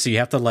deviates. So you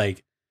have to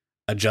like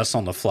adjust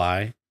on the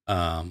fly.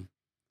 But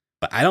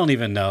I don't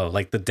even know,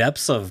 like the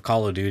depths of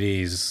Call of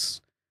Duty's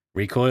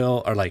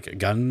recoil or like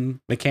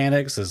gun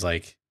mechanics is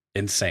like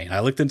insane.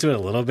 I looked into it a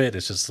little bit.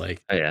 It's just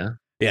like, yeah,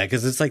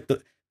 because it's like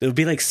it would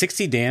be like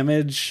 60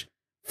 damage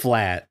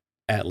flat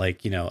at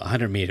like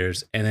 100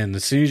 meters, and then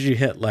as soon as you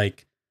hit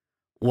like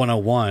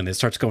 101, it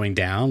starts going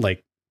down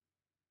like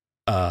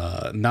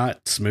not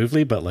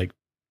smoothly, but like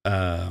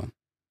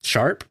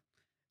sharp,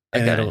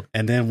 and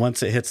and then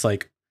once it hits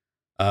like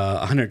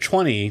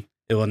 120,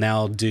 it will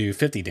now do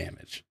 50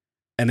 damage,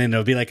 and then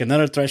there'll be like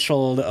another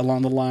threshold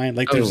along the line.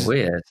 Like there's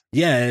weird.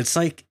 Yeah, it's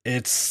like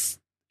and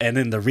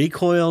then the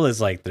recoil is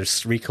like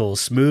there's recoil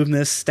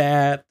smoothness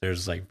stat,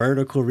 there's like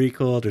vertical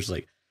recoil,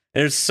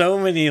 there's so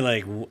many,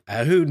 like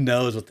who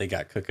knows what they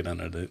got cooking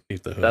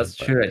underneath the hood. That's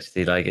true,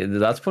 actually. Like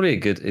that's probably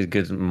a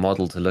good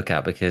model to look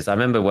at, because I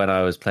remember when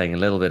I was playing a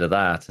little bit of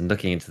that and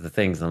looking into the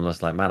things, and I'm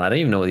just like, man, I don't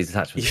even know what these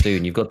attachments do.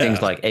 And you've got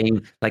things like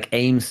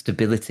aim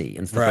stability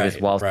and stuff like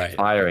this whilst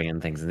firing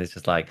and things, and it's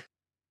just like,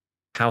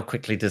 how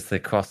quickly does the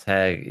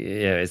crosshair?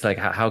 It's like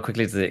how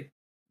quickly does it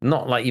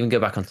not like even go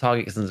back on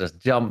target? It doesn't just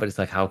jump, but it's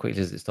like how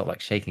quickly does it stop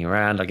like shaking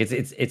around? Like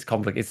it's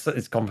complicated.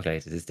 It's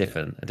complicated. It's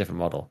different, a different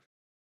model.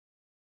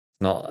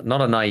 Not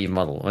a naive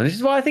model, and this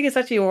is why I think it's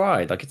actually all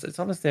right. Like it's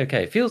honestly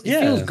okay. It feels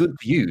good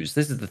views.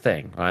 This is the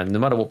thing, right? No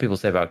matter what people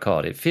say about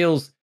COD, it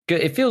feels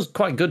good. It feels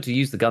quite good to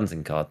use the guns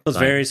in COD. It was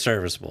very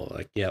serviceable.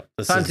 Like, yep,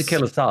 time to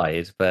kill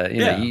aside, but you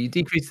know, you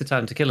decrease the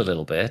time to kill a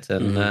little bit,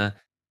 and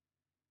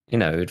you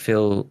know, it'd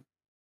feel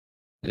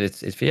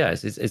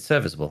it's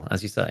serviceable,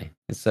 as you say.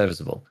 It's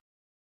serviceable.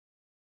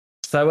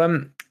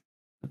 So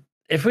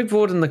if we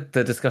broaden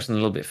the discussion a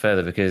little bit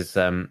further, because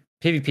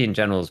PvP in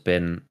general has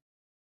been,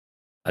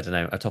 I don't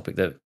know, a topic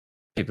that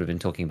people have been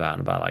talking about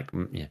and about, like,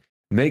 you know,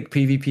 make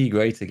PvP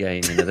great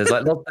again. You know, there's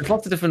like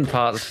lots of different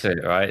parts to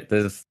it, right?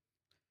 There's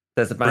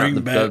about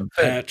bring back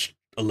patch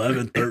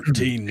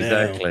 11.13 now.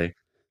 Exactly.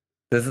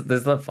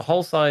 There's the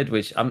whole side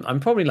which I'm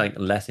probably like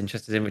less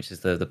interested in, which is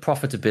the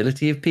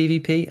profitability of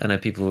PvP. I know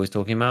people are always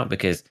talking about,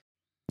 because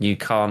you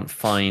can't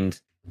find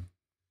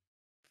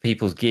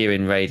people's gear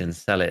in raid and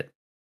sell it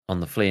on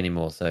the flea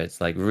anymore. So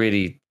it's like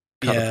really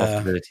cut the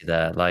profitability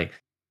there.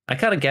 Like, I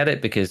kind of get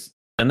it, because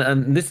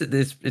and this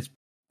it's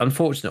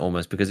unfortunate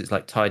almost, because it's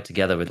like tied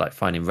together with like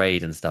finding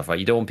raid and stuff, right?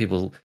 You don't want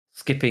people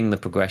skipping the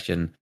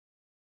progression,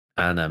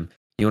 and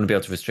you want to be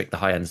able to restrict the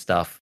high end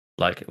stuff,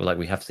 like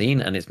we have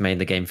seen, and it's made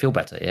the game feel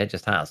better. Yeah, it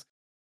just has.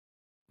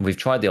 We've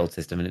tried the old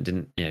system and it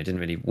didn't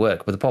really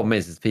work. But the problem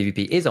is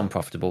PvP is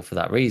unprofitable for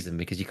that reason,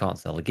 because you can't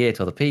sell the gear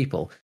to other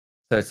people.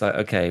 So it's like,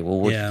 okay, well,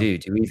 what do you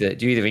do?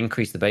 Do you either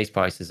increase the base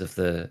prices of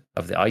the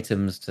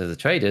items to the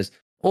traders,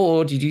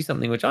 or do you do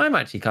something which I'm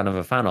actually kind of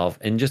a fan of,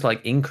 and just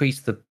like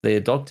increase the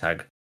dog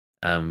tag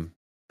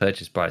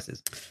purchase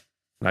prices?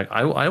 Like,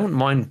 I wouldn't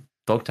mind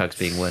dog tags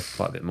being worth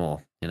quite a bit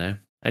more, you know?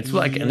 It's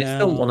like, and it's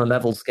still on a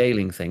level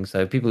scaling thing.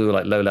 So people who are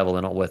like low level,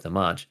 they're not worth that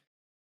much.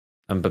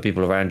 But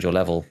people around your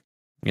level,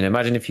 you know,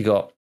 imagine if you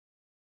got,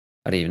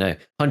 I don't even know,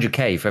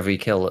 100k for every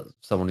kill at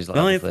someone who's like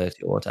level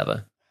 30 or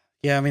whatever.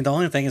 Yeah, I mean, the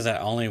only thing is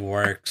that only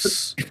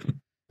works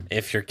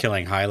if you're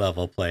killing high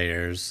level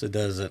players. It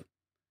doesn't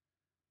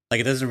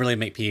really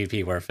make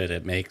PvP worth it.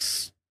 It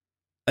makes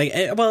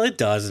it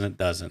does and it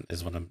doesn't,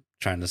 is what I'm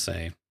trying to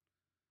say.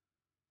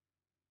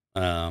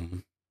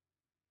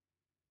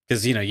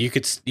 Because you know, you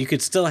could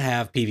still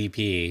have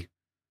PvP,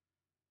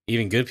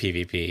 even good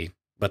PvP,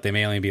 but they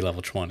may only be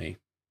level 20.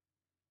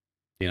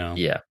 You know.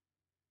 Yeah.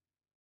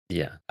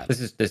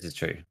 This is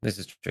true. This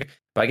is true.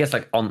 But I guess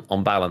like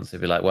on balance, it'd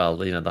be like,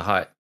 well, you know, the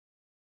high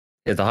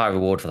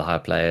reward for the higher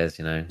players,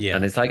 you know. Yeah.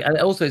 And it's like, and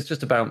also it's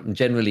just about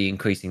generally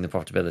increasing the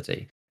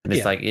profitability. And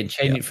it's like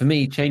for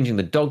me, changing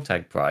the dog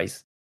tag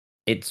price,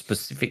 it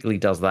specifically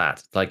does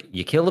that. Like,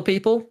 you kill the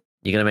people,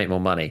 you're gonna make more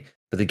money.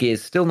 But the gear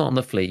is still not on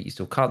the fleet, you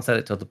still can't sell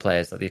it to other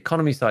players. Like, the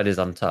economy side is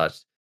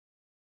untouched.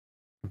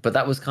 But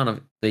that was kind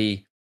of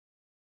the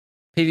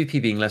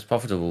PvP being less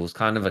profitable was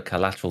kind of a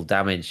collateral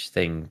damage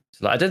thing.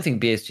 So, like, I don't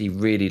think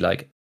BSG really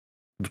like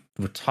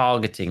were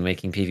targeting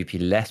making PvP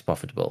less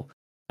profitable.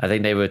 I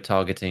think they were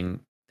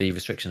targeting the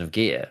restriction of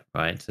gear,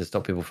 right, to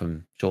stop people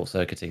from short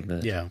circuiting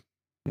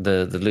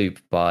the loop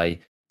by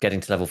getting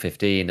to level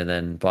 15 and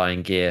then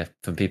buying gear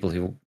from people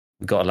who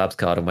got a labs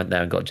card and went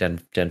there and got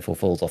Gen 4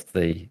 fulls off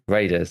the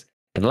raiders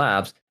in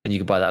labs, and you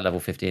could buy that level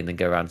 15 and then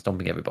go around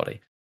stomping everybody.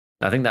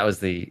 I think that's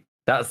the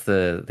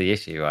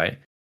issue, right?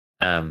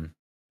 I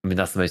mean,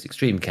 that's the most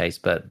extreme case,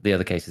 but the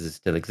other cases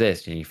still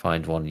exist. You know, you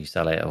find one, you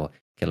sell it, or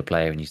kill a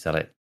player and you sell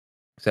it.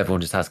 So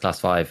everyone just has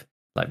class 5,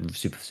 like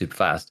super, super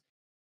fast.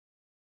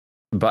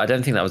 But I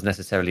don't think that was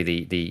necessarily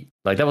the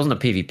like, that wasn't a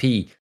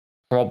PvP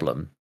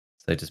problem,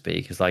 so to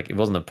speak. It's like, it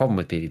wasn't a problem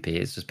with PvP.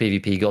 It's just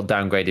PvP got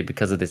downgraded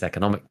because of this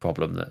economic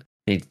problem that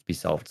needs to be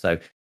solved. So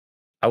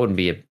I wouldn't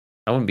be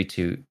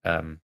too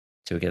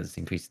against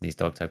increasing these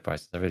dog tag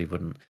prices. I really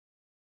wouldn't.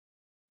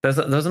 There's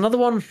another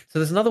one. So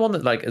there's another one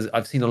that, like,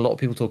 I've seen a lot of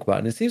people talk about,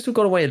 and it seems to have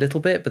gone away a little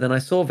bit. But then I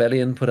saw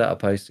Velian put out a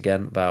post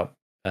again about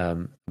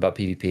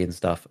PvP and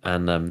stuff,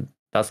 and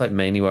that's like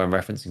mainly where I'm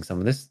referencing some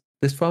of this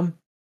from.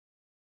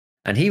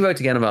 And he wrote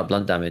again about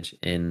blunt damage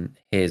in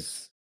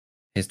his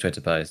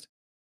Twitter post,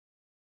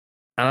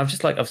 and I'm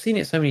just like, I've seen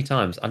it so many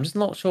times. I'm just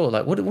not sure.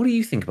 Like, what do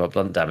you think about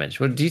blunt damage?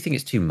 Do you think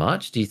it's too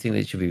much? Do you think that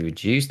it should be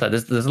reduced? Like,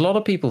 there's a lot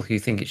of people who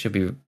think it should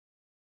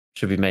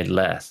be made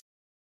less.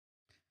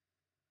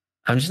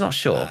 I'm just not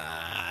sure.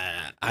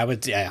 I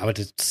would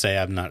say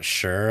I'm not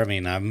sure. I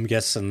mean, I'm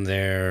guessing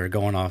they're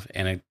going off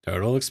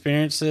anecdotal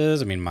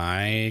experiences. I mean,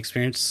 my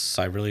experience,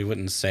 I really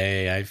wouldn't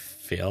say I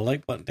feel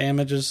like blunt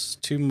damage is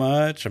too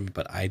much,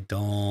 but I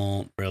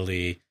don't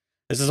really.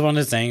 This is one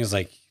of the things,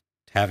 like,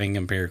 having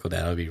empirical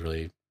data would be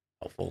really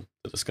helpful to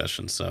the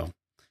discussion. So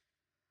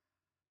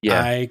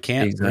yeah, I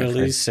can't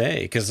really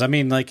say, because I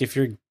mean, like, if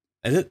you're,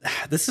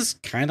 this is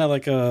kind of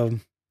like a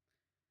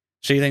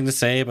shitty thing to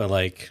say, but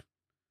like,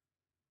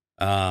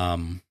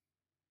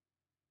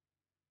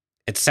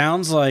 it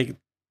sounds like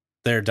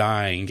they're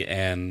dying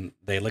and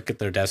they look at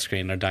their death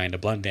screen, they're dying to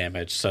blunt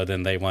damage, so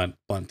then they want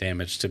blunt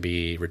damage to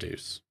be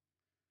reduced.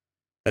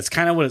 That's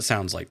kind of what it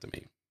sounds like to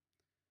me.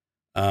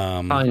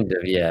 Kind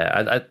of,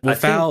 yeah.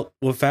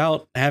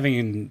 Without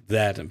having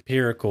that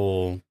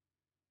empirical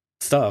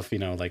stuff, you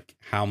know, like,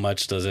 how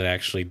much does it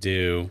actually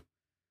do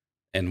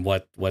and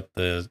what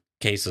the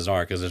cases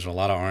are, because there's a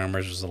lot of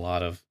armors, there's a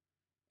lot of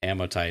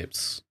ammo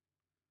types.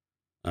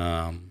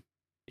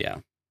 Yeah.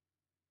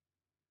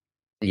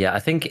 Yeah, I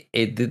think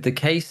the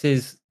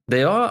cases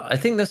they are. I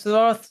think there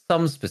are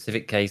some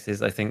specific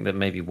cases I think that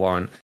maybe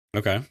warrant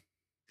Okay.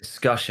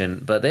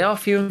 discussion, but they are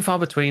few and far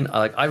between.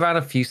 Like I ran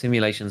a few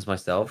simulations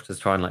myself to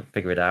try and like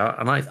figure it out,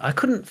 and I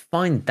couldn't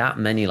find that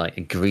many like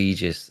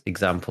egregious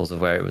examples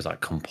of where it was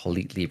like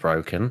completely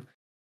broken.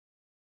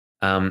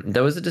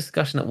 There was a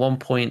discussion at one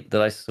point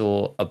that I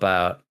saw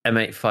about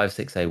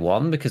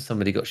M856A1 because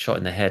somebody got shot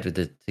in the head with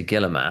the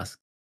Tagilla mask,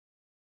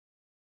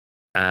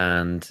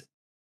 and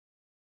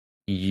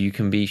you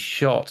can be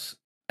shot.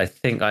 I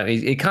think I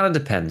mean, it kind of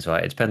depends,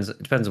 right? It depends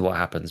on what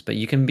happens, but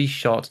you can be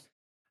shot.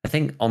 I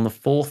think on the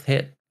fourth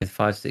hit with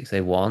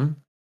 56A1,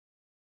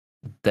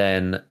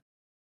 then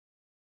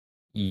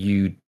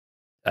you,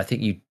 I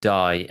think you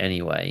die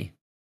anyway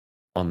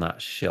on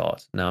that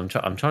shot. Now I'm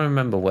trying to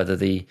remember whether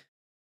the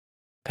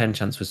pen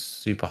chance was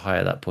super high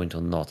at that point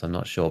or not. I'm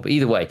not sure, but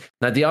either way,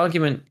 now the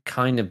argument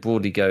kind of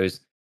broadly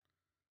goes: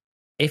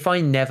 if I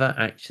never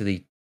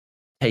actually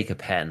take a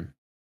pen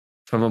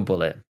from a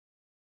bullet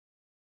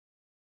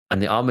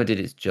and the armor did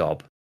its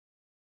job,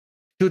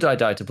 should I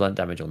die to blunt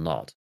damage or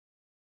not?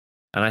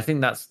 And I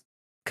think that's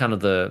kind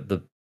of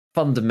the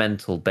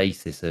fundamental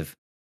basis of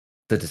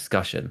the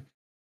discussion.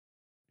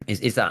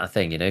 Is that a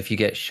thing? You know, if you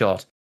get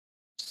shot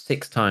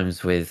 6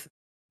 times with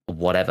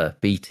whatever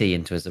BT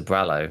into a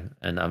Zabrallo,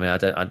 and I mean,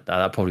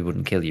 that probably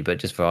wouldn't kill you, but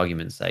just for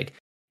argument's sake,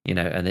 you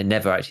know, and it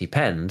never actually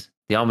penned,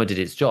 the armor did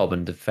its job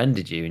and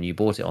defended you, and you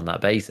bought it on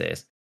that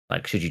basis.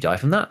 Like, should you die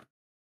from that?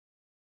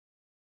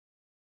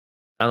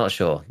 I'm not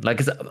sure. Like,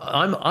 cause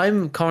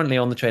I'm currently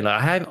on the train.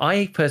 Like,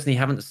 I personally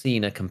haven't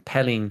seen a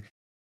compelling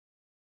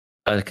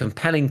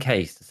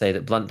case to say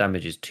that blunt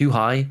damage is too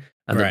high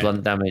and that Right.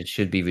 blunt damage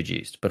should be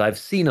reduced. But I've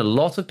seen a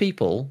lot of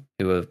people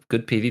who are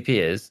good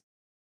PvPers,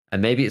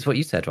 and maybe it's what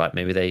you said, right?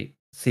 Maybe they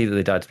see that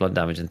they died to blunt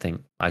damage and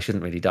think, I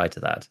shouldn't really die to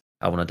that.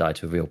 I want to die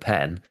to a real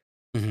pen.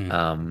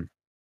 Mm-hmm.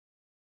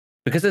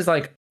 Because there's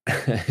like,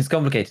 it's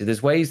complicated.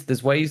 There's ways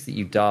that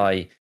you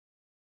die.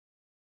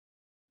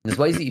 There's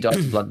ways that you die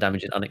to blunt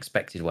damage in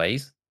unexpected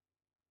ways.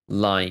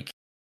 Like,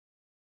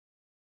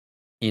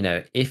 you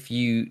know, if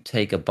you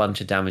take a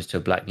bunch of damage to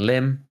a black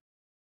limb,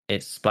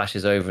 it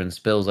splashes over and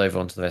spills over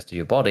onto the rest of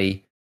your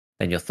body,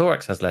 then your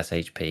thorax has less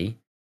HP.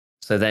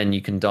 So then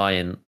you can die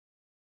in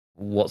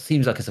what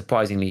seems like a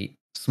surprisingly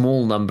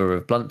small number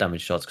of blunt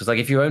damage shots. Because, like,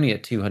 if you're only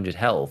at 200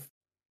 health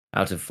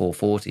out of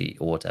 440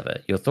 or whatever,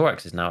 your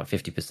thorax is now at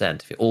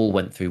 50%. If it all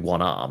went through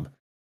one arm,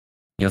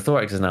 your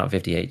thorax is now at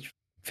 50%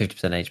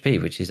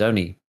 HP, which is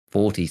only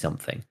 40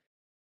 something.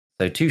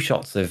 So 2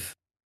 shots of,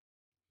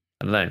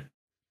 I don't know,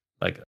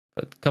 like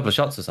a couple of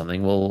shots or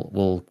something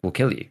will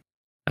kill you.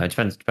 It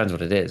depends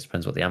what it is,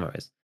 depends what the ammo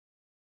is.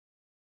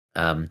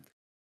 And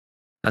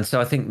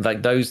so I think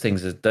like those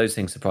things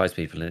surprise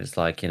people, and it's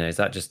like, you know, is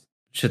that just,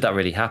 should that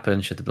really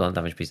happen? Should the blunt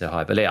damage be so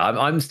high? But yeah,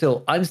 I'm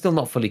still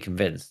not fully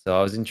convinced. So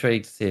I was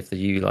intrigued to see if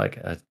you like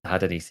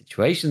had any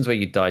situations where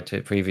you died to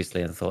it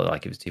previously and thought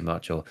like it was too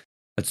much, or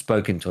had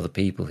spoken to other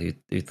people who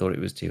thought it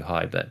was too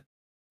high. But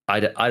I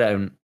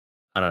don't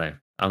know.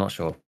 I'm not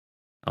sure.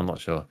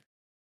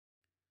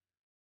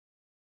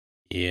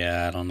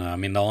 Yeah, I don't know. I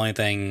mean, the only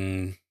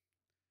thing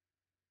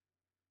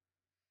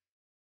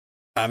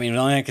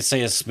I could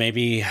say is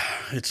maybe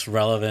it's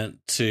relevant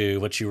to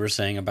what you were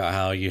saying about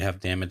how you have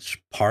damaged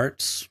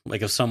parts.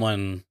 Like if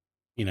someone,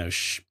 you know,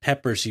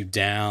 peppers you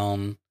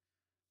down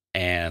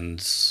and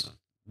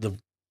the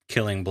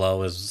killing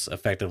blow is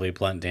effectively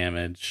blunt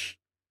damage,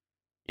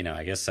 you know,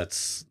 I guess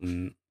that's,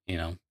 you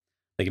know,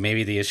 like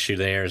maybe the issue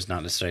there is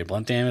not necessarily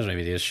blunt damage.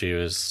 Maybe the issue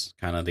is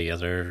kind of the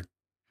other,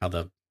 how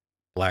the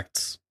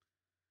black's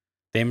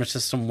damage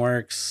system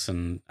works.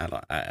 And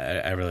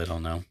I really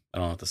don't know. I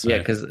don't know what to say. Yeah,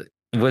 because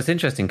what's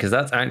interesting, because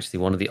that's actually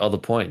one of the other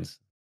points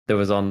that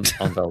was on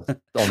on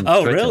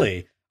Oh, Twitter.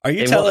 really? Are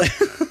you It telling?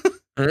 was.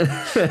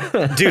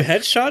 Do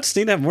headshots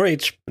need to have more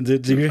HP? Do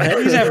your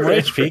headies have more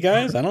HP,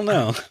 guys? I don't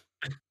know.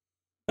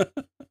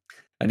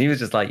 And he was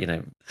just like, you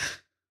know,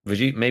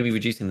 maybe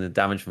reducing the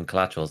damage from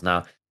collaterals.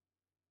 Now,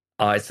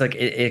 it's like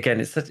again,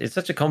 it's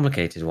such a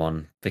complicated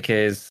one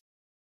because,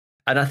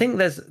 and I think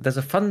there's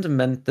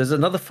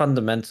another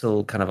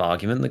fundamental kind of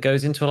argument that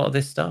goes into a lot of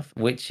this stuff,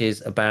 which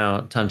is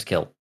about time to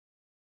kill.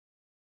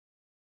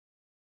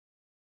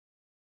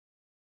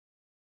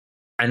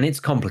 And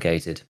it's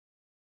complicated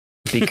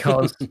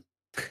because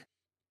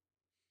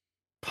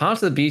part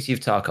of the beauty of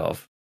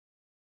Tarkov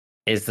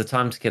is the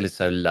time to kill is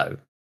so low.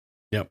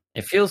 Yep.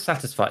 It feels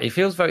satisfying. It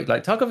feels very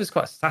like Tarkov is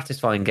quite a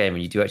satisfying game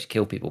when you do actually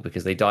kill people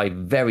because they die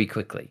very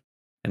quickly.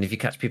 And if you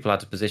catch people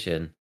out of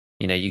position,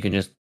 you know, you can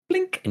just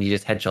blink and you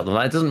just headshot them.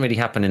 Like, it doesn't really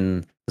happen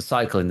in the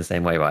cycle in the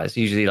same way, right? It's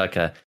usually like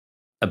a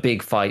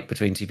big fight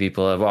between two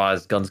people.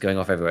 There's guns going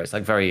off everywhere. It's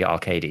like very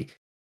arcadey.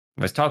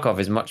 Whereas Tarkov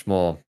is much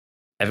more,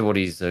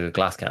 everybody's a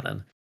glass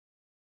cannon.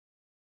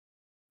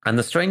 And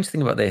the strange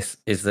thing about this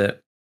is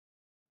that,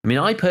 I mean,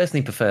 I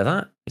personally prefer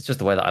that. It's just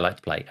the way that I like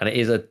to play, and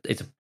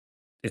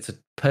it's a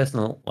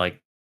personal,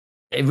 like,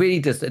 it really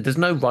does. There's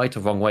no right or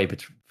wrong way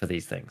for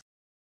these things.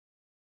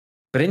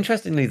 But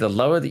interestingly, the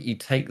lower that you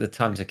take the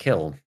time to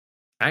kill,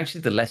 actually,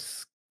 the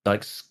less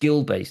like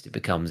skill based it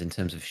becomes in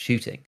terms of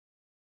shooting.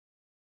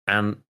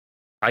 And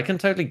I can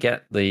totally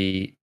get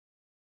the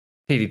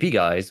PvP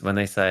guys when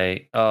they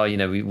say, "Oh,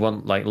 we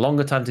want like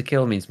longer time to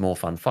kill means more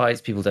fun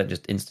fights. People don't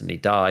just instantly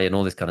die and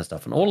all this kind of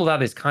stuff." And all of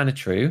that is kind of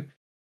true,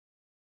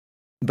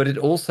 but it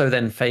also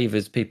then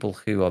favors people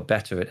who are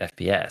better at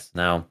FPS.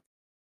 Now,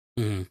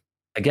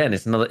 again,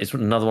 it's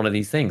another one of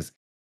these things.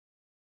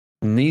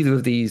 Neither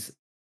of these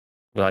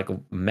like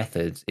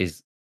methods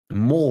is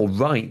more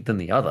right than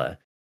the other.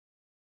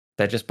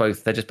 They're just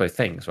both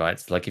things, right?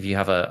 It's like if you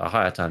have a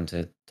higher time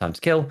to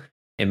kill,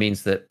 it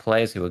means that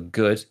players who are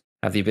good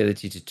have the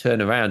ability to turn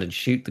around and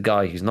shoot the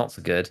guy who's not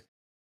so good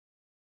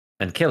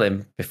and kill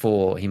him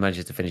before he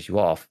manages to finish you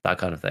off, that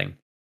kind of thing.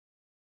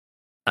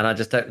 And I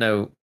just don't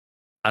know.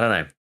 I don't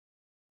know.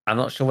 I'm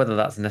not sure whether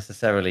that's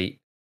necessarily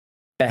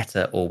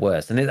better or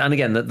worse. And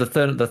again,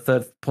 the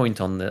third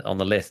point on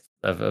the list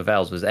of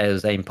L's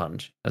was aim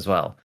punch as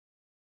well.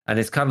 And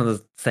it's kind of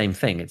the same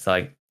thing. It's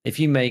like if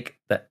you make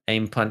the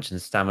aim punch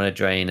and stamina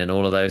drain and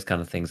all of those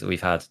kind of things that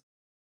we've had.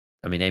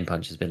 I mean, aim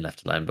punch has been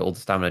left alone, but all the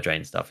stamina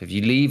drain stuff, if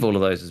you leave all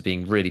of those as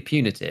being really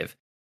punitive,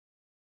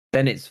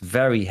 then it's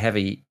very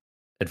heavy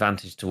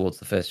advantage towards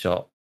the first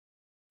shot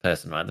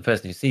person, right? The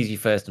person who sees you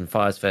first and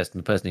fires first,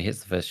 and the person who hits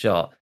the first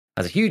shot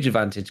has a huge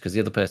advantage because the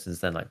other person's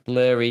then like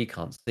blurry,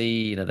 can't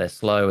see, they're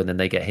slow, and then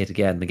they get hit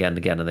again and again and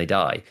again, and they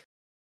die.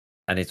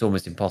 And it's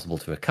almost impossible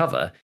to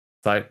recover.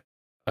 It's like,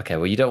 okay,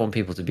 well, you don't want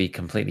people to be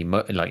completely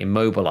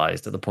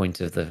immobilized at the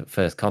point of the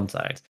first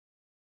contact.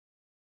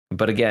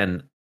 But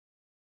again,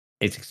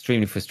 it's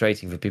extremely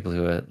frustrating for people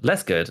who are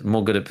less good,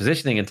 more good at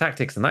positioning and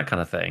tactics and that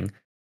kind of thing,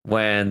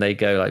 when they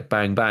go like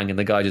bang bang and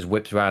the guy just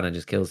whips around and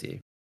just kills you,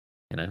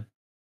 And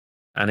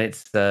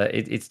it's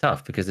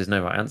tough because there's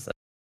no right answer.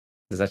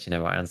 There's actually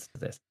no right answer to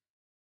this.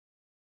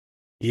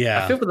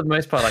 Yeah, I feel for the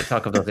most part like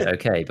Tarkov does it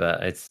okay,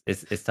 but it's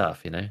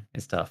tough,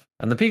 It's tough,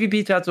 and the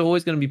PvP chads are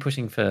always going to be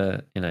pushing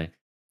for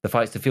the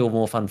fights to feel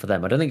more fun for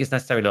them. I don't think it's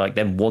necessarily like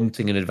them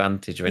wanting an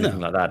advantage or anything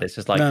like that. It's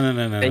just like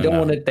they don't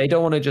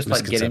want to just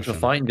like get into a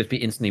fight and just be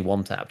instantly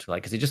one tapped,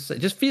 like because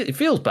it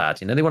feels bad.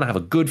 They want to have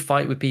a good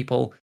fight with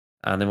people,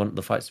 and they want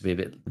the fights to be a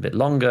bit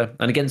longer.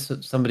 And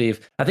against somebody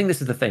I think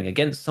this is the thing,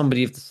 against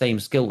somebody of the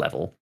same skill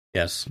level,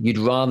 yes, you'd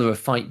rather a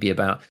fight be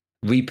about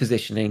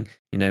repositioning,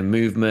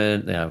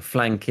 movement,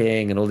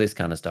 flanking, and all this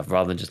kind of stuff,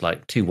 rather than just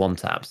like 2 one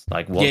taps.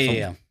 Like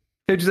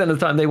 50% of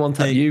the time they one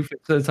tap you, 50%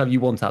 of the time you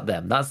one tap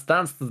them. That's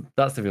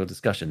the real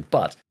discussion.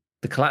 But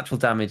the collateral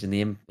damage and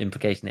the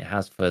implication it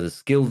has for the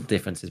skill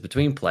differences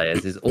between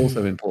players is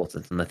also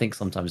important, and I think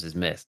sometimes is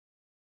missed.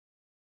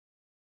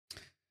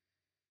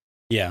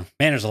 Yeah,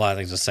 man, there's a lot of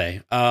things to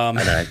say.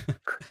 I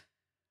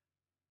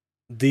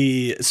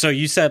know. So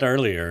you said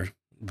earlier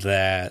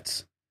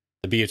that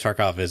the beauty of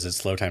Tarkov is its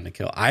slow time to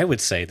kill. I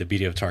would say the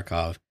beauty of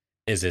Tarkov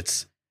is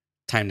its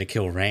time to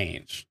kill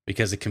range,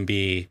 because it can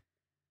be,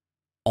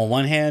 on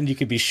one hand, you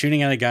could be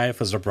shooting at a guy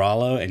with a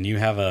Zabralo and you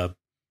have a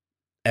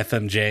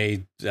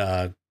FMJ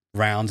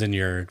rounds in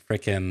your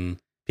freaking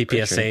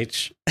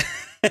PPSH,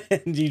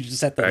 and you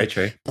just have to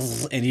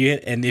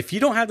and if you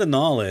don't have the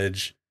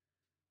knowledge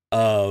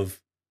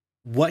of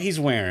what he's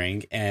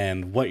wearing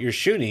and what you're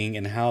shooting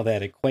and how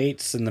that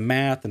equates in the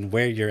math and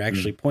where you're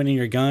actually pointing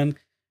your gun,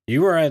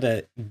 you are at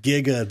a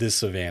giga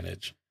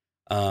disadvantage.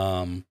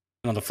 And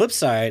on the flip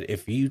side,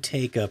 if you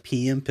take a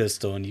PM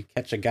pistol and you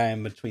catch a guy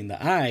in between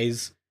the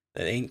eyes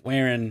that ain't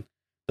wearing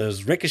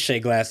those ricochet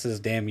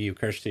glasses, damn you,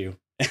 curse you,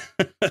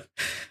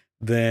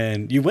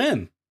 then you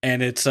win.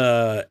 And it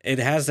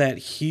has that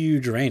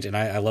huge range. And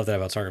I love that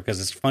about Tarkov, because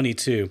it's funny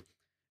too.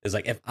 Is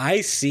like, if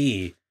I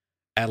see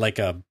at like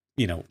a,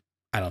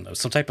 I don't know,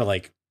 some type of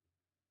like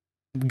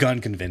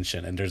gun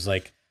convention, and there's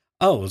like,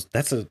 oh,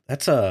 that's a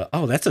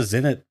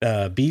Zenit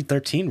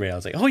B13 rail. I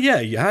was like, oh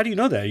yeah, how do you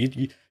know that?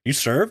 You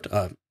served?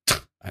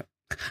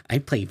 I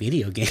play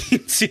video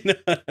games,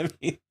 what I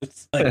mean?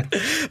 It's like,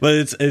 but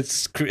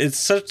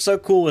it's so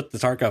cool with the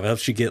Tarkov. It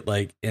helps you get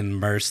like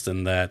immersed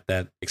in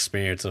that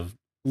experience of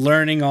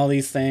learning all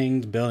these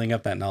things, building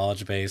up that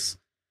knowledge base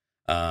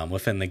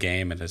within the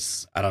game, and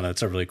it's, I don't know,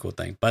 it's a really cool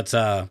thing. But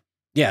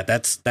yeah,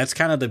 that's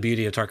kind of the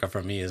beauty of Tarkov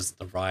for me, is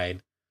the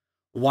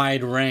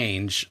wide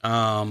range.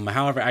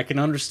 However, I can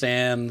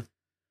understand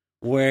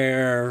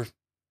where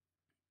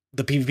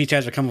the PvP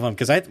chats are coming from,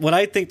 because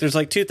I think there's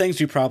like 2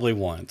 things you probably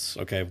want.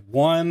 Okay,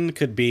 one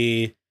could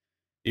be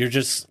you're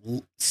just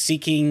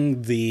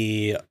seeking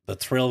the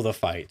thrill of the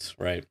fight,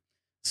 right?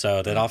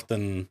 So that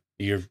often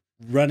you're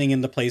running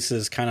into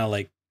places kind of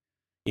like,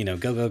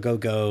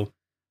 go,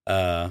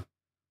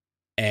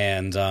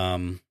 and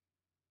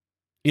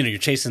you're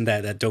chasing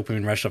that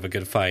dopamine rush of a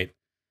good fight.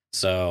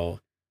 So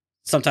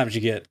sometimes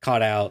you get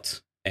caught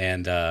out,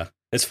 and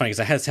it's funny because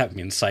I had this happen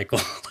in Cycle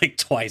like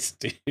twice,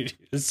 dude.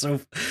 It's so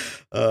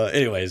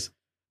anyways,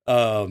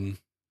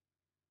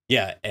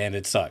 yeah, and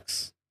it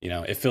sucks.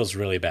 It feels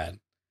really bad.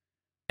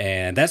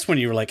 And that's when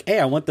you were like, hey,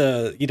 I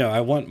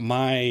want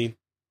my,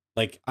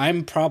 like,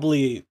 I'm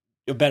probably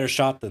a better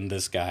shot than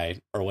this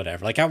guy or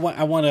whatever. Like I want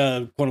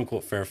a quote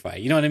unquote fair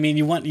fight. You know what I mean?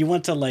 You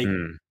want to like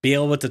be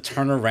able to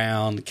turn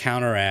around,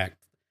 counteract,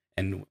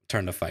 and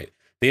turn to fight.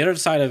 The other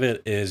side of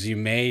it is you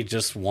may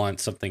just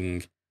want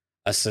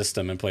a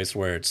system in place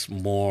where it's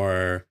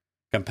more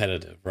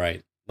competitive,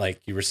 right?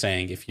 Like you were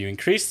saying, if you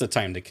increase the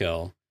time to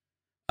kill,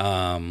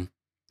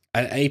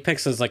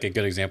 Apex is like a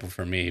good example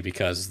for me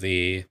because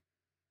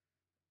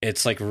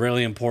it's like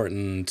really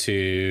important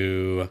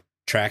to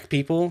track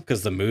people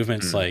because the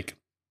movement's like,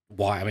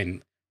 why? I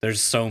mean,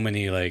 there's so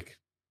many like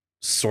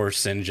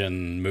source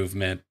engine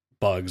movement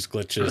bugs,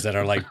 glitches that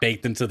are like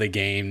baked into the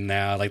game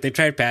now. Like they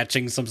tried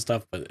patching some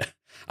stuff, but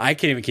I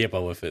can't even keep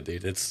up with it,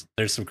 dude.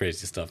 There's some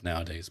crazy stuff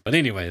nowadays. But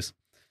anyways,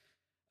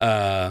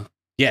 yeah,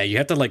 you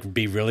have to like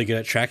be really good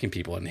at tracking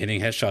people, and hitting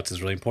headshots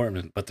is really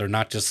important. But they're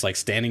not just like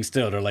standing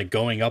still; they're like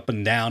going up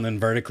and down and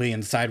vertically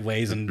and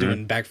sideways and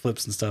doing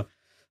backflips and stuff.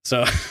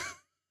 So,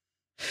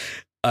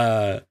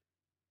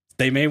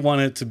 they may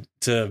want it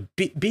to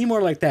be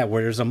more like that,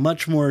 where there's a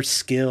much more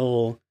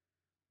skill.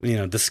 You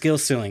know, the skill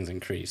ceiling's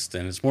increased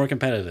and it's more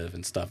competitive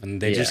and stuff,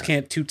 and they just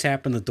can't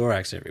two-tap in the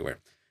thorax everywhere.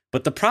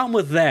 But the problem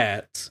with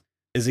that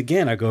is,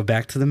 again, I go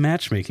back to the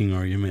matchmaking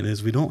argument,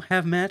 is we don't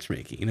have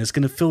matchmaking, and it's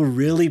going to feel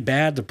really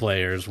bad to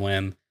players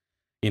when,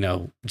 you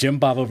know, Jim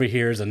Bob over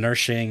here is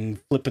inertiating,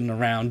 flipping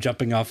around,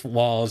 jumping off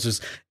walls,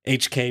 just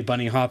HK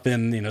bunny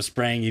hopping, you know,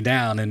 spraying you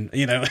down, and,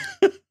 you know,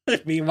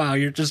 meanwhile,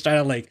 you're just trying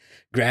to, like,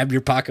 grab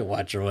your pocket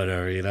watch or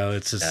whatever, you know?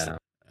 It's just,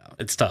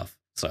 it's tough,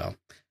 so...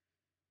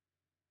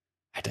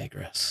 I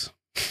digress.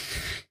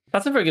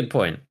 That's a very good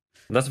point.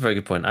 I like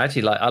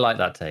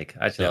that take.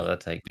 I like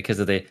that take because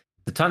of the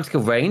time to kill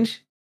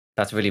range.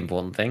 That's a really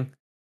important thing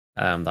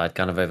that I'd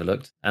kind of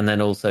overlooked. And then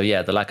also,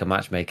 the lack of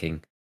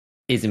matchmaking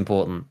is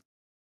important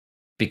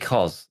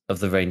because of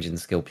the range and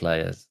skill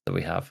players that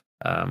we have.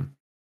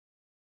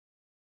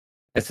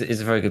 It's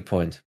a very good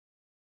point.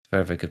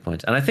 Very, very good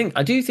point. And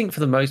I do think for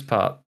the most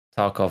part,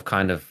 Tarkov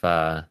kind of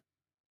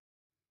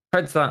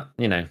treads that,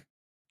 you know,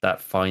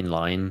 that fine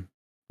line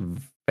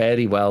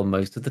fairly well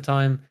most of the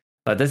time.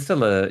 Like there's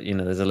still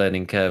there's a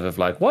learning curve of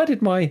like, why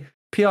did my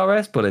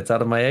PRS bullets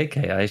out of my AK?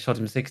 I shot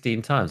him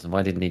 16 times, and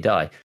why didn't he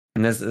die?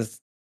 And there's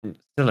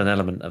still an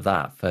element of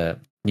that for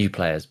new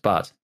players,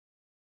 but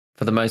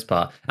for the most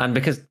part, and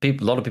because a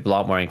lot of people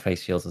aren't wearing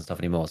face shields and stuff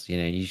anymore, so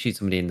you shoot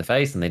somebody in the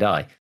face and they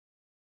die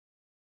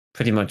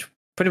pretty much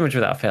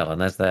without fail,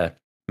 unless they're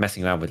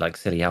messing around with like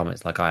silly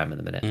helmets like I am in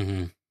the minute.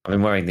 I've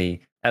been wearing the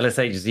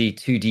LSHZ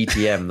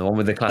 2DTM, the one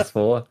with the class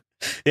 4.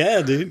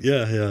 Yeah, dude.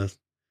 Yeah.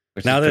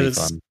 Now that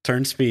its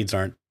turn speeds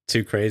aren't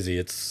too crazy,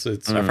 it's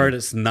I've heard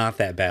it's not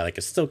that bad. Like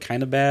it's still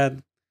kind of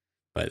bad,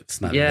 but it's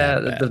not.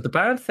 that bad. The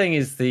bad thing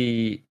is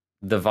the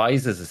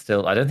visors are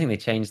still. I don't think they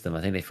changed them.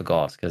 I think they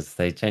forgot because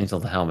they changed all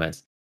the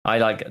helmets. I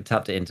like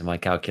tapped it into my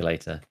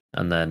calculator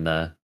and then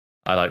I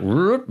like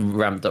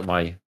ramped up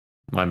my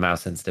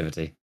mouse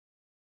sensitivity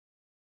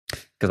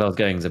because I was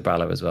going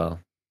Zabralo as well.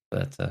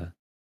 But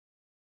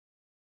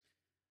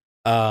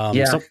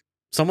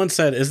someone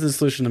said, "Is the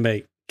solution to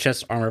make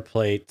chest armor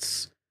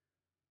plates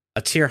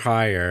a tier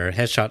higher,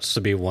 headshots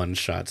to be one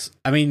shots?"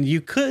 I mean,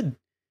 you could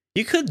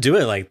do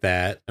it like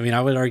that. I mean,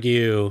 I would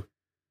argue,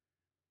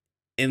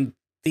 in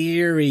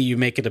theory, you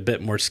make it a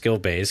bit more skill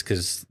based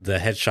because the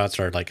headshots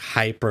are like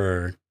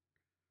hyper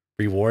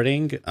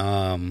rewarding.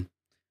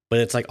 But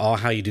it's like all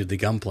how you do the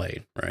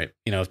gunplay, right?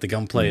 You know, if the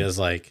gunplay is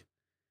like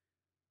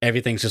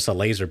everything's just a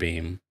laser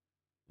beam,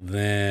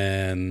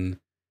 then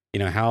you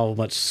know how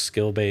much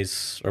skill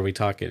base are we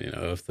talking? You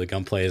know, if the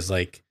gunplay is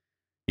like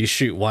you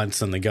shoot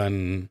once and the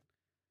gun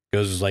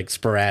goes like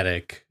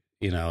sporadic,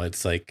 you know,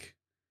 it's like,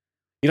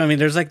 you know what I mean?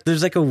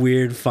 There's like a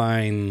weird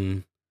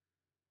fine,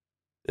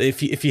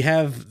 if you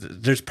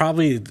have, there's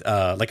probably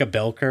like a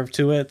bell curve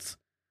to it,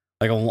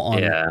 like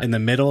in the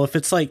middle. If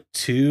it's like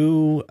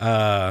too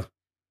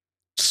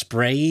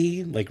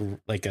spray, like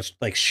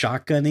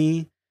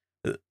shotgunny,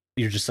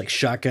 you're just like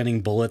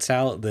shotgunning bullets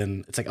out,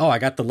 then it's like, oh, I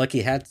got the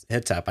lucky head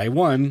tap, I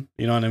won,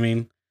 you know what I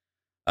mean?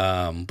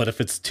 But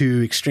if it's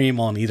too extreme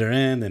on either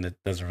end, then it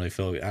doesn't really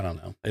feel, I don't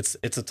know. It's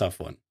a tough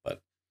one,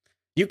 but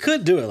you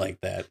could do it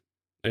like that.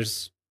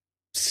 There's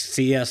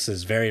CS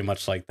is very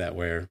much like that,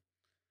 where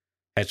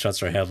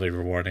headshots are heavily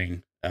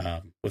rewarding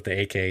with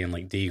the AK and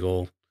like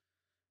Deagle,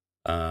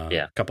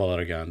 a couple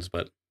other guns,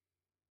 but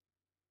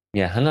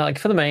and like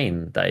for the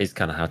main, that is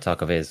kind of how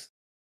Tarkov is.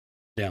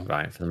 Yeah,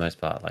 right. For the most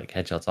part, like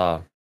headshots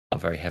are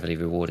very heavily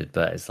rewarded,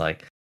 but it's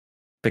like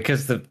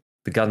because the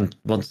gun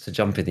wants to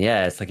jump in the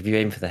air. It's like if you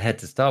aim for the head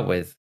to start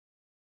with, it's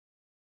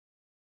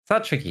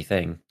that tricky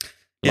thing.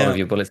 A lot of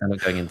your bullets end up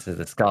going into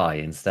the sky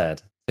instead.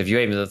 So if you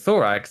aim at the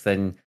thorax,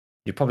 then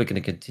you're probably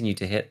going to continue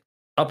to hit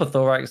upper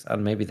thorax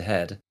and maybe the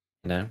head.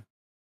 You know,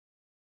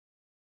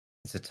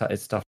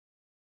 it's tough.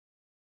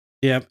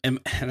 Yeah, and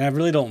I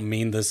really don't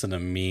mean this in a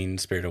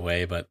mean-spirited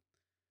way, but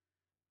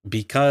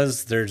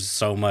because there's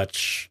so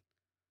much,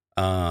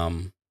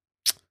 there's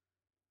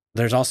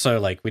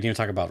also like we didn't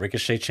talk about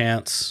ricochet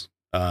chance,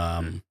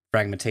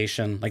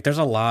 fragmentation. Like there's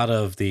a lot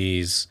of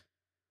these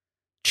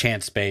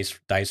chance-based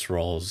dice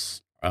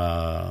rolls,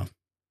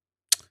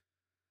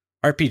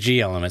 RPG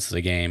elements of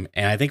the game,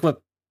 and I think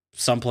what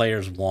some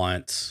players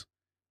want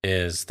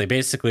is they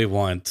basically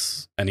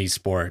want an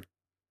esport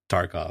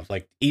Tarkov.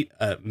 Like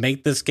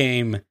make this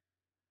game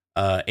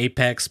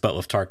Apex but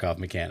with Tarkov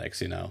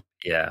mechanics, you know.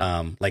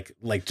 Yeah.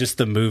 Like just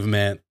the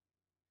movement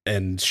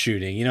and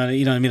shooting, you know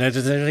what I mean?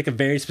 There's like a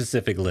very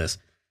specific list.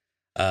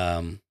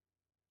 And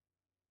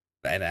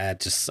I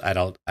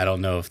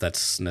don't know if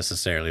that's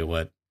necessarily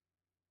what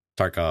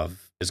Tarkov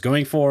is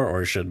going for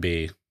or should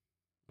be, in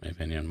my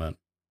opinion, but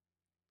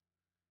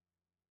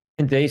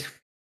Indeed.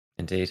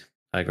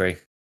 I agree.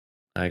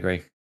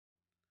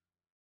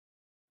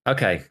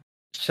 Okay.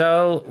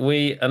 Shall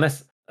we,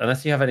 unless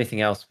you have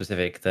anything else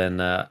specific, then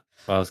I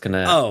was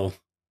gonna.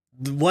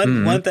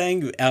 one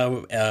thing,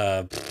 aim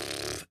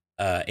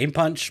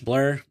punch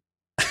blur.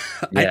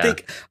 Yeah.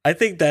 I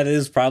think that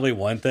is probably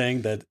one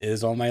thing that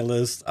is on my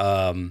list.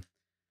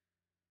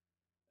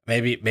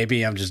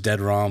 Maybe I'm just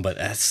dead wrong, but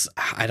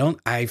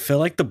I feel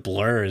like the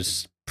blur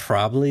is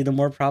probably the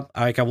more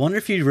like I wonder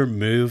if you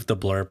remove the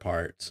blur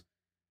part,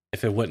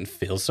 if it wouldn't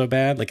feel so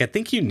bad. Like I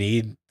think you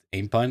need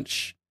aim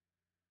punch.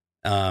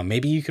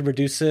 Maybe you could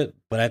reduce it,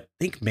 but I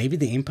think maybe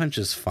the aim punch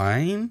is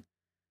fine.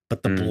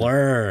 But the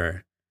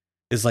blur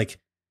is like,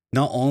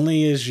 not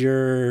only is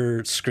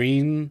your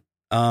screen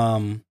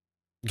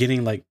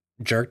getting like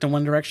jerked in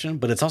one direction,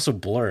 but it's also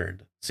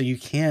blurred, so you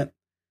can't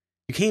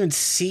even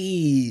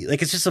see.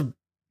 Like it's just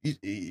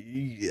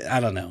I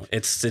don't know.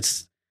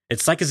 It's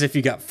like as if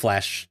you got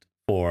flashed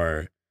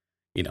for,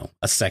 you know,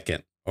 a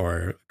second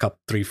or a couple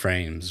 3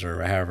 frames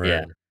or however.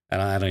 Yeah.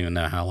 And I don't even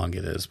know how long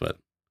it is, but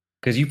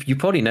because you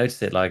probably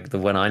notice it like the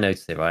when I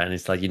noticed it, right? And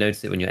it's like you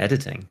notice it when you're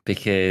editing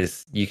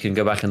because you can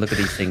go back and look at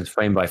these things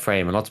frame by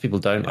frame, and lots of people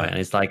don't, right? And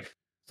it's like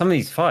some of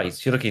these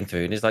fights you're looking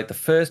through, and it's like the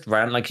first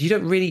round, like you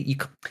don't really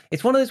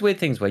it's one of those weird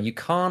things where you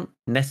can't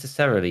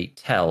necessarily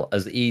tell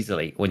as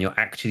easily when you're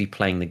actually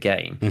playing the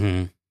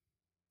game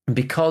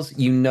because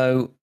you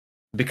know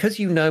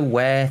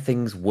where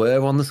things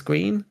were on the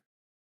screen.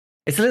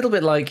 It's a little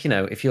bit like, you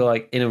know, if you're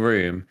like in a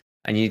room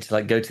and you need to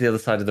like go to the other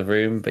side of the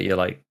room, but you're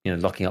like, you know,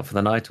 locking up for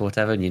the night or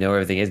whatever, and you know where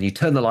everything is, and you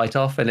turn the light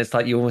off, and it's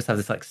like you almost have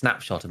this like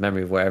snapshot of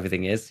memory of where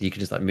everything is, so you can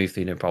just like move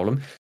through no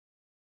problem.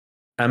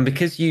 And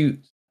because you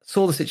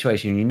saw the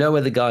situation and you know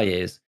where the guy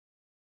is,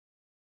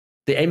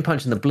 the aim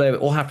punch and the blur,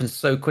 it all happens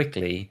so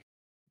quickly.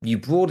 You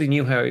broadly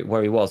knew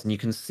where he was, and you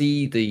can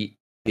see the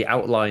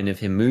outline of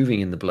him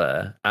moving in the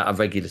blur at a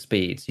regular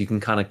speed, so you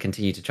can kind of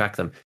continue to track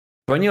them.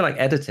 When you're like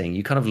editing,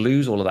 you kind of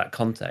lose all of that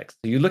context.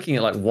 So you're looking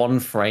at like one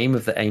frame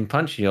of the aim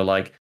punch, and you're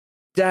like,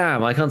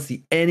 "Damn, I can't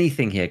see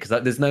anything here," because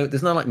like, there's no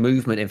like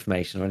movement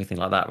information or anything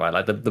like that, right?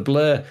 Like the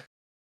blur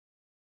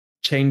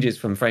changes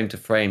from frame to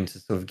frame to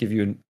sort of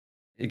it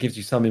gives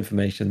you some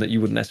information that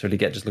you wouldn't necessarily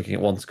get just looking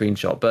at one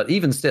screenshot. But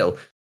even still,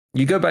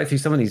 you go back through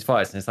some of these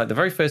fights, and it's like the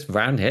very first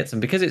round hits,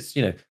 and because it's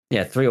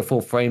 3 or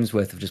 4 frames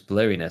worth of just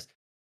blurriness.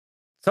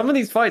 Some of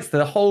these fights,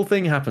 the whole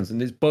thing happens, and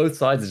it's both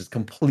sides are just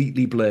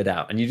completely blurred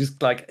out, and you're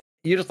just like,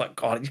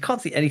 God, you can't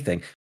see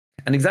anything.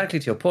 And exactly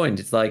to your point,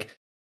 it's like,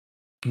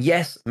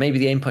 yes, maybe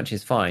the aim punch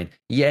is fine.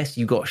 Yes,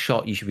 you got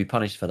shot, you should be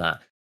punished for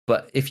that.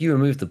 But if you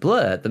remove the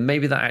blur, then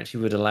maybe that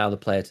actually would allow the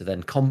player to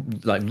then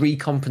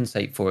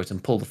recompensate for it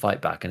and pull the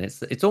fight back. And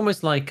it's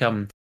almost like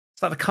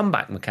it's like the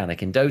comeback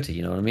mechanic in Dota.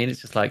 You know what I mean?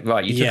 It's just like,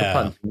 right, you took a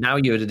punch, now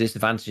you're at a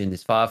disadvantage in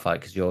this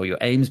firefight because your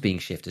aim's being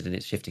shifted and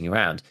it's shifting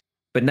around.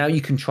 But now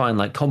you can try and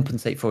like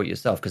compensate for it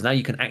yourself, because now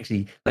you can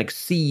actually like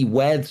see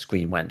where the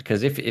screen went.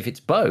 Because if it's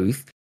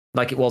both,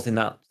 like it was in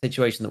that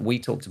situation that we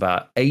talked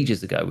about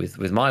ages ago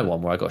with my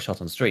one where I got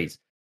shot on streets,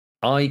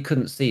 I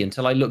couldn't see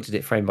until I looked at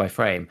it frame by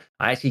frame.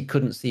 I actually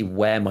couldn't see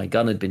where my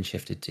gun had been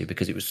shifted to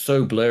because it was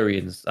so blurry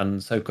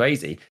and so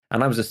crazy.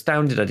 And I was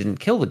astounded I didn't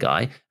kill the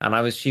guy. And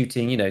I was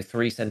shooting,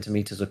 3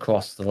 centimeters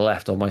across to the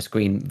left on my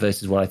screen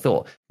versus what I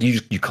thought.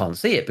 You can't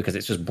see it because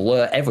it's just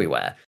blur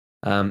everywhere.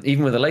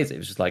 Even with a laser, it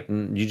was just like,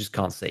 you just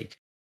can't see.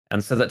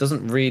 And so that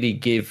doesn't really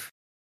give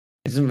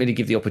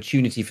the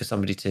opportunity for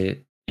somebody to,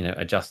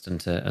 adjust and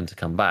to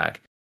come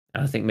back.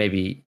 And I think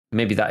maybe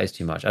that is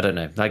too much. I don't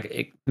know.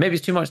 Like maybe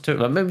it's too much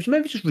to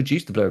maybe just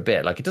reduce the blur a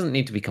bit. Like it doesn't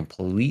need to be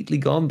completely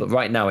gone, but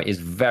right now it is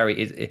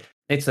very.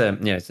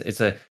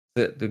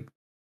 The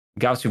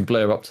Gaussian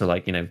blur up to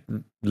like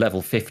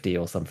level 50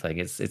 or something.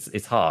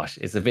 It's harsh.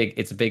 It's a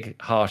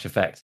big harsh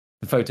effect.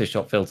 The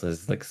Photoshop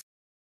filters like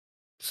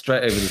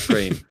straight over the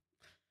screen.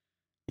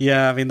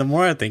 Yeah, I mean, the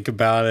more I think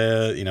about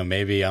it,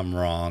 maybe I'm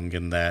wrong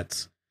in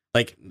that,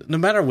 like, no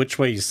matter which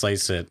way you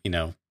slice it,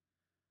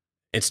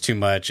 it's too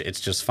much. It's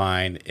just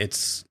fine.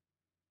 It's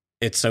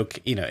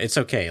okay. It's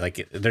okay.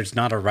 Like, there's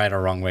not a right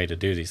or wrong way to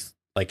do these.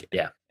 Like,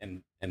 yeah.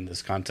 In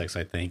this context,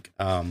 I think,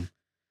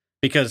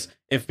 because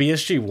if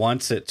BSG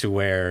wants it to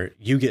where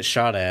you get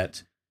shot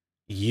at,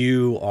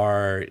 you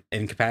are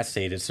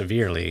incapacitated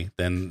severely,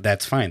 then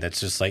that's fine. That's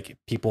just like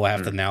people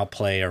have to now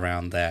play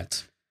around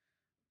that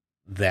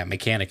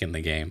mechanic in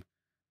the game.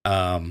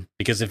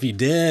 Because if you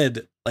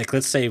did, like,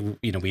 let's say,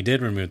 we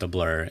did remove the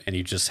blur and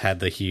you just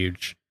had the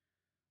huge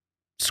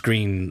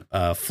screen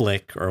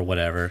flick or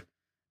whatever,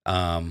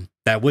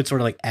 that would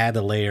sort of like add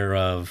a layer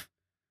of,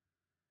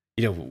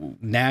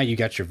 now you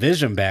got your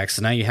vision back,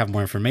 so now you have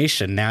more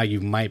information. Now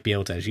you might be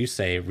able to, as you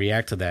say,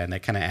 react to that, and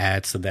that kind of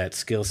adds to that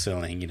skill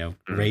ceiling.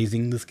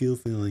 Raising the skill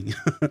ceiling.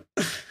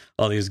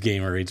 All these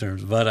gamer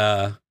terms,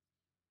 but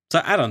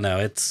so I don't know.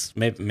 It's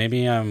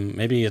maybe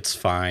it's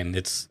fine.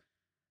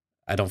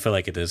 I don't feel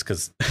like it is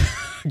because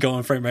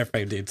going frame by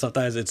frame, dude.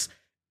 Sometimes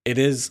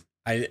it's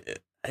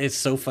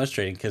so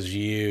frustrating because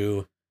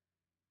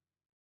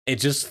it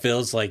just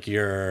feels like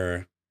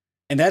you're.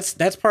 And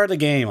that's part of the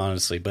game,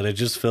 honestly. But it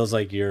just feels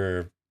like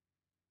Jesus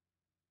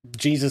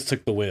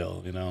took the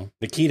wheel,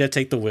 Nikita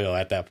take the wheel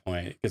at that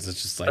point because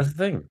it's just like that's the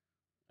thing.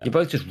 You're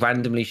both just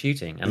randomly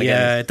shooting, and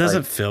again, it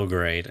doesn't feel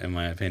great in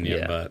my opinion.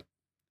 Yeah. But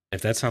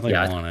if that's how they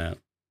want it,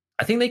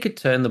 I think they could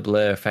turn the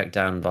blur effect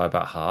down by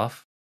about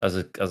half as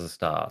a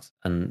start,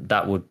 and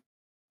that would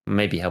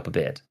maybe help a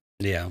bit.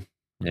 Yeah,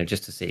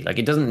 just to see. Like,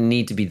 it doesn't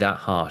need to be that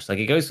harsh. Like,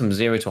 it goes from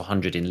 0 to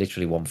 100 in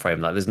literally one frame.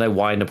 Like, there's no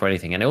wind up or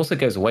anything, and it also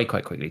goes away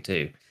quite quickly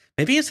too.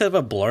 Maybe instead of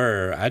a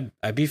blur,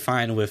 I'd be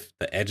fine with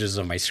the edges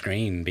of my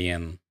screen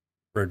being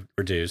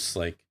reduced,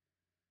 like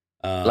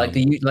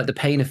the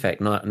pain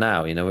effect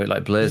now, where it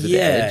like blurs at the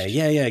edge.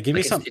 Yeah. Give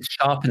me something. It's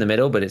sharp in the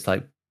middle, but it's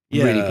like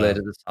really blurred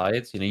at the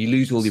sides. You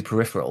lose all your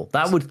peripheral.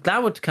 That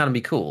would kind of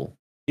be cool.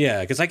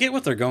 Yeah, because I get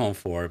what they're going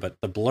for, but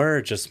the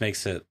blur just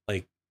makes it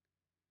like,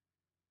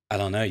 I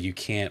don't know. You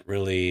can't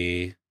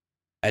really,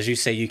 as you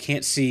say, you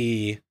can't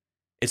see.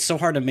 It's so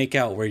hard to make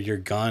out where your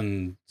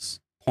gun's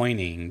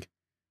pointing.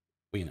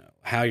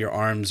 How your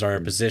arms are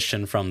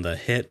positioned from the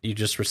hit you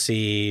just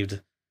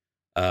received,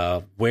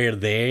 where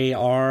they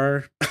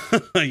are.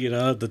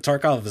 The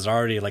Tarkov is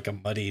already like a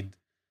muddied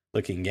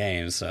looking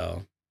game,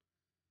 so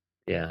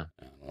yeah.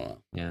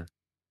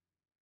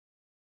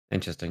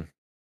 Interesting.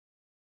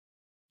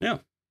 Yeah.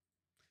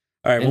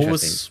 All right. What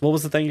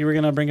was the thing you were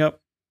gonna bring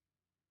up?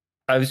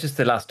 I was just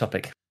the last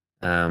topic.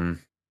 So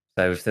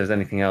if there's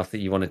anything else that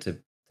you wanted to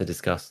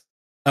discuss,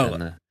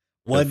 one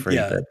quick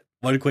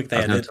thing.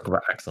 I did talk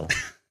about Axel.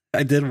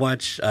 I did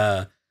watch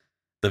the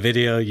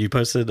video you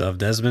posted of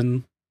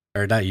Desmond,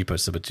 or not you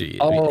posted, but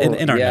in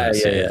our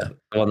notes. Yeah.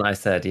 The one that I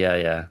said,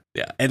 yeah.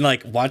 And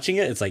like watching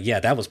it, it's like,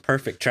 that was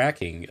perfect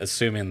tracking,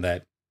 assuming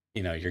that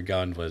your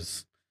gun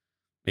was,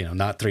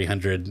 not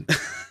 300.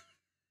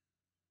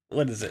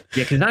 What is it?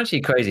 Yeah, because it's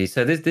actually crazy.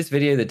 So this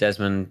video that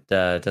Desmond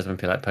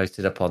Pilak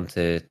posted up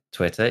onto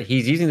Twitter,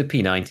 he's using the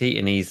P90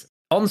 and he's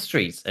on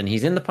streets and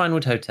he's in the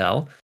Pinewood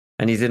Hotel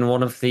and he's in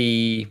one of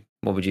the,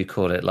 what would you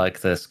call it, like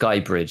the Sky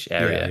Bridge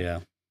area. Yeah.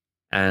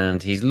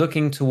 And he's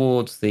looking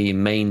towards the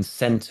main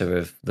center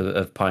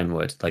of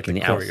Pinewood, like in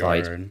the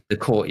outside, the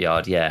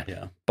courtyard,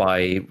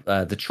 by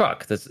the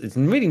truck. It's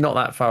really not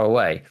that far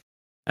away.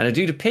 And a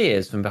dude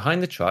appears from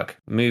behind the truck,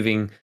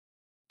 moving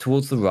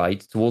towards the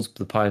right, towards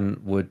the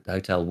Pinewood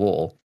Hotel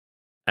wall.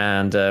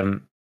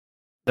 And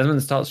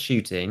Desmond starts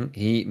shooting.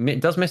 He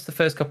does miss the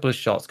first couple of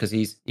shots because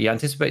he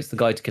anticipates the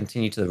guy to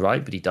continue to the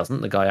right, but he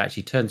doesn't. The guy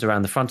actually turns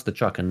around the front of the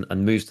truck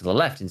and moves to the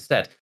left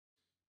instead.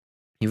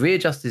 He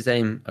readjusts his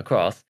aim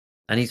across,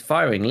 and he's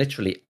firing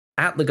literally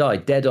at the guy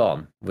dead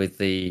on with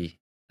his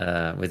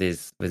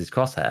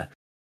crosshair.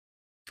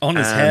 On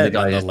his head,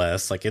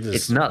 nonetheless. Like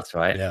it's nuts,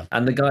 right? Yeah.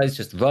 And the guy's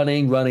just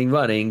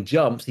running,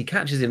 jumps. He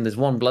catches him. There's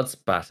one blood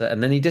spatter,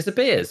 and then he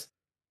disappears.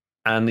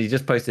 And he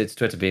just posted it to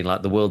Twitter, being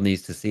like, "The world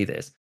needs to see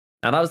this."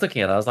 And I was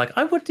looking at it. I was like,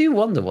 I do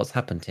wonder what's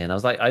happened here. And I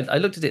was like, I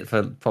looked at it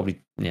for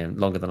probably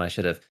longer than I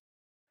should have,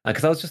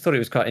 because I just thought it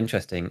was quite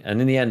interesting.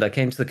 And in the end, I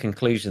came to the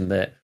conclusion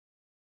that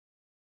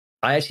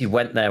I actually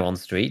went there on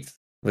streets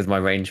with my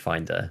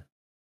rangefinder,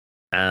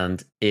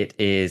 and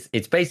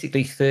it's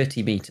basically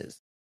 30 meters.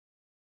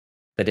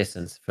 The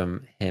distance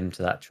from him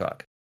to that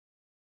truck.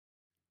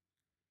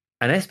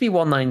 An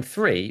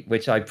SB193,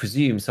 which I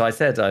presume, so I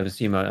said I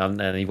assume,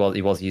 and he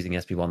was using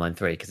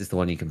SB193 because it's the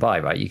one you can buy,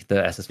 right? The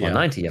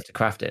SS190, you have to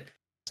craft it.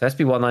 So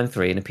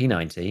SB193 and a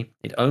P90,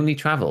 it only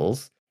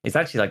travels. It's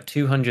actually like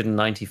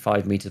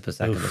 295 meters per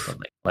second or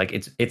something. Like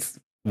it's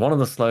one of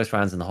the slowest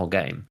rounds in the whole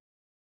game.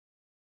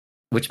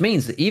 Which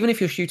means that even if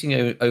you're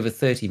shooting over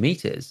 30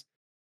 meters,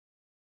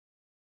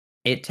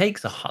 it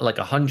takes like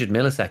 100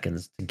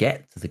 milliseconds to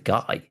get to the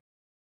guy.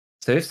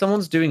 So if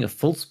someone's doing a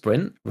full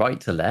sprint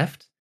right to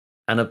left,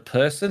 and a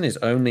person is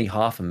only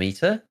half a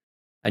meter,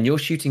 and you're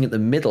shooting at the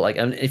middle,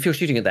 and if you're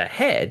shooting at their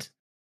head,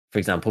 for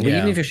example, but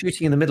even if you're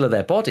shooting in the middle of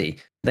their body,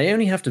 they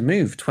only have to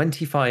move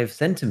 25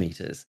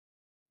 centimeters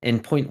in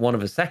 0.1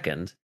 of a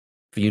second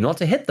for you not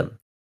to hit them.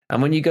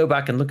 And when you go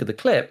back and look at the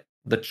clip,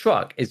 the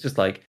truck is just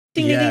like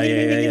ding, ding,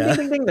 ding,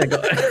 ding, ding. They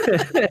got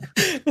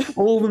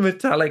all the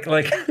metallic,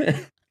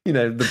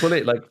 the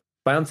bullet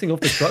bouncing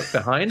off the truck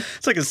behind.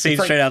 It's like a scene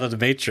straight out of the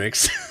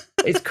Matrix.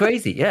 It's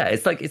crazy, yeah.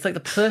 It's like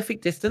the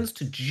perfect distance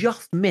to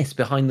just miss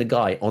behind the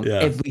guy on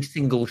every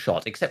single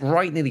shot, except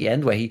right near the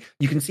end where you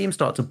can see him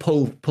start to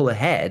pull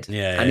ahead,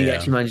 and he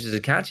actually manages to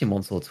catch him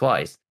once or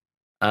twice.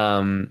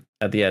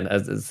 At the end,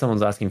 as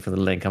someone's asking for the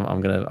link,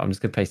 I'm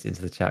just gonna paste it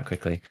into the chat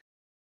quickly.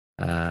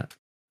 There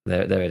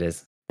it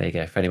is. There you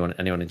go. For anyone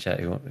in chat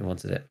who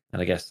wanted it, and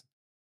I guess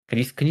can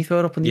you throw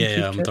it up on the YouTube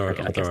chat? I'm throwing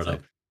it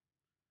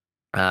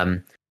up.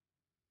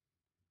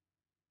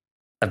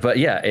 But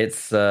yeah,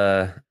 it's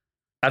I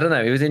don't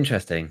know. It was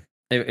interesting.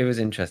 It was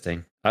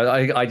interesting.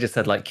 I just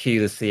said like cue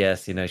the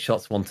CS,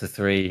 shots 1 to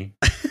 3,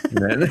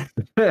 the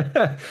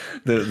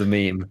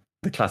meme,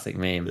 the classic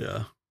meme.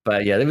 Yeah.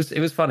 But yeah, it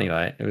was funny,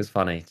 right? It was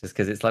funny just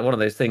because it's like one of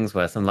those things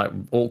where some like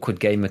awkward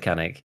game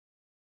mechanic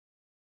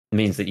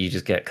means that you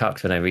just get cucked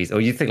for no reason,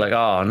 or you think like,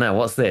 oh no,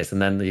 what's this?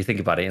 And then you think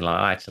about it and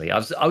like, actually, I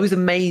was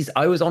amazed.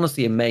 I was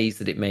honestly amazed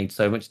that it made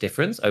so much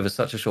difference over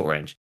such a short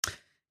range.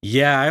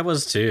 Yeah, I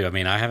was too. I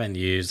mean, I haven't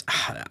used,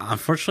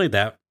 unfortunately,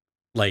 that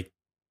like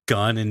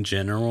gun in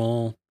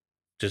general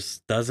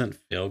just doesn't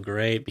feel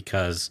great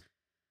because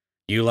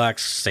ULACs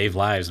save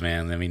lives,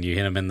 man. I mean, you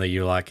hit them in the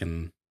ULAC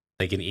and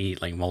they can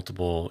eat like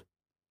multiple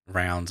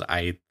rounds.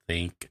 I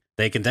think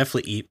they can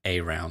definitely eat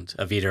a round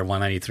of either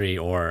 193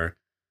 or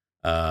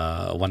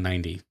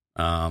 190.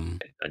 I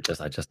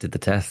just did the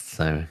test,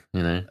 so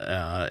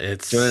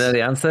it's. Do you want to know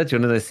the answer? Do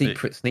you want to know the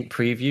sneak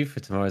preview for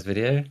tomorrow's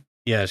video?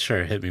 Yeah,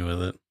 sure. Hit me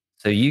with it.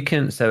 So you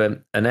can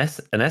an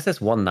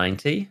SS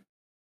 190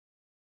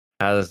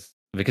 has,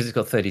 because it's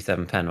got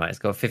 37 pen, right? It's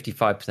got a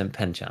 55%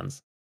 pen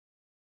chance.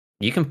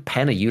 You can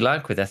pen a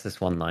ULAC with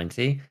SS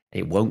 190,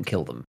 it won't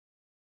kill them.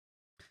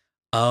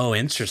 Oh,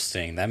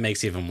 interesting. That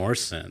makes even more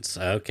sense.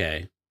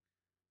 Okay.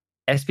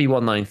 SB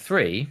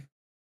 193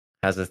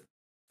 has a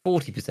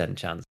 40%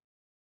 chance.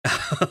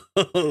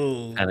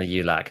 And a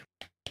ULAC.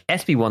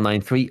 SB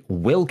 193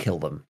 will kill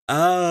them.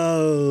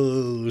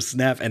 Oh,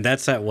 snap. And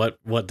that's at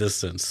what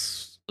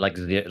distance? Like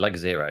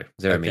zero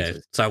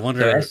meters. So I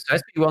wonder.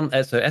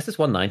 So SS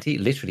 190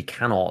 literally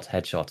cannot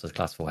headshot a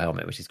class 4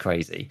 helmet, which is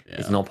crazy. Yeah.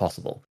 It's not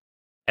possible.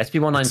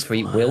 SB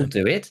 193 will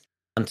do it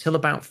until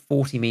about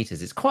 40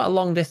 meters. It's quite a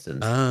long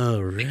distance. Oh,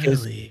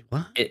 really?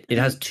 What? It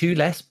has two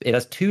less. It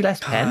has two less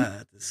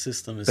pen. The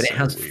system is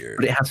weird.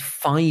 But it has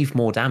 5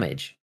 more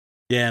damage.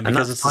 Yeah, and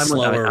because it's a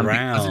slower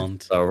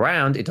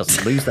round. It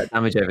doesn't lose that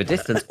damage over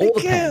distance. Or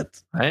the pen,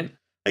 right?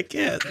 I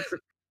can't.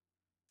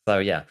 So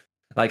yeah,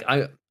 like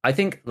I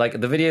think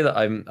like the video that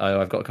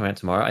I've got coming out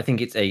tomorrow, I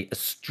think it's a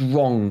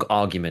strong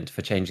argument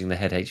for changing the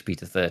head HP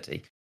to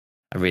 30.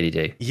 I really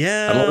do.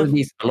 Yeah. A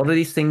lot of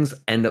these things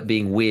end up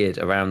being weird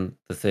around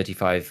the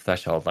 35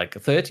 threshold. Like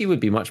 30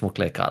 would be much more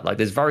clear cut. Like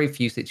there's very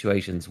few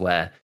situations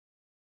where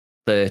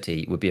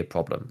 30 would be a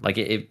problem. Like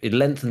it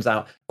lengthens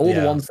out all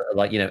the ones that are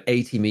like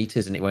 80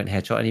 meters and it won't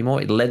headshot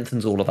anymore. It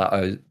lengthens all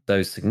of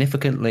those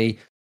significantly.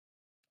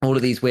 All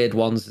of these weird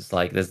ones, it's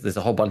like there's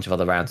a whole bunch of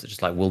other rounds that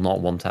just like will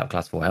not one tap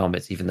class 4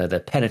 helmets, even though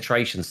their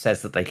penetration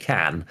says that they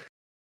can.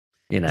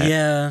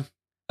 Yeah.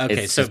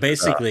 Okay, so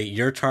basically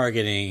your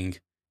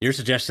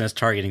suggestion is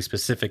targeting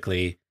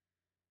specifically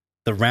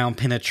the round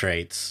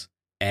penetrates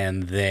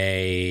and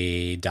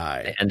they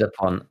die. They end up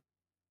on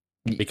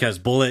because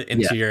bullet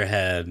into your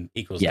head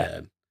equals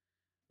dead.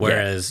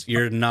 Whereas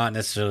you're not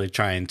necessarily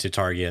trying to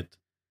target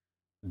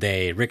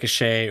they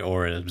ricochet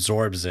or it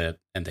absorbs it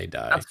and they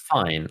die. That's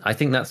fine. I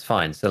think that's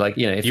fine. So like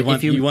if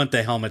you want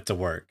the helmet to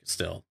work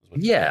still.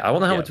 Yeah, I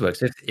want the helmet to work.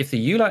 So if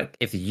the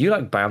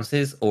ULAC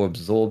bounces or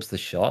absorbs the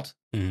shot,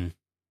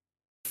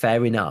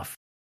 fair enough.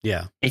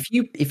 Yeah. If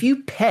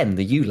you pen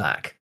the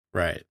ULAC,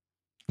 right,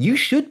 you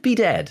should be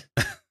dead.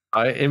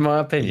 In my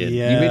opinion,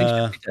 you really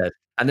should be dead.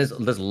 And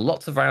there's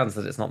lots of rounds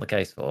that it's not the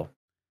case for.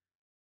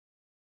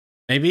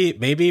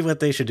 Maybe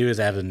what they should do is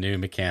add a new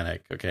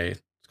mechanic. Okay,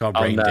 it's called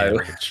brain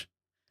damage.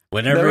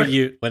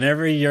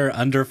 Whenever you're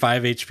under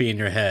 5 HP in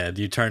your head,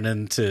 you turn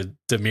into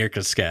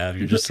Demirka Scav.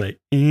 You're just like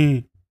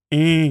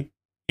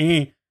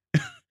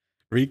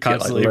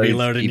constantly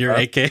reloading your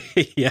AK.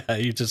 Yeah,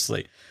 you just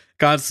like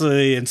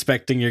constantly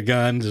inspecting your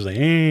gun. Just like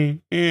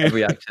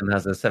every action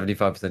has a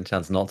 75%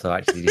 chance not to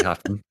actually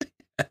happen.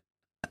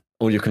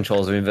 All your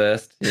controls are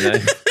inversed.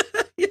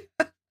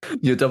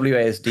 Your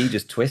WASD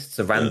just twists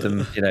a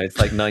random. It's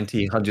like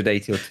 90,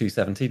 180, or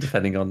 270,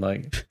 depending on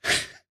like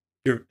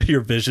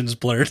your vision's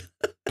blurred.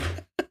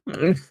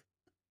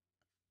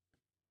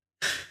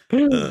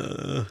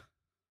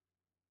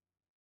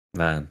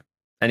 Man.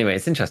 Anyway,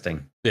 it's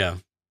interesting. Yeah,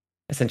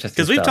 it's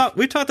interesting because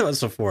we talked about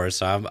this before,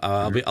 so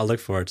I'll look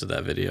forward to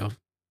that video.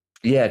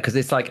 Yeah, because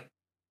it's like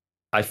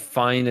I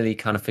finally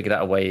kind of figured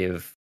out a way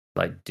of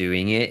like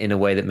doing it in a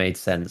way that made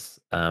sense.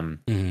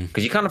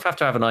 Because you kind of have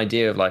to have an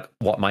idea of like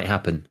what might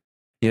happen.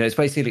 It's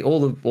basically all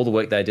the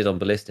work that I did on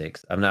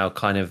ballistics. I'm now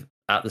kind of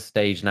at the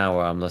stage now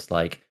where I'm just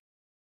like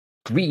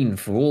green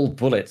for all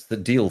bullets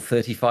that deal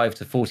 35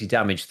 to 40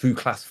 damage through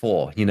class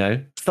 4,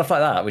 stuff like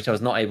that, which I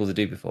was not able to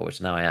do before,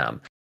 which now I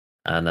am.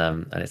 And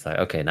it's like,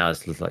 okay, now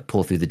it's like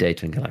pour through the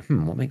data and go like,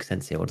 what makes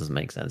sense here? What doesn't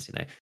make sense?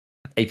 AP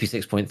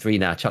 6.3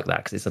 now, chuck that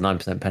because it's a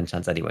 9% pen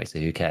chance anyway, so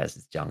who cares?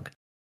 It's junk.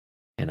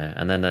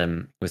 And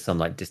then with some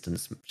like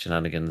distance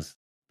shenanigans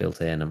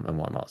built in and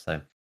whatnot. So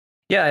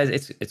yeah,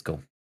 it's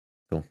cool.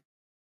 Cool.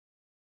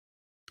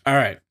 All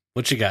right,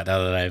 what you got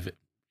now that I've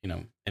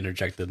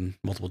interjected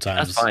multiple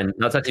times? That's fine.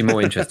 That's actually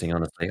more interesting,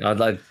 honestly.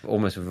 I'd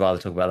almost rather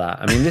talk about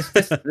that. I mean, this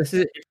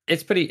is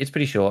it's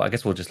pretty short. I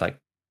guess we'll just like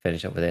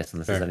finish up with this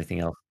unless there's anything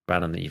else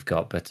random that you've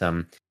got. But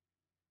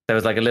there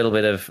was like a little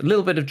bit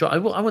of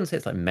drama. I wouldn't say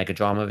it's like mega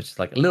drama, but just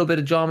like a little bit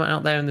of drama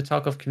out there in the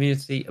Tarkov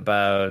community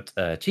about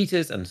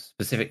cheaters, and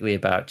specifically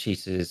about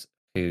cheaters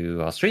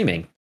who are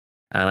streaming.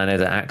 And I know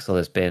that Axel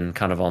has been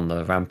kind of on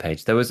the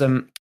rampage. There was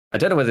I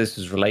don't know whether this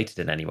was related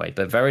in any way,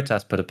 but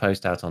Veritas put a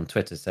post out on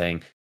Twitter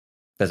saying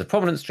there's a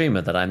prominent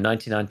streamer that I'm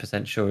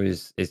 99% sure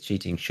is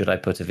cheating. Should I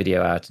put a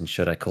video out, and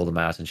should I call them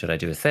out, and should I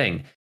do a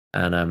thing?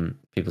 And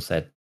people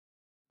said,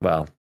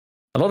 well,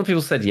 a lot of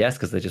people said yes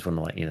because they just want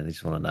to they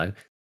just want to know.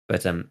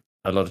 But a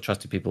lot of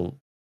trusted people,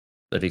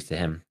 at least to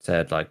him,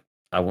 said like,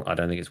 I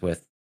don't think it's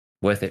worth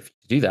it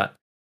to do that.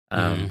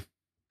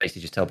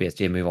 Basically, just tell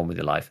BSG and move on with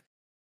your life.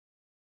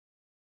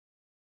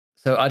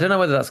 So I don't know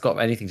whether that's got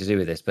anything to do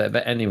with this, but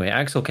anyway,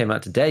 Axel came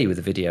out today with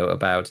a video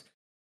about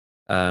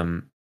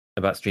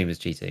streamers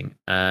cheating,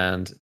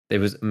 and it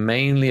was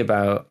mainly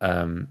about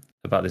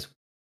this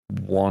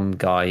one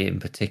guy in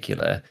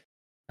particular,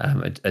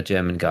 a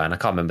German guy, and I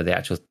can't remember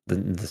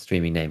the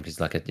streaming name because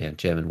it's like a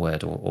German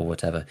word or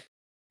whatever.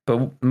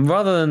 But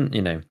rather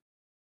than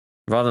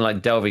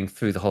like delving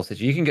through the whole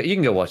situation, you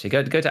can go watch it.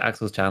 Go to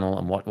Axel's channel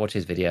and watch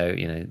his video.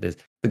 There's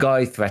the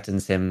guy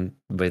threatens him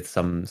with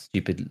some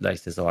stupid, like,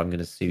 says, "Oh, I'm going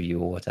to sue you"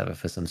 or whatever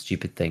for some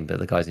stupid thing. But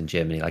the guy's in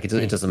Germany. Like, it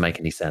doesn't make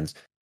any sense.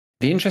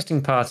 The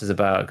interesting part is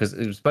about, because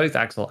it was both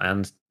Axel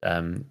and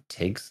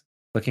Tiggs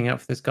looking out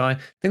for this guy. I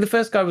think the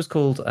first guy was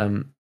called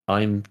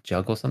I'm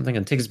Jug or something,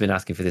 and Tiggs has been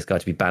asking for this guy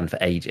to be banned for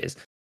ages.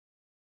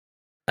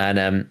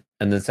 And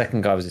the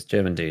second guy was this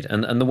German dude,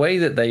 and the way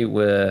that they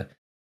were,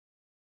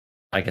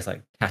 I guess,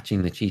 like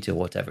catching the cheater or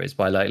whatever, is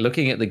by like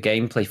looking at the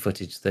gameplay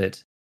footage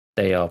that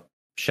they are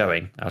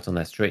showing out on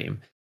their stream,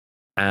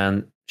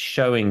 and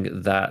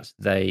showing that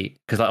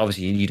because like,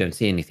 obviously you don't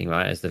see anything,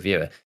 right, as the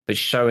viewer, but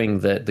showing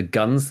that the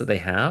guns that they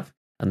have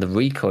and the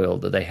recoil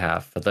that they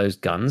have for those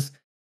guns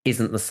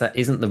isn't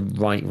the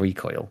right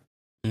recoil.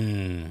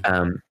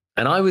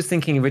 And I was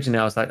thinking originally,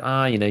 I was like,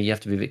 you have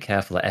to be a bit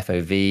careful at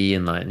FOV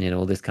and like,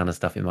 all this kind of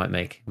stuff. It might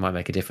make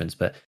a difference.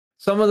 But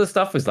some of the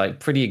stuff was like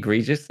pretty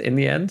egregious in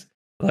the end.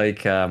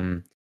 Like,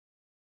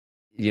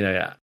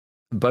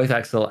 both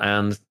Axel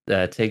and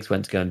Tiggs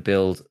went to go and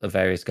build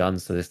various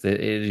guns. So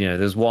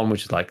there's one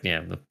which is like,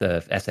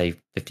 the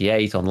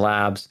SA-58 on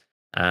labs,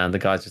 and the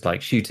guy's just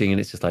like shooting, and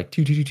it's just like,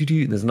 and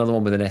there's another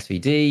one with an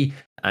SVD,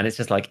 and it's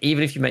just like,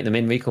 even if you make them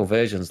in recoil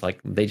versions, like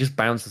they just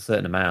bounce a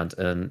certain amount,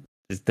 and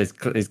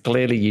it's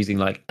clearly using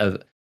like a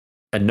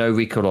no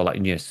recoil or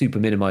like super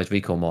minimized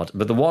recoil mod.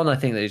 But the one I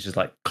think that is just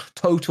like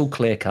total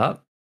clear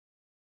cut.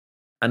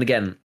 And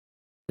again,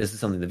 this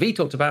is something that V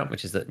talked about,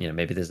 which is that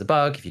maybe there's a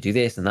bug if you do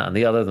this and that and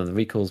the other, then the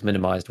recoil's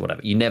minimized,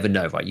 whatever. You never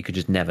know, right? You could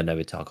just never know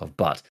with Tarkov.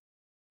 But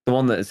the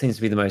one that seems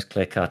to be the most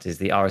clear cut is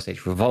the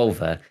RSH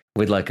revolver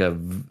with like a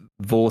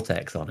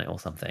vortex on it or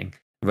something,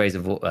 razor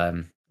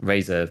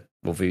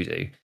or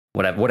voodoo.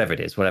 Whatever it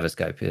is, whatever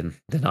scope, and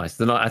I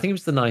think it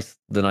was the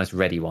nice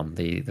ready one,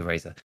 the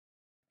razor.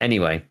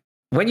 Anyway,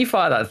 when you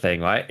fire that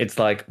thing, right, it's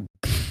like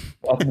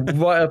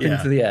right up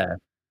into the air.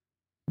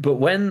 But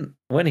when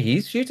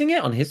he's shooting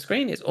it on his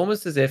screen, it's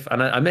almost as if,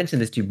 and I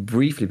mentioned this to you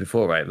briefly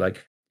before, right?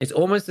 Like, it's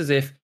almost as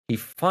if he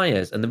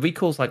fires and the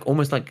recoil's like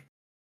almost like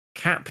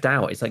capped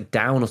out. It's like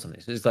down or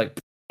something. So it's like,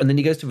 and then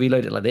he goes to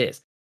reload it like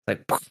this,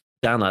 like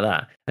down like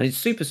that, and it's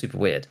super, super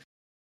weird.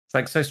 It's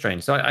like so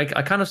strange. So I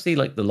kind of see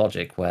like the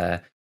logic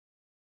where,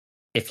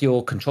 if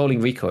you're controlling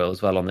recoil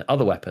as well on the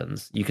other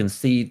weapons, you can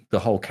see the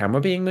whole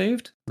camera being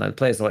moved. Like, the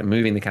players are like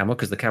moving the camera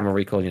because the camera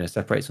recoil,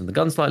 separates from the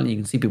gun slightly. You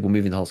can see people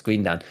moving the whole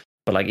screen down,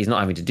 but like he's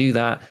not having to do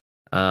that.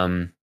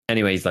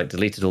 Anyway, he's like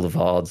deleted all the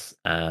VODs,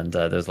 and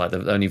there's like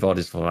the only VOD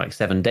is from like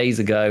 7 days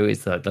ago.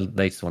 It's the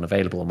latest one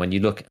available. And when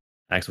you look,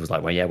 Axel was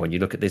like, well, yeah, when you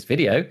look at this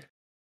video,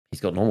 he's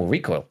got normal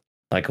recoil.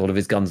 Like, all of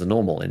his guns are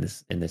normal in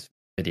this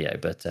video.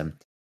 But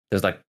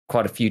there's like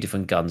quite a few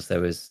different guns. There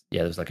was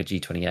like a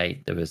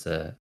G28. There was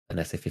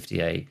an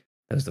SA-58,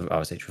 there was the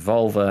RSH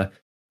revolver,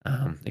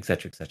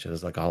 etc., etc.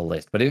 There's like a whole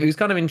list, but it was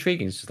kind of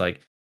intriguing. It's just like,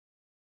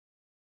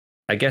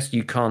 I guess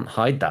you can't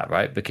hide that,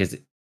 right? Because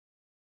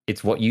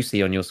it's what you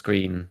see on your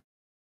screen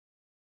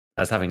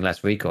as having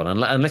less recoil,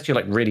 unless you're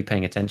like really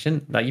paying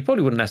attention. Like, you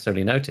probably wouldn't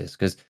necessarily notice,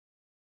 because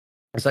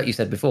it's like you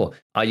said before.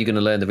 Are you going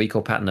to learn the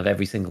recoil pattern of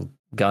every single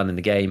gun in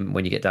the game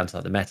when you get down to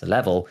like the meta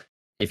level?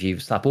 If you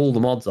slap all the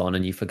mods on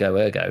and you forgo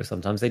ergo,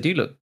 sometimes they do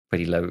look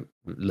pretty low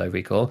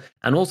recoil,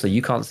 and also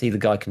you can't see the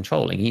guy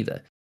controlling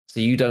either, so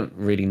you don't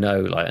really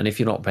know. Like, and if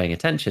you're not paying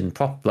attention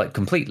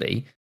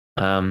completely,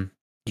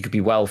 you could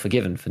be well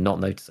forgiven for not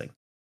noticing,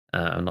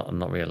 and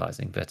not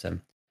realizing. But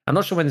I'm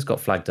not sure when this got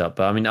flagged up.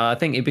 But I mean, I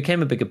think it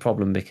became a bigger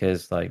problem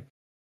because like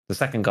the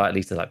second guy at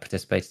least had like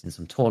participated in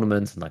some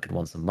tournaments and like had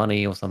won some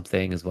money or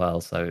something as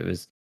well. So it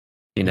was,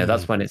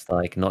 that's when it's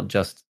like not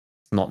just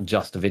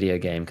a video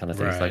game kind of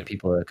thing. Right. It's like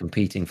people are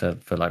competing for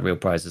like real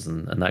prizes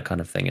and that kind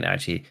of thing, and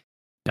actually,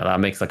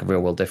 that makes like a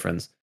real world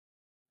difference.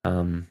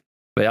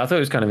 But I thought it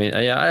was kind of,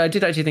 I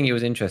did actually think it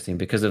was interesting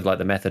because of like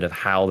the method of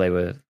how they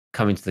were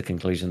coming to the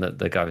conclusion that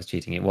the guy was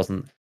cheating. It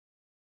wasn't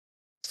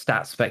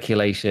stat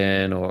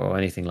speculation or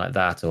anything like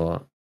that,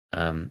 or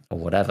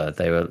whatever.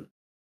 They were,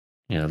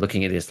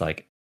 looking at this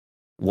like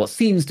what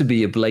seems to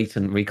be a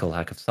blatant recoil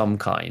hack of some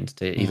kind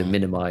to either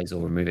minimize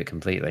or remove it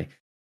completely.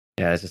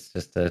 Yeah, it's just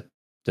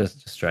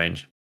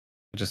strange.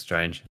 Just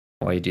strange.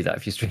 Why you do that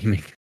if you're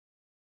streaming?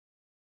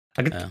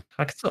 I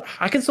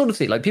can sort of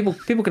see, like, people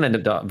can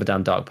end up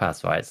down dark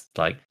paths, right? It's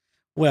like,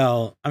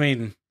 well, I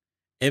mean,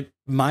 it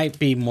might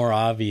be more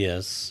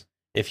obvious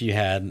if you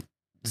had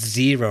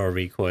zero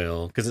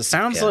recoil, because it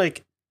sounds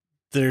like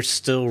there's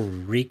still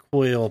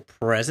recoil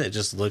present. It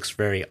just looks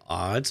very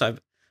odd. So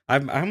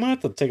I'm gonna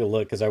have to take a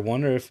look, because I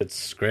wonder if it's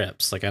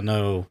scripts. Like, I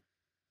know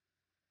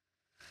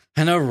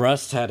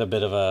Rust had a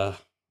bit of a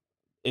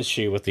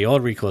issue with the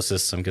old recoil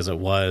system, because it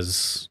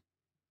was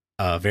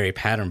very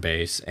pattern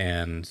based,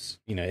 and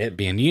it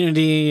being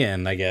Unity,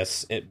 and I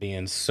guess it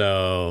being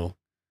so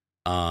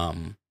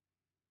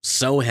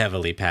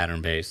heavily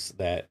pattern based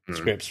that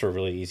scripts were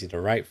really easy to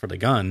write for the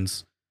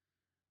guns,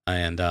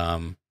 and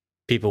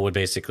people would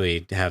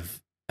basically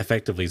have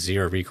effectively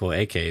zero recoil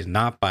AKs,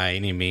 not by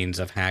any means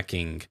of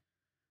hacking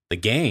the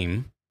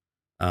game,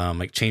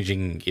 like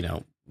changing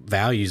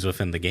values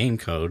within the game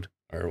code,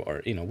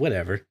 or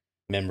whatever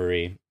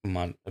memory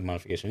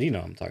modifications. You know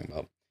what I'm talking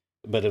about.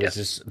 But it was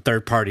just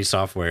third-party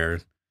software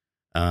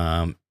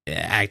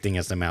acting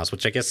as the mouse,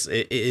 which I guess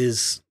it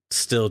is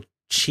still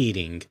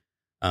cheating.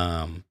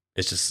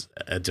 It's just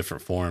a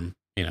different form.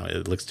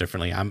 It looks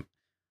differently. I'm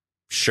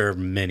sure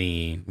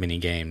many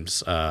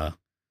games,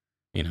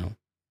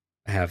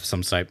 have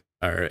some type,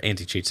 or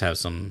anti-cheats have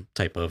some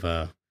type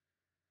of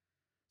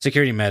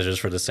security measures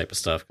for this type of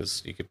stuff,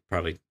 because you could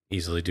probably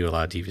easily do a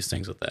lot of devious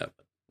things with that.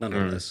 But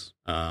nonetheless,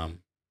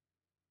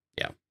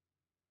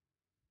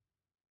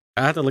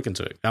 I have to look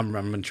into it. I'm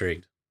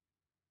intrigued.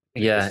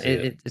 Yeah,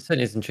 it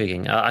certainly is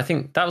intriguing. I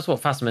think that was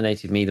what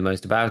fascinated me the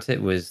most about it,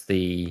 was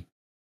the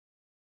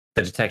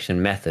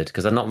detection method,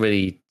 because I've not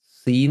really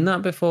seen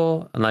that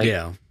before. And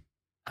I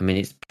mean,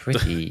 it's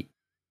pretty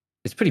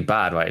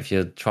bad, right? If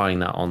you're trying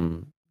that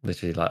on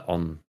literally like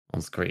on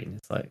screen,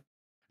 it's like,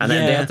 and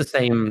then they had the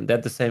same.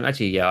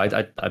 Actually, I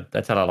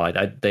tell a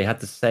lie. They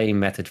had the same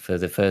method for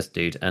the first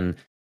dude, and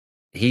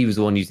he was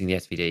the one using the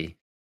SVD.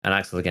 And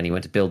Axel, again, he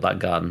went to build that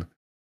gun.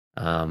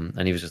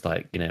 And he was just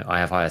like, I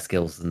have higher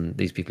skills than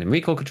these people in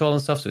recoil control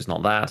and stuff, so it's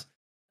not that.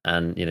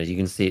 And you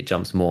can see it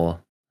jumps more.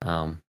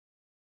 Yeah,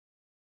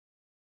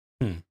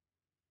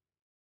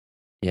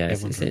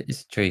 it's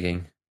intriguing.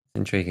 It's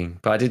intriguing.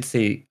 But I did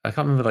see, I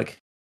can't remember like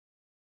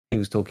who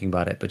was talking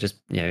about it, but just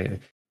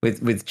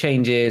with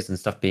changes and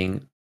stuff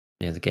being,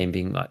 the game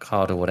being like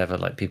hard or whatever,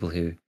 like people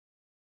who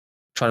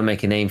try to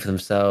make a name for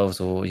themselves,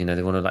 or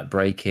they want to like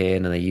break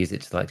in and they use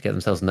it to like get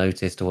themselves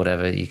noticed or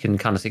whatever, you can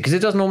kind of see, because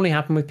it does normally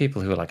happen with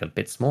people who are like a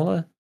bit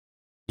smaller.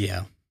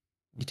 Yeah,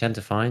 you tend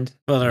to find.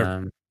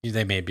 Well,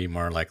 they may be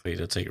more likely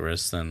to take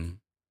risks than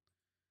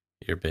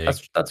you're big.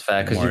 That's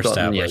fair, because you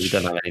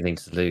don't have anything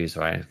to lose,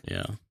 right?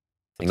 Yeah.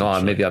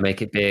 Maybe I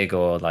make it big,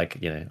 or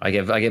like I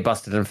get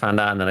busted and found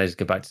out, and then I just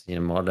go back to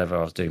whatever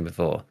I was doing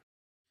before.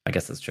 I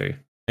guess that's true.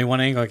 I mean,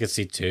 one angle I could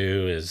see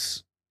too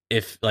is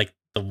if like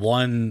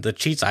the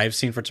cheats I've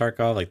seen for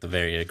Tarkov, like the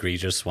very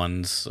egregious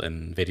ones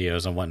and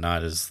videos and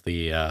whatnot, is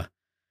the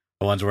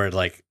ones where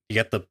like you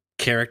get the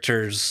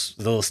characters,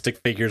 the little stick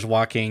figures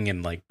walking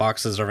and like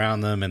boxes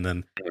around them, and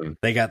then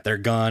they got their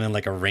gun and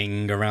like a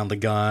ring around the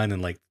gun,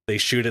 and like they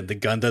shoot it, the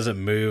gun doesn't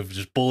move,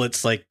 just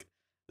bullets like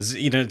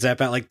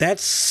zap out. Like,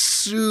 that's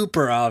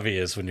super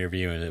obvious when you're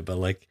viewing it, but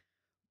like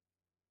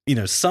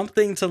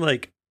something to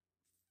like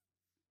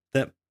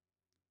that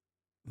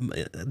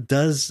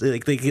does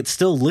like it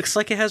still looks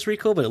like it has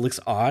recoil, but it looks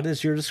odd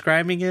as you're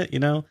describing it.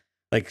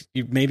 Like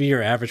maybe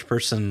your average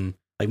person,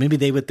 like maybe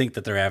they would think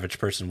that their average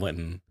person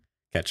wouldn't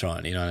catch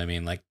on. You know what I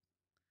mean? Like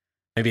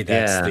maybe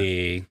that's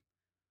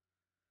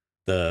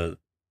the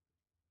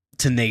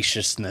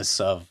tenaciousness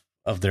of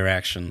their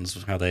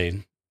actions, how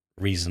they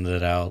reasoned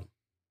it out.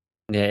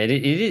 Yeah,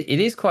 it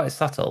is quite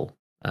subtle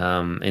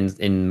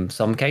in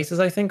some cases,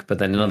 I think, but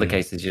then in other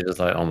cases you're just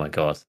like, oh my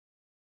god.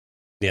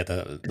 Yeah,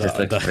 it just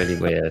looks really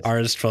weird.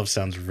 RS12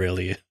 sounds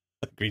really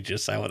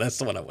egregious. That's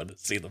the one I want to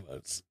see the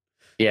most.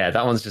 Yeah,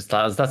 that one's just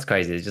that's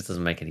crazy. It just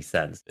doesn't make any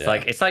sense.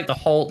 It's like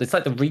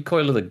the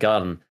recoil of the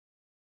gun.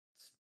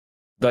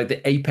 Like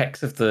the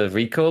apex of the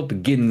recoil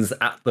begins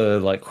at the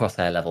like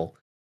crosshair level.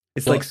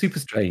 It's like super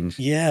strange.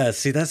 Yeah,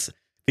 see, that's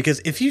because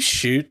if you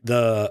shoot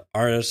the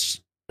RS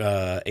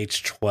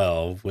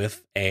H12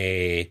 with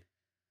a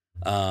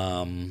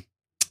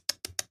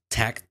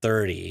TAC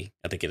 30,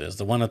 I think it is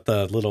the one with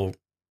the little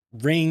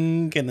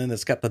ring, and then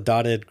it's got the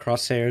dotted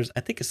crosshairs.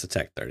 I think it's the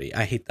TAC 30.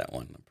 I hate that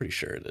one. I'm pretty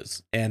sure it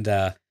is. And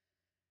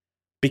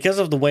because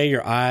of the way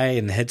your eye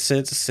and head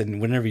sits,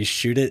 and whenever you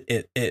shoot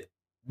it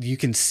you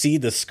can see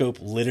the scope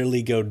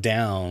literally go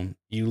down.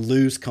 You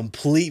lose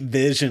complete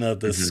vision of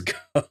the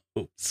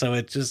scope, so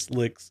it just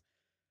looks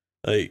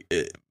like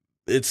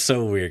it's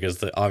so weird,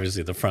 because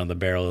obviously the front of the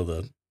barrel of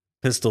the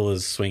pistol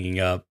is swinging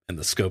up and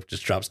the scope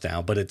just drops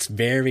down, but it's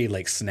very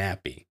like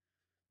snappy,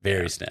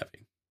 very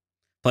snappy.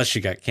 Plus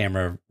you got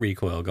camera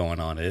recoil going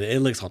on.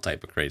 It looks all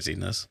type of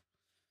craziness.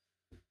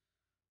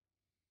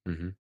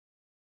 So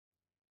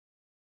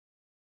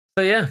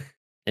yeah,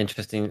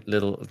 Interesting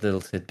little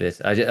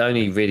tidbit. I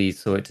only really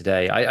saw it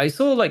today. I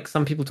saw like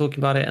some people talking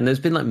about it, and there's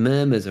been like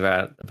murmurs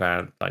about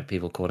like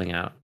people calling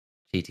out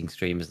cheating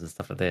streamers and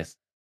stuff like this.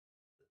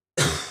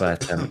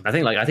 But I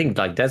think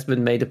like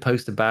Desmond made a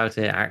post about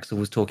it. Axel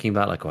was talking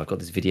about like, oh, I've got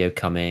this video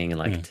coming, and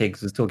like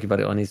Tiggs was talking about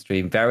it on his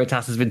stream.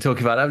 Veritas has been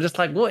talking about it. I'm just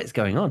like, what is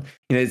going on?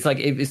 You know, it's like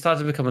it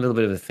started to become a little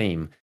bit of a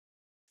theme.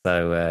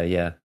 So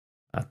yeah,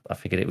 I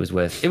figured it was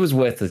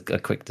worth a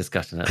quick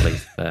discussion at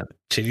least. But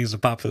cheating is a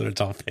popular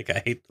topic.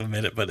 I hate to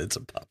admit it, but it's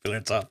a popular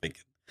topic.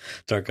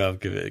 Tarkov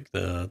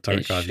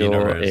Tarkov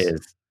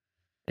universe.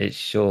 It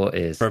sure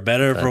is. For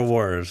better or for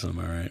worse, am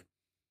I right?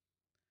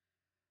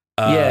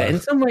 Yeah, in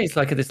some ways,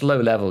 like at this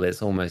low level,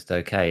 it's almost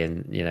okay,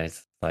 and you know,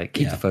 it's like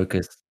keep the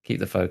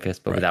focus,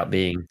 but without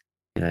being,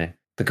 you know,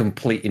 the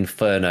complete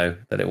inferno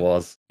that it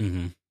was.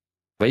 Mm-hmm.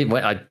 Wait,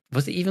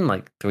 was it even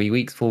like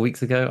 4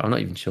 weeks ago? I'm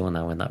not even sure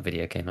now when that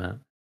video came out.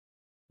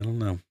 I don't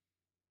know.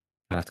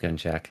 I'll have to go and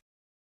check.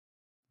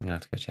 I'm gonna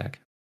have to go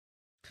check.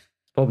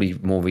 It's probably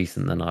more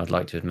recent than I'd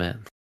like to admit.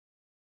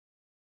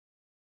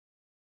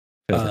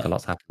 Feels like a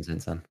lot's happened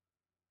since then.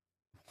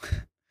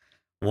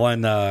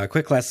 One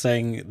quick last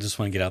thing, just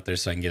want to get out there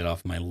so I can get it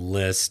off my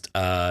list.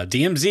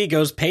 DMZ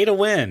goes pay to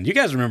win. You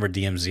guys remember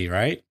DMZ,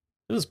 right?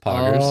 It was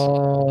poggers.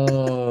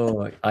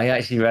 Oh, I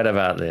actually read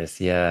about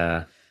this.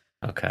 Yeah.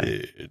 Okay.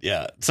 Dude,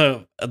 yeah.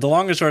 So the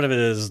long and short of it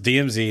is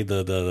DMZ,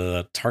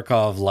 the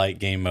Tarkov light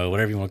game mode,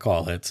 whatever you want to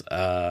call it.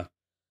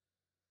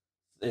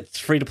 It's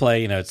free to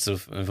play. You know, it's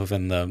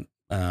within the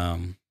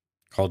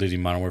Call of Duty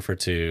Modern Warfare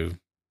 2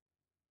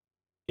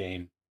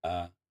 game.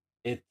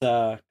 It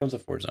comes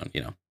with Warzone.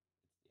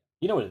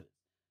 You know what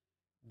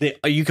it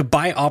is. You could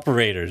buy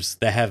operators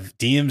that have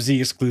DMZ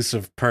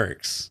exclusive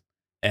perks,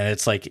 and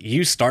it's like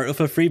you start with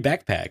a free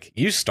backpack.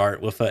 You start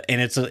with and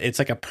it's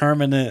like a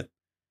permanent.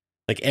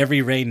 Like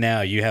every raid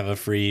now, you have a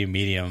free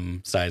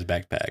medium sized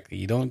backpack.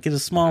 You don't get a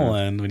small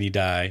one when you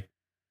die.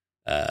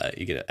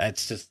 You get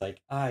it's just like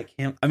I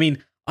can't. I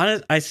mean,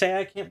 I say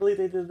I can't believe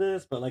they did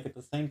this, but like at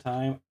the same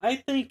time, I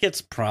think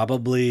it's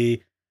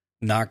probably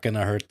not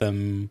gonna hurt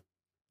them.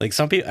 Like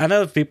some people, I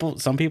know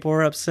some people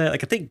were upset.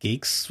 Like I think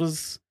Geeks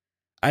was.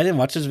 I didn't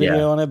watch his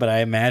video on it, but I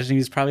imagine he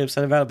was probably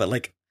upset about it. But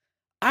like,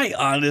 I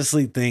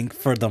honestly think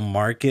for the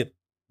market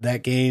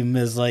that game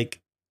is like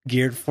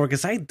geared for,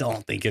 because I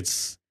don't think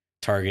it's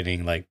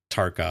targeting like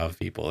Tarkov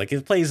people. Like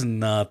it plays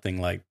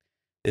nothing like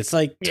it's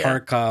like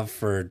Tarkov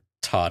for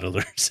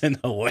toddlers in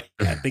a way.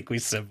 I think we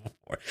said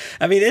before.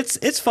 I mean,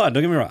 it's fun.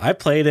 Don't get me wrong. I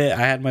played it.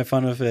 I had my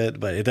fun with it,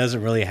 but it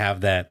doesn't really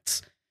have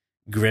that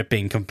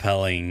gripping,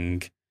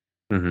 compelling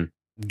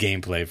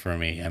gameplay for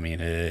me. I mean,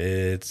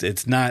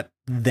 it's not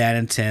that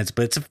intense,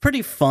 but it's a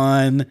pretty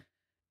fun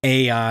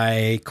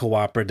AI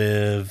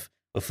cooperative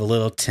with a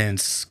little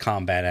tense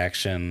combat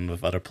action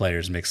with other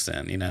players mixed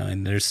in,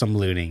 and there's some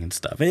looting and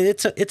stuff.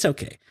 It's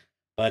okay,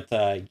 but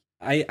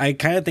I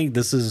kind of think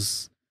this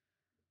is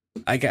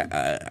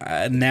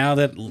now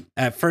that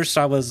at first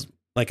I was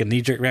like a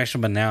knee-jerk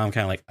reaction, but now I'm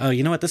kind of like, oh,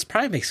 you know what? This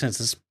probably makes sense.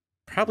 This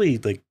probably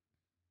like.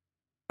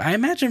 I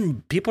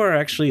imagine people are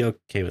actually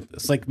okay with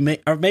this. Like,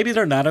 or maybe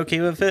they're not okay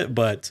with it,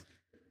 but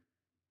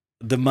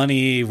the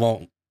money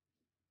will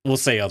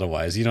say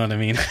otherwise. You know what I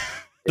mean?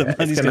 The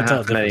money's going to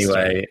happen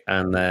anyway,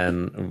 and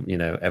then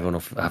everyone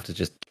will have to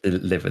just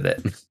live with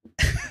it.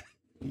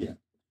 Yeah,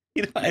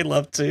 I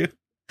love to.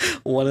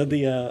 One of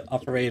the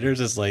operators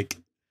is like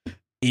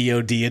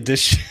EOD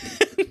edition.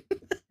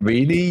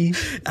 Really?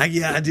 I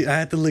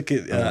had to look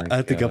at.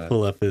 I think I'll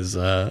pull up his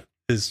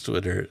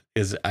Twitter.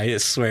 I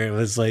swear it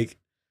was like.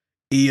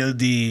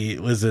 EOD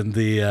was in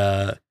the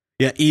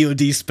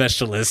EOD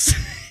specialist.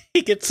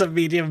 He gets a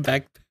medium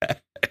backpack.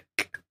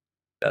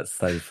 That's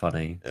so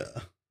funny.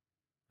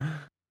 Yeah.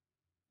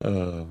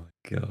 Oh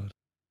my god.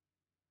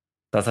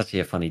 That's actually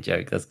a funny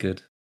joke. That's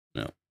good.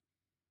 No.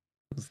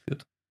 That's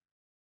good.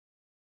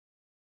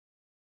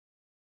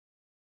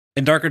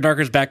 And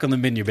Darker's back on the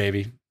menu,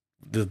 baby.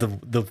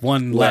 The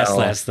one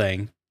last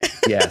thing.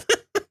 Yes.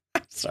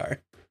 Sorry.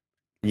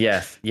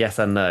 Yes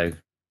and no.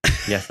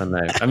 Yes and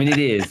no. I mean, it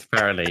is,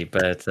 apparently,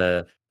 but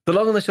the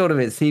long and the short of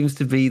it seems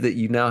to be that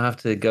you now have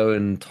to go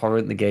and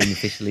torrent the game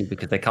officially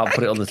because they can't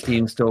put it on the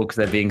Steam store because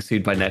they're being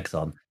sued by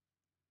Nexon,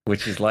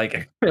 which is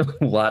like,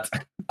 what?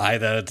 I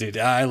know, dude.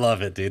 I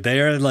love it, dude.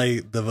 They are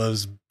like the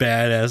most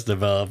badass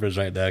developers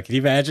right now. Can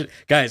you imagine?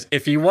 Guys,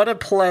 if you want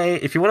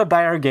to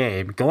buy our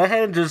game, go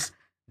ahead and just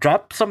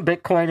drop some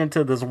Bitcoin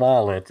into this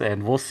wallet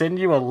and we'll send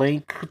you a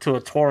link to a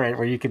torrent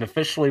where you can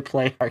officially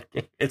play our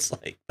game. It's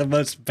like the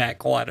most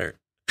backwater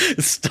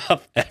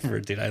stuff ever,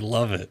 dude. I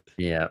love it.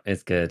 Yeah,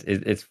 it's good.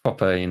 It's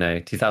proper,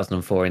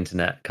 2004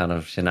 internet kind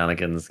of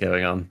shenanigans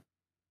going on.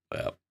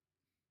 Well,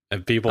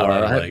 and people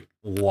are like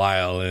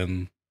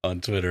wilding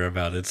on Twitter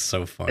about it. It's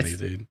so funny,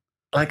 dude.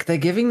 Like they're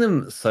giving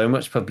them so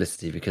much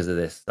publicity because of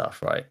this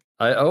stuff, right?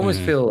 I always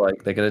feel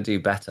like they're going to do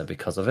better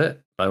because of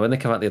it. Like when they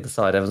come out the other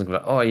side, everyone's going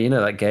to be like,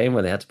 oh, that game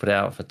where they had to put it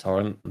out for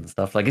torrent and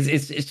stuff. Like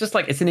it's just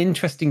like it's an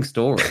interesting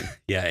story.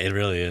 Yeah, it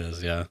really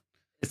is. Yeah.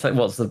 It's like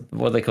what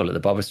do they call it? The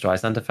Barbra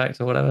Streisand effect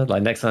or whatever.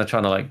 Like next time they're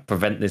trying to like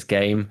prevent this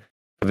game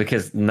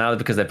because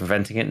they're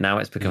preventing it, now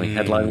it's becoming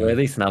headline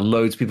worthy. So now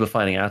loads of people are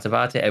finding out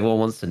about it. Everyone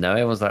wants to know.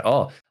 Everyone's like,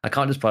 oh, I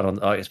can't just buy it on.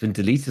 Oh, it's been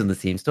deleted on the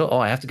Steam store. Oh,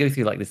 I have to go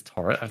through like this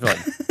torrent. I have to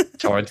like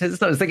torrent it.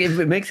 It's like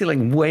it makes it like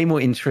way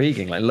more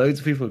intriguing. Like loads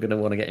of people are going to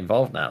want to get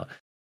involved now.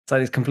 It's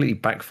like it's completely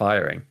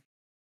backfiring,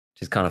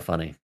 which is kind of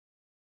funny.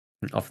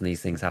 And often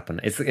these things happen.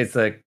 It's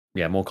a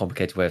more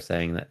complicated way of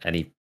saying that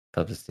any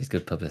publicity is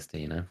good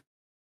publicity.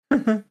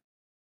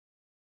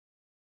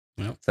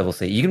 Yep. So we'll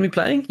see. You gonna be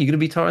playing? You gonna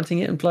be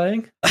torrenting it and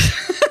playing?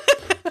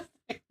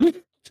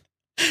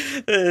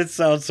 It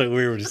sounds so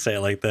weird to say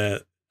it like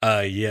that.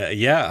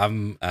 Yeah.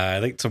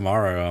 I think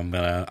tomorrow I'm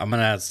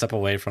gonna step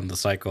away from the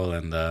cycle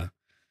and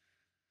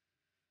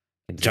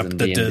jump.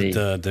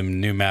 The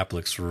new map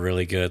looks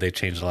really good. They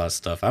changed a lot of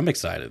stuff. I'm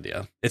excited.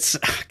 Yeah, it's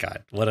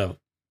God. What a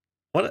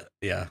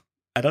yeah.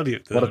 I don't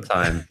even. What a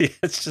time!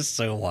 It's just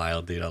so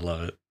wild, dude. I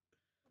love it.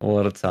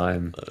 What a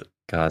time!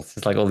 God,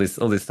 it's like all this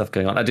stuff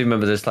going on. I do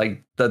remember this,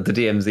 like the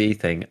DMZ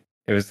thing.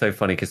 It was so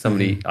funny because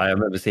somebody, I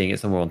remember seeing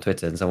it somewhere on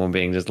Twitter and someone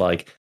being just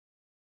like,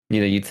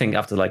 you'd think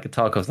after like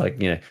Tarkov's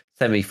like,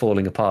 semi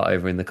falling apart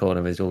over in the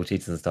corner with all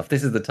cheats and stuff.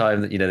 This is the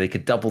time that, they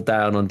could double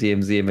down on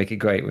DMZ and make it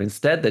great. But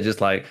instead, they're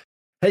just like,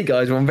 hey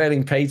guys, we're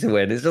unveiling pay to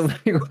win. It's just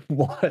like,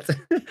 what?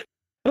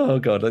 Oh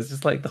God, it's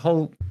just like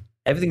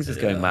everything's just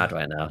going mad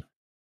right now.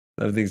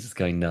 Everything's just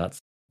going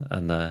nuts.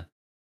 And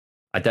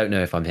I don't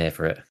know if I'm here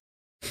for it.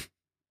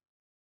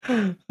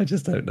 I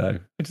just don't know.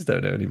 I just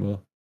don't know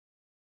anymore.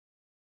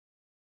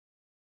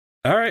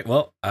 All right.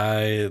 Well,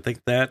 I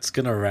think that's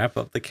going to wrap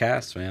up the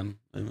cast, man.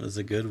 It was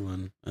a good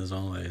one, as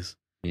always.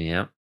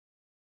 Yeah.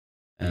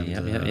 And,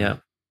 yeah.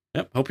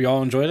 Yep. Hope you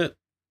all enjoyed it.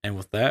 And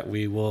with that,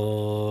 we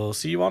will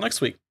see you all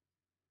next week.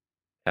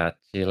 Catch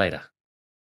you later.